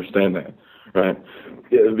that and understand that, right?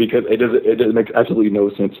 Yeah, because it doesn't make absolutely no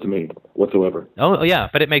sense to me whatsoever. Oh yeah,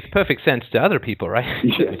 but it makes perfect sense to other people, right?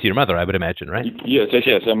 Yes. To your mother, I would imagine, right? Yes.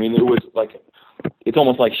 I mean, it was like, it's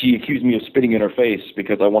almost like she accused me of spitting in her face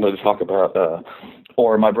because I wanted to talk about,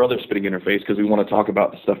 or my brother spitting in her face because we want to talk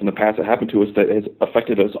about the stuff in the past that happened to us that has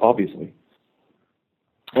affected us, obviously.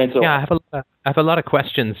 And so, yeah, I have a lot of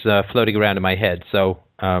questions floating around in my head. So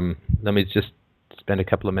let me just spend a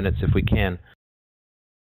couple of minutes, if we can.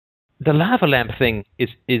 The lava lamp thing is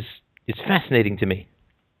fascinating to me.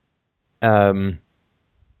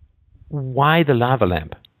 Why the lava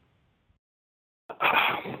lamp?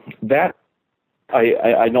 That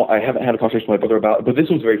I know I haven't had a conversation with my brother about it, but this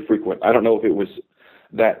was very frequent. I don't know if it was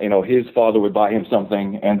that his father would buy him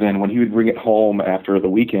something, and then when he would bring it home after the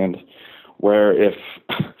weekend, where if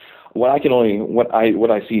what I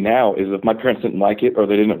see now is if my parents didn't like it or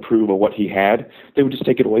they didn't approve of what he had, they would just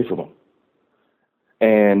take it away from him.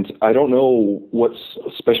 And I don't know what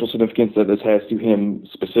special significance that this has to him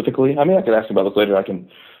specifically. I mean, I could ask him about this later. I can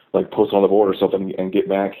post on the board or something and get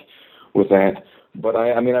back with that. But I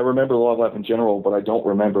remember lava lamp in general, but I don't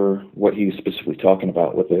remember what he's specifically talking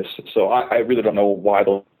about with this. So I really don't know why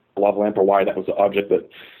the lava lamp or why that was the object that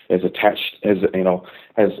is attached,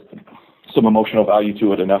 has some emotional value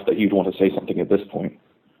to it enough that you'd want to say something at this point.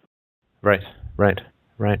 Right.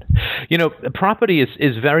 Property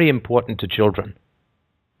is very important to children.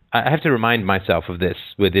 I have to remind myself of this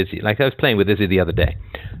with Izzy. Like I was playing with Izzy the other day,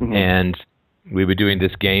 mm-hmm. and we were doing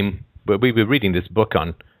this game, but we were reading this book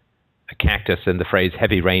on a cactus, and the phrase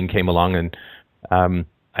heavy rain came along, and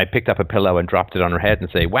I picked up a pillow and dropped it on her head and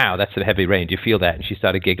say, wow, that's a heavy rain. Do you feel that? And she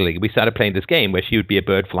started giggling. We started playing this game where she would be a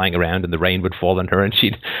bird flying around and the rain would fall on her and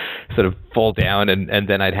she'd sort of fall down, and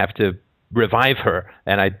then I'd have to revive her,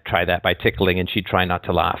 and I'd try that by tickling, and she'd try not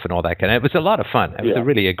to laugh and all that kind of. It was a lot of fun. It was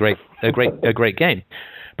really a great game.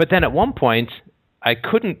 But then at one point, I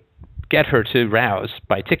couldn't get her to rouse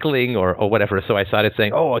by tickling or whatever, so I started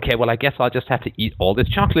saying, oh, okay, well, I guess I'll just have to eat all this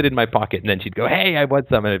chocolate in my pocket. And then she'd go, hey, I want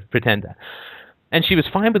some, and I'd pretend that. And she was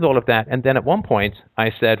fine with all of that. And then at one point,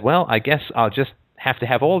 I said, well, I guess I'll just have to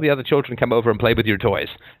have all the other children come over and play with your toys.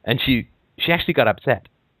 And she actually got upset.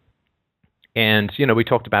 And, we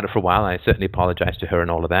talked about it for a while. I certainly apologized to her and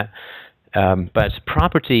all of that. But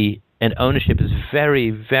property and ownership is very,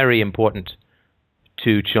 very important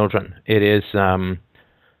to children. It is, you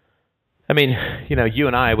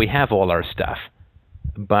and I, we have all our stuff.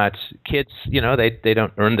 But kids, they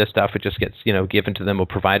don't earn their stuff. It just gets, given to them or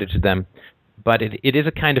provided to them. But it is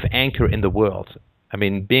a kind of anchor in the world. I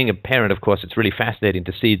mean, being a parent, of course, it's really fascinating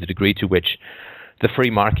to see the degree to which the free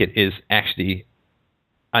market is actually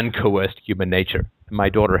uncoerced human nature. My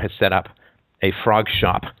daughter has set up a frog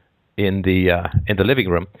shop in the living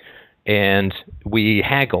room, and we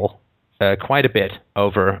haggle quite a bit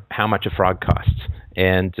over how much a frog costs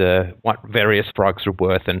and what various frogs are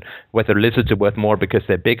worth, and whether lizards are worth more because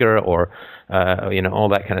they're bigger, or all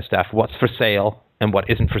that kind of stuff. What's for sale and what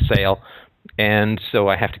isn't for sale. And so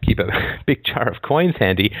I have to keep a big jar of coins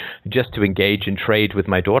handy just to engage in trade with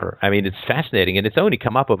my daughter. I mean, it's fascinating, and it's only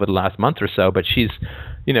come up over the last month or so, but she's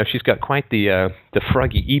got quite the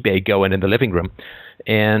froggy eBay going in the living room.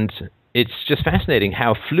 And it's just fascinating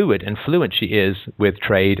how fluid and fluent she is with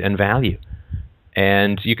trade and value.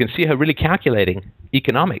 And you can see her really calculating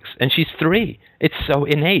economics. And she's 3. It's so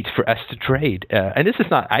innate for us to trade. And this is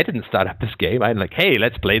not, I didn't start up this game. I'm like, hey,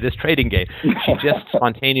 let's play this trading game. She just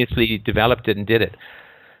spontaneously developed it and did it.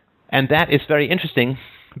 And that is very interesting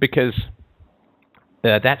because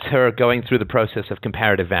that's her going through the process of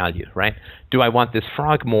comparative value, right? Do I want this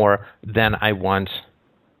frog more than I want,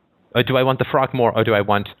 or do I want the frog more, or do I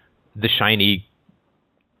want the shiny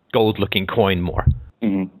gold-looking coin more?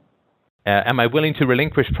 Mm-hmm. Am I willing to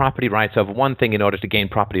relinquish property rights over one thing in order to gain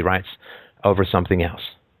property rights over something else?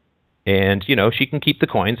 And, she can keep the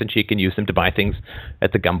coins and she can use them to buy things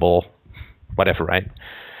at the gumball, whatever, right?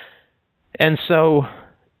 And so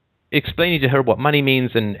explaining to her what money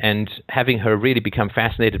means and having her really become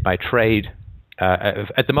fascinated by trade.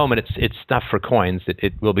 At the moment, it's stuff for coins.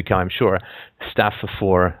 It will become, I'm sure, stuff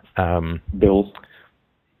for... bills?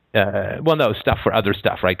 No, stuff for other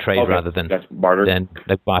stuff, right? Trade rather than... That's barter. Than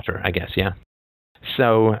like barter, I guess, yeah.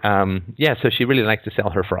 So, so she really likes to sell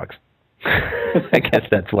her frogs. I guess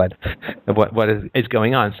that's what is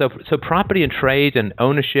going on. So property and trade and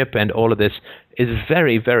ownership and all of this is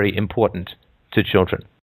very, very important to children.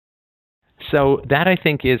 So that, I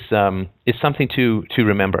think, is something to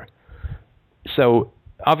remember. So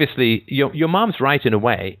obviously, your mom's right in a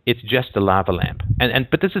way. It's just a lava lamp,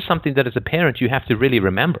 but this is something that as a parent you have to really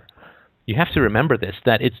remember. You have to remember this,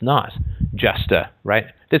 that it's not just right.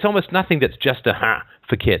 There's almost nothing that's just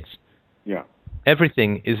for kids. Yeah.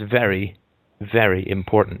 Everything is very, very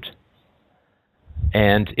important.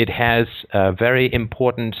 And it has very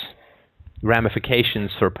important ramifications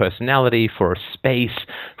for personality, for space,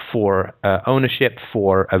 for ownership,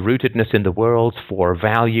 for a rootedness in the world, for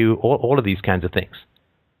value, all of these kinds of things.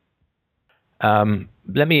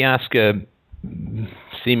 Let me ask a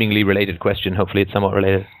seemingly related question. Hopefully it's somewhat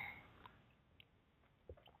related.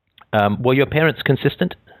 Were your parents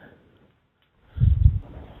consistent?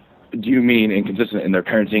 Do you mean inconsistent in their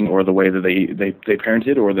parenting, or the way that they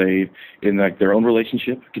parented, or they in like their own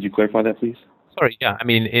relationship? Could you clarify that, please? Sorry, yeah. I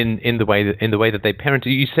mean, in the way that they parented.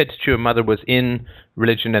 You said that your mother was in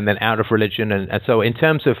religion and then out of religion, and so in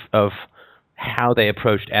terms of how they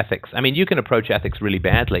approached ethics. I mean, you can approach ethics really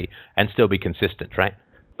badly and still be consistent, right?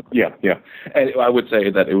 Yeah. And I would say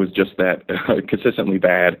that it was just that consistently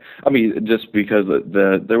bad. I mean, just because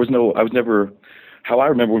there was no. I was never. How I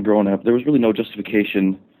remember when growing up, there was really no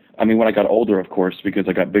justification. I mean, when I got older, of course, because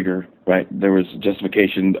I got bigger, right, there was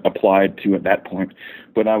justification applied to at that point.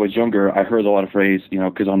 When I was younger, I heard a lot of phrase,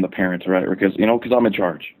 because I'm the parent, right, or because I'm in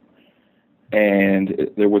charge. And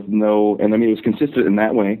there was no, and I mean, it was consistent in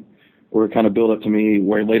that way, where it kind of built up to me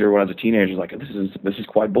where later when I was a teenager, like, this is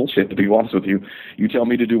quite bullshit, to be honest with you. You tell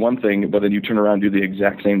me to do one thing, but then you turn around and do the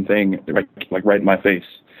exact same thing, right in my face.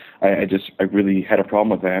 I really had a problem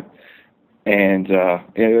with that. And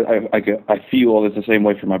I feel it's the same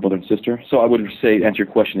way for my brother and sister. So I would say, to answer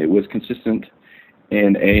your question, it was consistent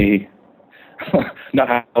in a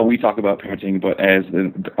not how we talk about parenting, but as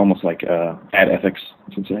almost like ad ethics,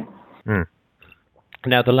 I should say.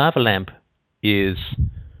 Now the lava lamp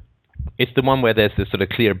it's the one where there's this sort of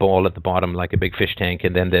clear ball at the bottom, like a big fish tank,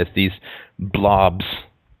 and then there's these blobs,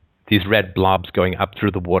 these red blobs going up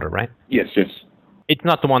through the water, right? Yes. It's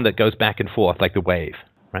not the one that goes back and forth like the wave.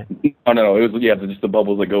 Right? Oh, no, it was, just the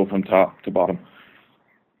bubbles that go from top to bottom.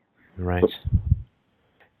 Right.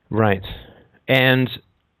 And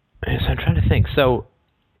so I'm trying to think. So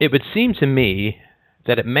it would seem to me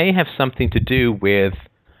that it may have something to do with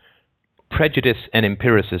prejudice and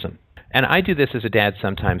empiricism. And I do this as a dad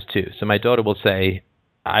sometimes too. So my daughter will say,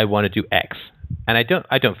 I want to do X. And I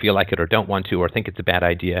don't feel like it or don't want to or think it's a bad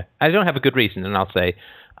idea. I don't have a good reason. And I'll say,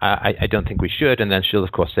 I don't think we should, and then she'll,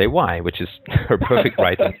 of course, say why, which is her perfect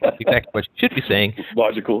right. That's exactly what she should be saying.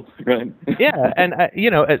 Logical, right? Yeah, and,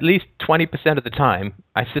 at least 20% of the time,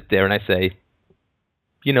 I sit there and I say,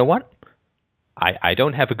 you know what? I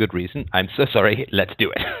don't have a good reason. I'm so sorry. Let's do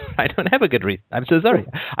it. I don't have a good reason. I'm so sorry.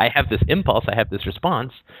 I have this impulse. I have this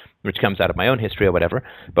response, which comes out of my own history or whatever.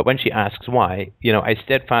 But when she asks why, I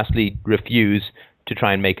steadfastly refuse to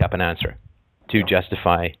try and make up an answer to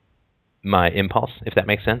justify my impulse, if that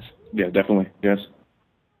makes sense. Yeah, definitely. Yes.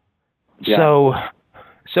 Yeah.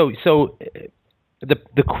 So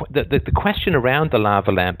the question around the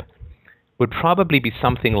lava lamp would probably be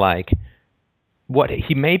something like, what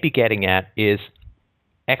he may be getting at is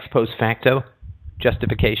ex post facto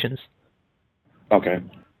justifications. Okay.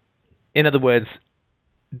 In other words,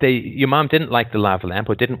 your mom didn't like the lava lamp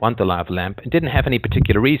or didn't want the lava lamp and didn't have any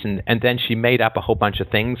particular reason, and then she made up a whole bunch of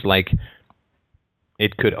things like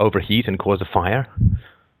it could overheat and cause a fire.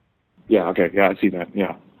 Yeah. Okay. Yeah, I see that.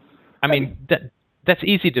 Yeah. I mean that's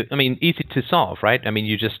easy to solve, right? I mean,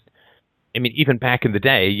 even back in the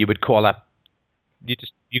day, you would call up,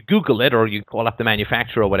 you Google it, or you call up the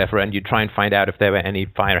manufacturer or whatever, and you try and find out if there were any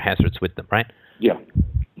fire hazards with them, right? Yeah.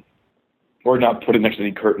 Or not put it next to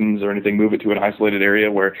any curtains or anything. Move it to an isolated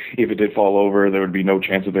area where if it did fall over, there would be no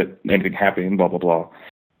chance of anything happening. Blah blah blah.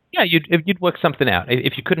 Yeah, you'd work something out.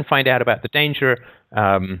 If you couldn't find out about the danger,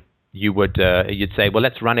 you'd say, well,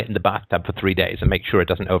 let's run it in the bathtub for 3 days and make sure it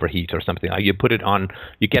doesn't overheat or something. You put it on,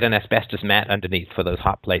 you get an asbestos mat underneath for those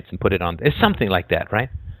hot plates and put it on. It's something like that, right?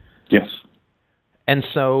 Yes. And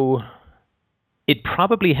so it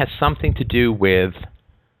probably has something to do with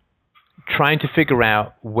trying to figure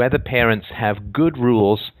out whether parents have good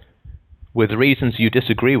rules with reasons you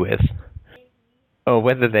disagree with, or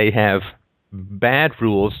whether they have bad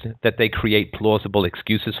rules that they create plausible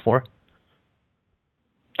excuses for.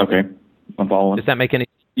 Okay, I'm following. Does that make any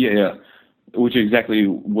sense? Yeah. Which is exactly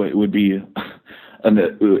what would be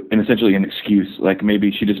essentially an excuse. Like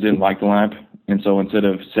maybe she just didn't like the lamp, and so instead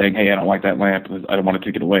of saying, "Hey, I don't like that lamp. I don't want to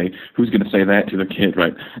take it away," who's going to say that to their kid,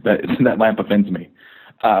 right? That lamp offends me.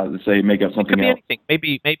 Say make up something else.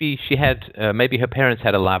 Anything. Maybe she had maybe her parents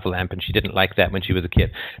had a lava lamp and she didn't like that when she was a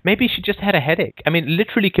kid. Maybe she just had a headache. I mean,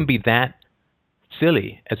 literally can be that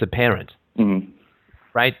silly as a parent,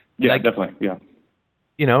 right? Yeah, definitely. Yeah.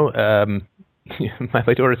 You know,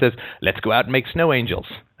 my daughter says, "Let's go out and make snow angels."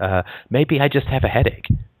 Maybe I just have a headache.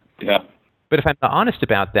 Yeah. But if I'm not honest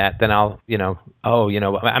about that, then I'll,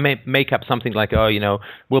 I may make up something like,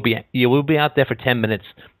 we'll be out there for 10 minutes,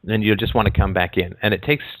 and you'll just want to come back in, and it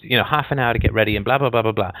takes, half an hour to get ready, and blah blah blah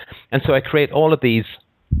blah blah. And so I create all of these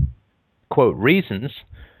quote reasons,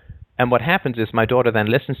 and what happens is my daughter then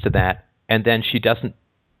listens to that, and then she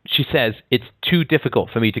says it's too difficult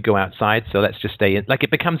for me to go outside, so let's just stay in. Like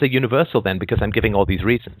it becomes a universal then because I'm giving all these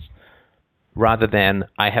reasons, rather than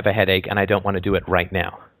I have a headache and I don't want to do it right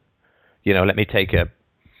now. Let me take a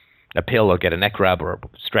pill or get a neck rub or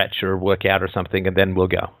stretch or work out or something, and then we'll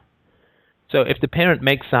go. So if the parent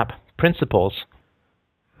makes up principles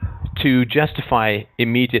to justify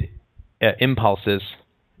immediate impulses,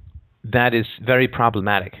 that is very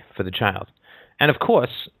problematic for the child. And of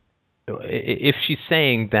course, if she's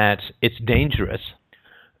saying that it's dangerous,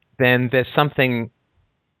 then there's something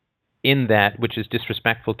in that which is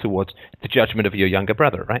disrespectful towards the judgment of your younger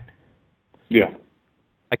brother, right? Yeah.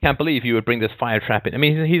 I can't believe you would bring this fire trap in. I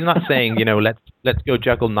mean, he's not saying, let's go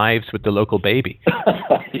juggle knives with the local baby.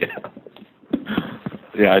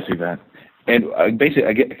 Yeah, I see that. And basically,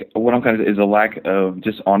 I get what I'm kind of is a lack of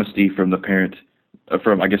just honesty from the parent,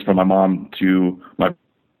 from my mom to my,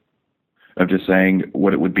 of just saying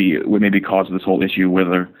what it would be, what maybe caused this whole issue with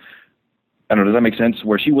her. I don't know, does that make sense?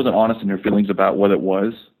 Where she wasn't honest in her feelings about what it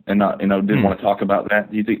was, and not, didn't want to talk about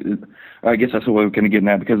that. Do you think? I guess that's what we're kind of getting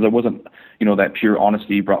at, because there wasn't, that pure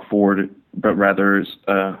honesty brought forward, but rather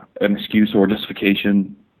an excuse or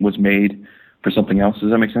justification was made for something else.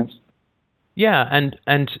 Does that make sense? Yeah,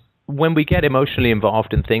 and when we get emotionally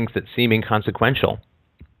involved in things that seem inconsequential,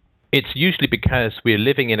 it's usually because we're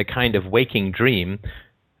living in a kind of waking dream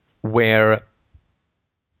where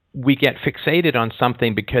we get fixated on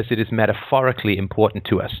something because it is metaphorically important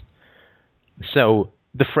to us. So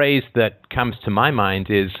the phrase that comes to my mind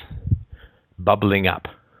is bubbling up.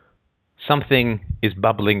 Something is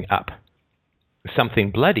bubbling up.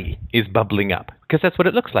 Something bloody is bubbling up, because that's what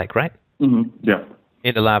it looks like, right? Mm-hmm. Yeah.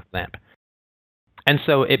 In a lava lamp. And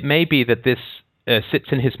so it may be that this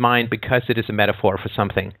sits in his mind because it is a metaphor for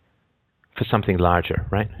something larger,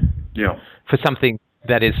 right? Yeah. For something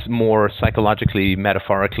that is more psychologically,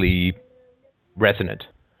 metaphorically resonant,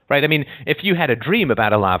 right? I mean, if you had a dream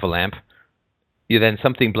about a lava lamp, then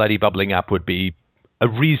something bloody bubbling up would be a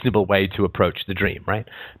reasonable way to approach the dream, right?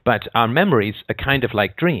 But our memories are kind of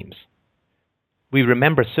like dreams. We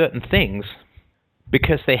remember certain things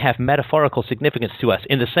because they have metaphorical significance to us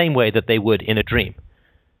in the same way that they would in a dream.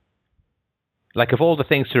 Like of all the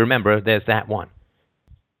things to remember, there's that one.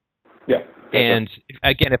 Yeah. And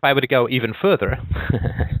again, if I were to go even further,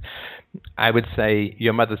 I would say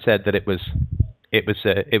your mother said that it was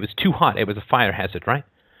too hot. It was a fire hazard, right?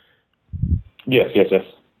 Yes.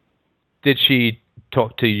 Did she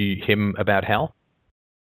talk to him about hell?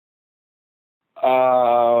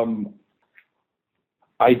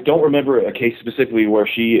 I don't remember a case specifically where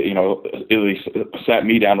she, at least sat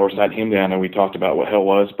me down or sat him down and we talked about what hell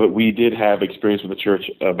was, but we did have experience with the church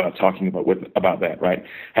about talking about that, right?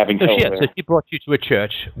 Having hell there. So she brought you to a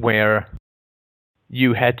church where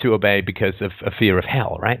you had to obey because of a fear of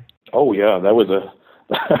hell, right? Oh, yeah, that was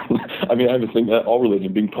I mean, I would think that all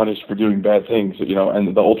religion being punished for doing bad things,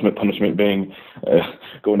 and the ultimate punishment being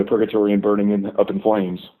going to purgatory and burning up in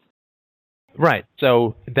flames. Right.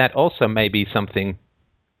 So that also may be something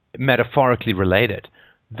metaphorically related,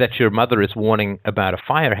 that your mother is warning about a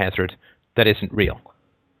fire hazard that isn't real.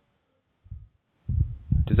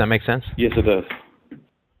 Does that make sense? Yes, it does.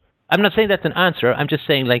 I'm not saying that's an answer. I'm just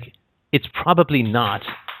saying, it's probably not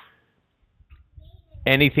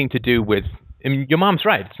anything to do with. I mean, your mom's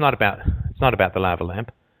right. It's not about the lava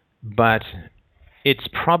lamp, but it's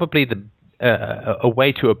probably a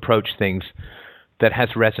way to approach things that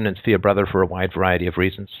has resonance for your brother for a wide variety of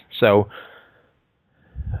reasons. So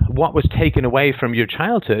what was taken away from your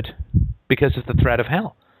childhood because of the threat of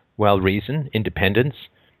hell? Well, reason, independence,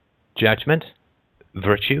 judgment,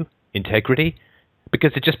 virtue, integrity,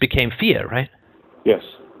 because it just became fear, right? Yes.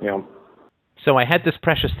 Yeah. So I had this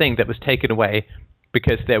precious thing that was taken away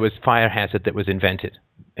because there was fire hazard that was invented.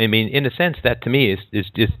 I mean, in a sense, that to me is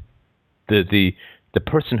just the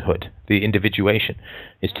personhood, the individuation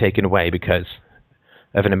is taken away because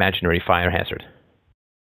of an imaginary fire hazard.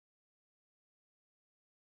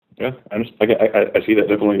 Yeah, I see that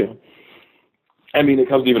definitely. Yeah. I mean, it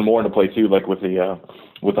comes even more into play too, like with the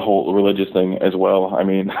whole religious thing as well. I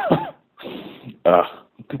mean,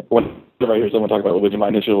 whenever I hear someone talk about religion, my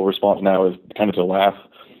initial response now is kind of to laugh,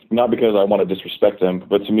 not because I want to disrespect them,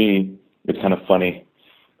 but to me, it's kind of funny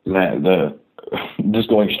that just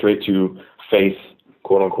going straight to faith,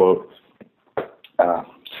 quote unquote.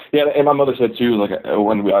 Yeah, and my mother said too, like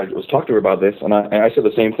when I was talking to her about this, and I said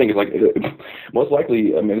the same thing. It's like most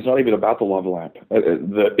likely, I mean, it's not even about the lava lamp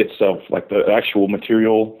itself, like the actual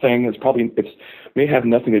material thing. It may have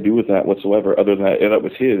nothing to do with that whatsoever, other than that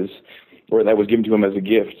was his, or that was given to him as a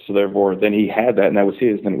gift. So therefore, then he had that, and that was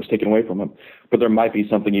his. Then it was taken away from him. But there might be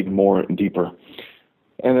something even more deeper.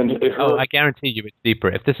 And then I guarantee you, it's deeper.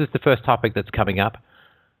 If this is the first topic that's coming up,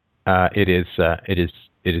 it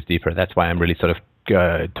is deeper. That's why I'm really sort of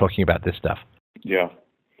talking about this stuff. Yeah.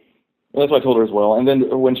 Well, that's what I told her as well. And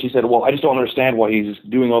then when she said, well, I just don't understand why he's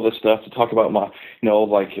doing all this stuff to talk about my,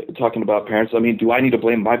 like talking about parents. I mean, do I need to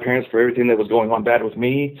blame my parents for everything that was going on bad with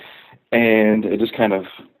me? And it just kind of,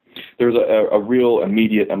 there was a real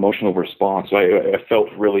immediate emotional response. I felt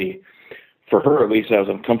really, for her at least, I was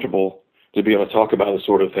uncomfortable to be able to talk about this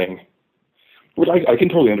sort of thing, which I can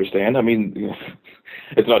totally understand. I mean,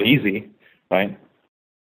 it's not easy, right?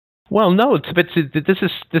 Well, no, but this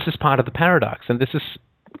is part of the paradox, and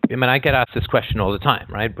I get asked this question all the time,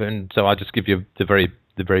 right? And so I'll just give you the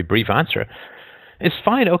very brief answer. It's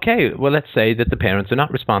fine, okay. Well, let's say that the parents are not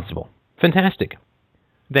responsible. Fantastic.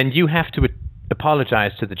 Then you have to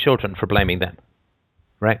apologize to the children for blaming them,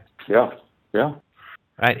 right? Yeah, yeah.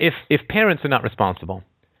 Right. If parents are not responsible,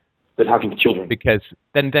 then how can the children? Because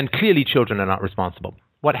then clearly children are not responsible.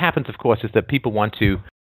 What happens, of course, is that people want to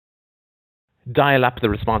dial up the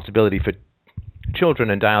responsibility for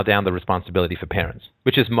children and dial down the responsibility for parents,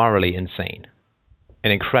 which is morally insane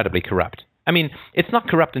and incredibly corrupt. I mean, it's not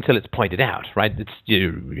corrupt until it's pointed out, right?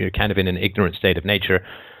 You're kind of in an ignorant state of nature.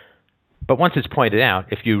 But once it's pointed out,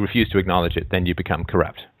 if you refuse to acknowledge it, then you become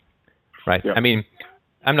corrupt, right? Yeah. I mean,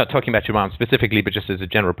 I'm not talking about your mom specifically, but just as a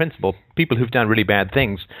general principle, people who've done really bad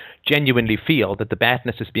things genuinely feel that the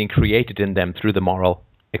badness is being created in them through the moral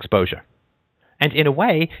exposure. And in a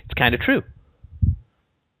way, it's kind of true.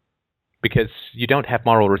 Because you don't have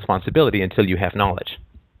moral responsibility until you have knowledge.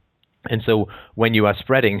 And so when you are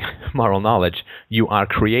spreading moral knowledge, you are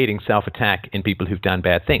creating self-attack in people who've done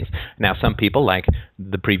bad things. Now, some people, like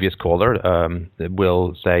the previous caller,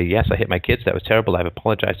 will say, yes, I hit my kids. That was terrible. I've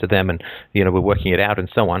apologized to them, and we're working it out and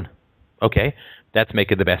so on. Okay, that's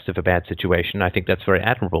making the best of a bad situation. I think that's very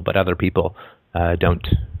admirable, but other people don't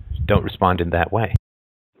respond in that way.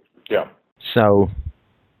 Yeah. So,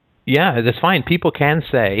 yeah, that's fine. People can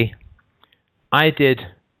say, I did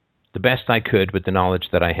the best I could with the knowledge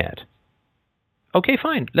that I had. Okay,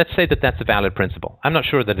 fine. Let's say that that's a valid principle. I'm not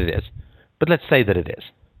sure that it is, but let's say that it is.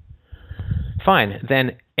 Fine.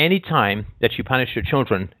 Then any time that you punish your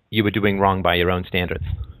children, you were doing wrong by your own standards.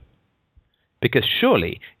 Because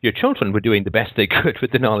surely your children were doing the best they could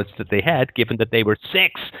with the knowledge that they had, given that they were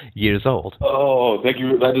 6 years old. Oh, thank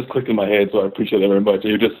you. That just clicked in my head, so I appreciate that very much.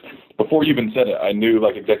 Before you even said it, I knew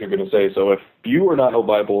exactly what you were going to say. So if you are not held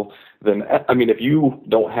liable, then, I mean, if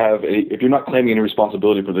you're not claiming any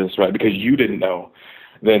responsibility for this, right, because you didn't know,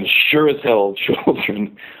 then sure as hell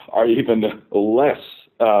children are even less,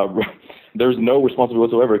 there's no responsibility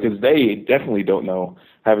whatsoever, because they definitely don't know,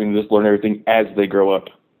 having to just learn everything as they grow up.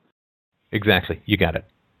 Exactly. You got it.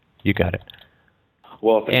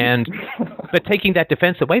 Well, but taking that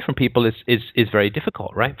defense away from people is very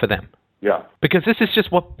difficult, right, for them. Yeah. Because this is just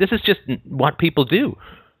what people do.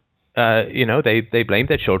 They blame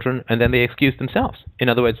their children and then they excuse themselves. In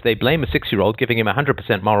other words, they blame a 6-year-old, giving him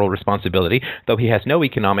 100% moral responsibility, though he has no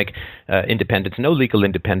economic independence, no legal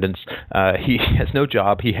independence. He has no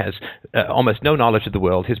job. He has almost no knowledge of the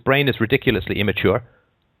world. His brain is ridiculously immature.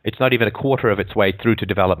 It's not even a quarter of its way through to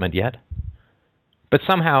development yet. But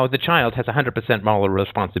somehow the child has 100% moral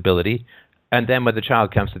responsibility, and then when the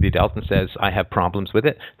child comes to the adult and says, I have problems with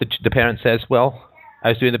it, the parent says, well, I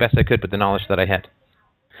was doing the best I could with the knowledge that I had.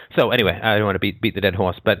 So anyway, I don't want to beat the dead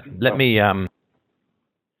horse, but let me ask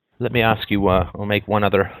you. I'll make one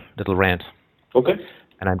other little rant. Okay.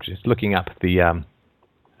 And I'm just looking up the.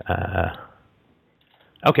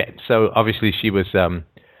 Okay, so obviously she was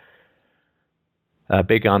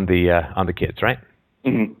big on the kids, right?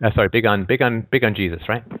 Mm-hmm. Sorry, big on Jesus,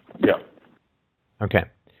 right? Yeah. Okay.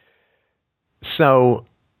 So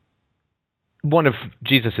one of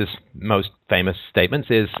Jesus's most famous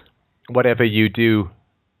statements is, "Whatever you do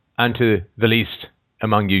unto the least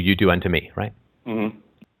among you, you do unto me," right? Mm-hmm.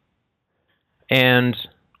 And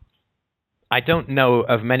I don't know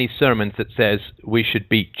of many sermons that says we should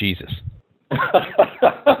beat Jesus.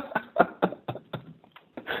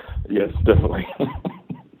 Yes, definitely.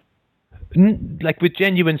 Like with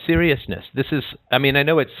genuine seriousness. This is, I mean, I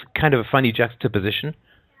know it's kind of a funny juxtaposition,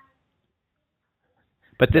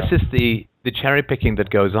 but this is the cherry picking that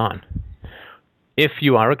goes on. If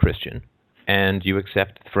you are a Christian and you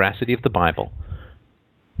accept the veracity of the Bible,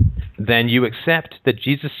 then you accept that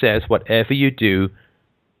Jesus says, whatever you do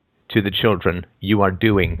to the children, you are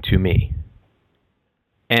doing to me.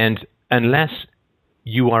 And unless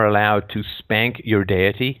you are allowed to spank your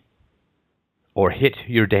deity or hit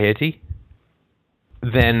your deity,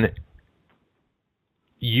 then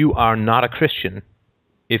you are not a Christian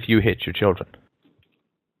if you hit your children.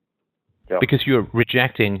 Yeah. Because you're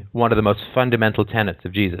rejecting one of the most fundamental tenets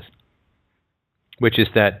of Jesus, which is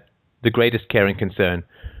that the greatest care and concern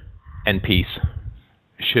and peace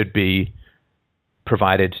should be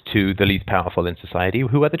provided to the least powerful in society,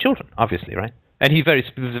 who are the children, obviously, right? And he was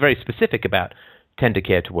very specific about tender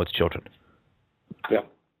care towards children. Yeah.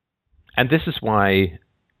 And this is why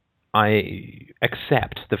I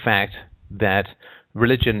accept the fact that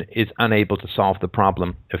religion is unable to solve the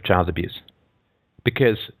problem of child abuse,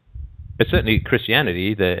 because certainly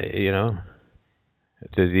Christianity, the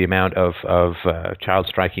amount of child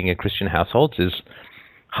striking in Christian households is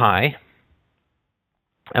high,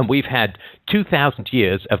 and we've had 2,000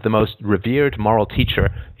 years of the most revered moral teacher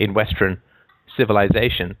in Western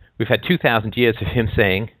civilization. We've had 2,000 years of him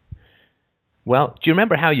saying, well, do you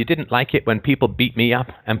remember how you didn't like it when people beat me up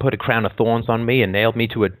and put a crown of thorns on me and nailed me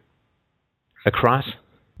to a cross?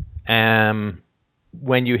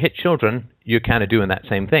 When you hit children, you're kind of doing that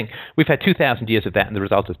same thing. We've had 2,000 years of that, and the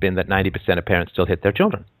result has been that 90% of parents still hit their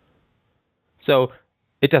children. So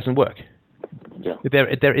it doesn't work. Yeah.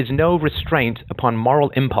 There is no restraint upon moral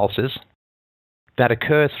impulses that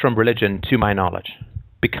occurs from religion, to my knowledge.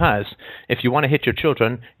 Because if you want to hit your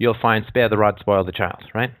children, you'll find spare the rod, spoil the child,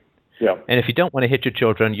 right? Yeah. And if you don't want to hit your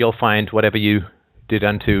children, you'll find whatever you did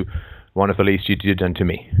unto one of the least, you did unto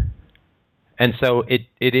me. And so it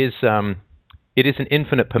is an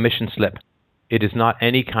infinite permission slip. It is not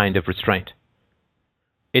any kind of restraint.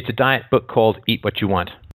 It's a diet book called Eat What You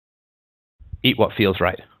Want. Eat what feels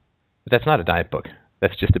right. But that's not a diet book.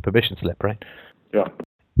 That's just a permission slip, right? Yeah.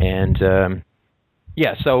 And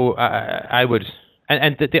so I would...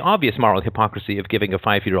 And the obvious moral hypocrisy of giving a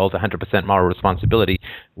 5-year-old 100% moral responsibility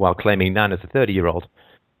while claiming none as a 30-year-old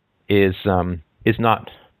is not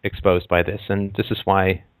exposed by this. And this is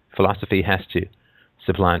why philosophy has to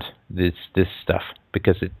supplant this stuff,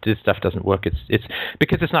 because this stuff doesn't work. It's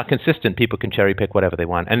because it's not consistent. People can cherry pick whatever they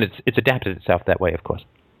want, and it's adapted itself that way, of course.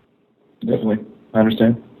 Definitely, I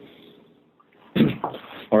understand.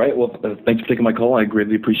 All right. Well, thanks for taking my call. I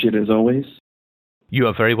greatly appreciate it as always. You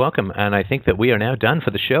are very welcome, and I think that we are now done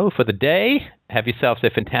for the show for the day. Have yourselves a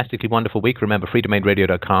fantastically wonderful week. Remember,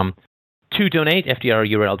 freedomainradio.com to donate,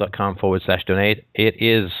 fdrurl.com/donate. It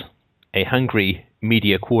is a hungry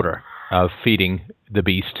media quarter of feeding the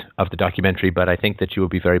beast of the documentary, but I think that you will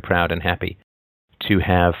be very proud and happy to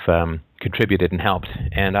have contributed and helped.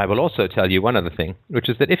 And I will also tell you one other thing, which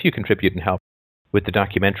is that if you contribute and help with the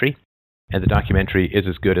documentary, and the documentary is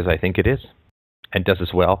as good as I think it is, and does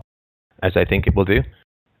as well as I think it will do,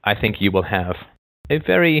 I think you will have a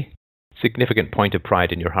very significant point of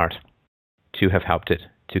pride in your heart to have helped it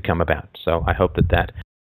to come about. So I hope that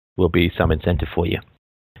will be some incentive for you.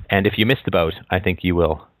 And if you miss the boat, I think you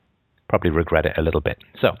will probably regret it a little bit.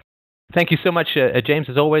 So thank you so much, James,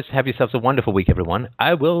 as always. Have yourselves a wonderful week, everyone.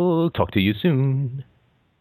 I will talk to you soon.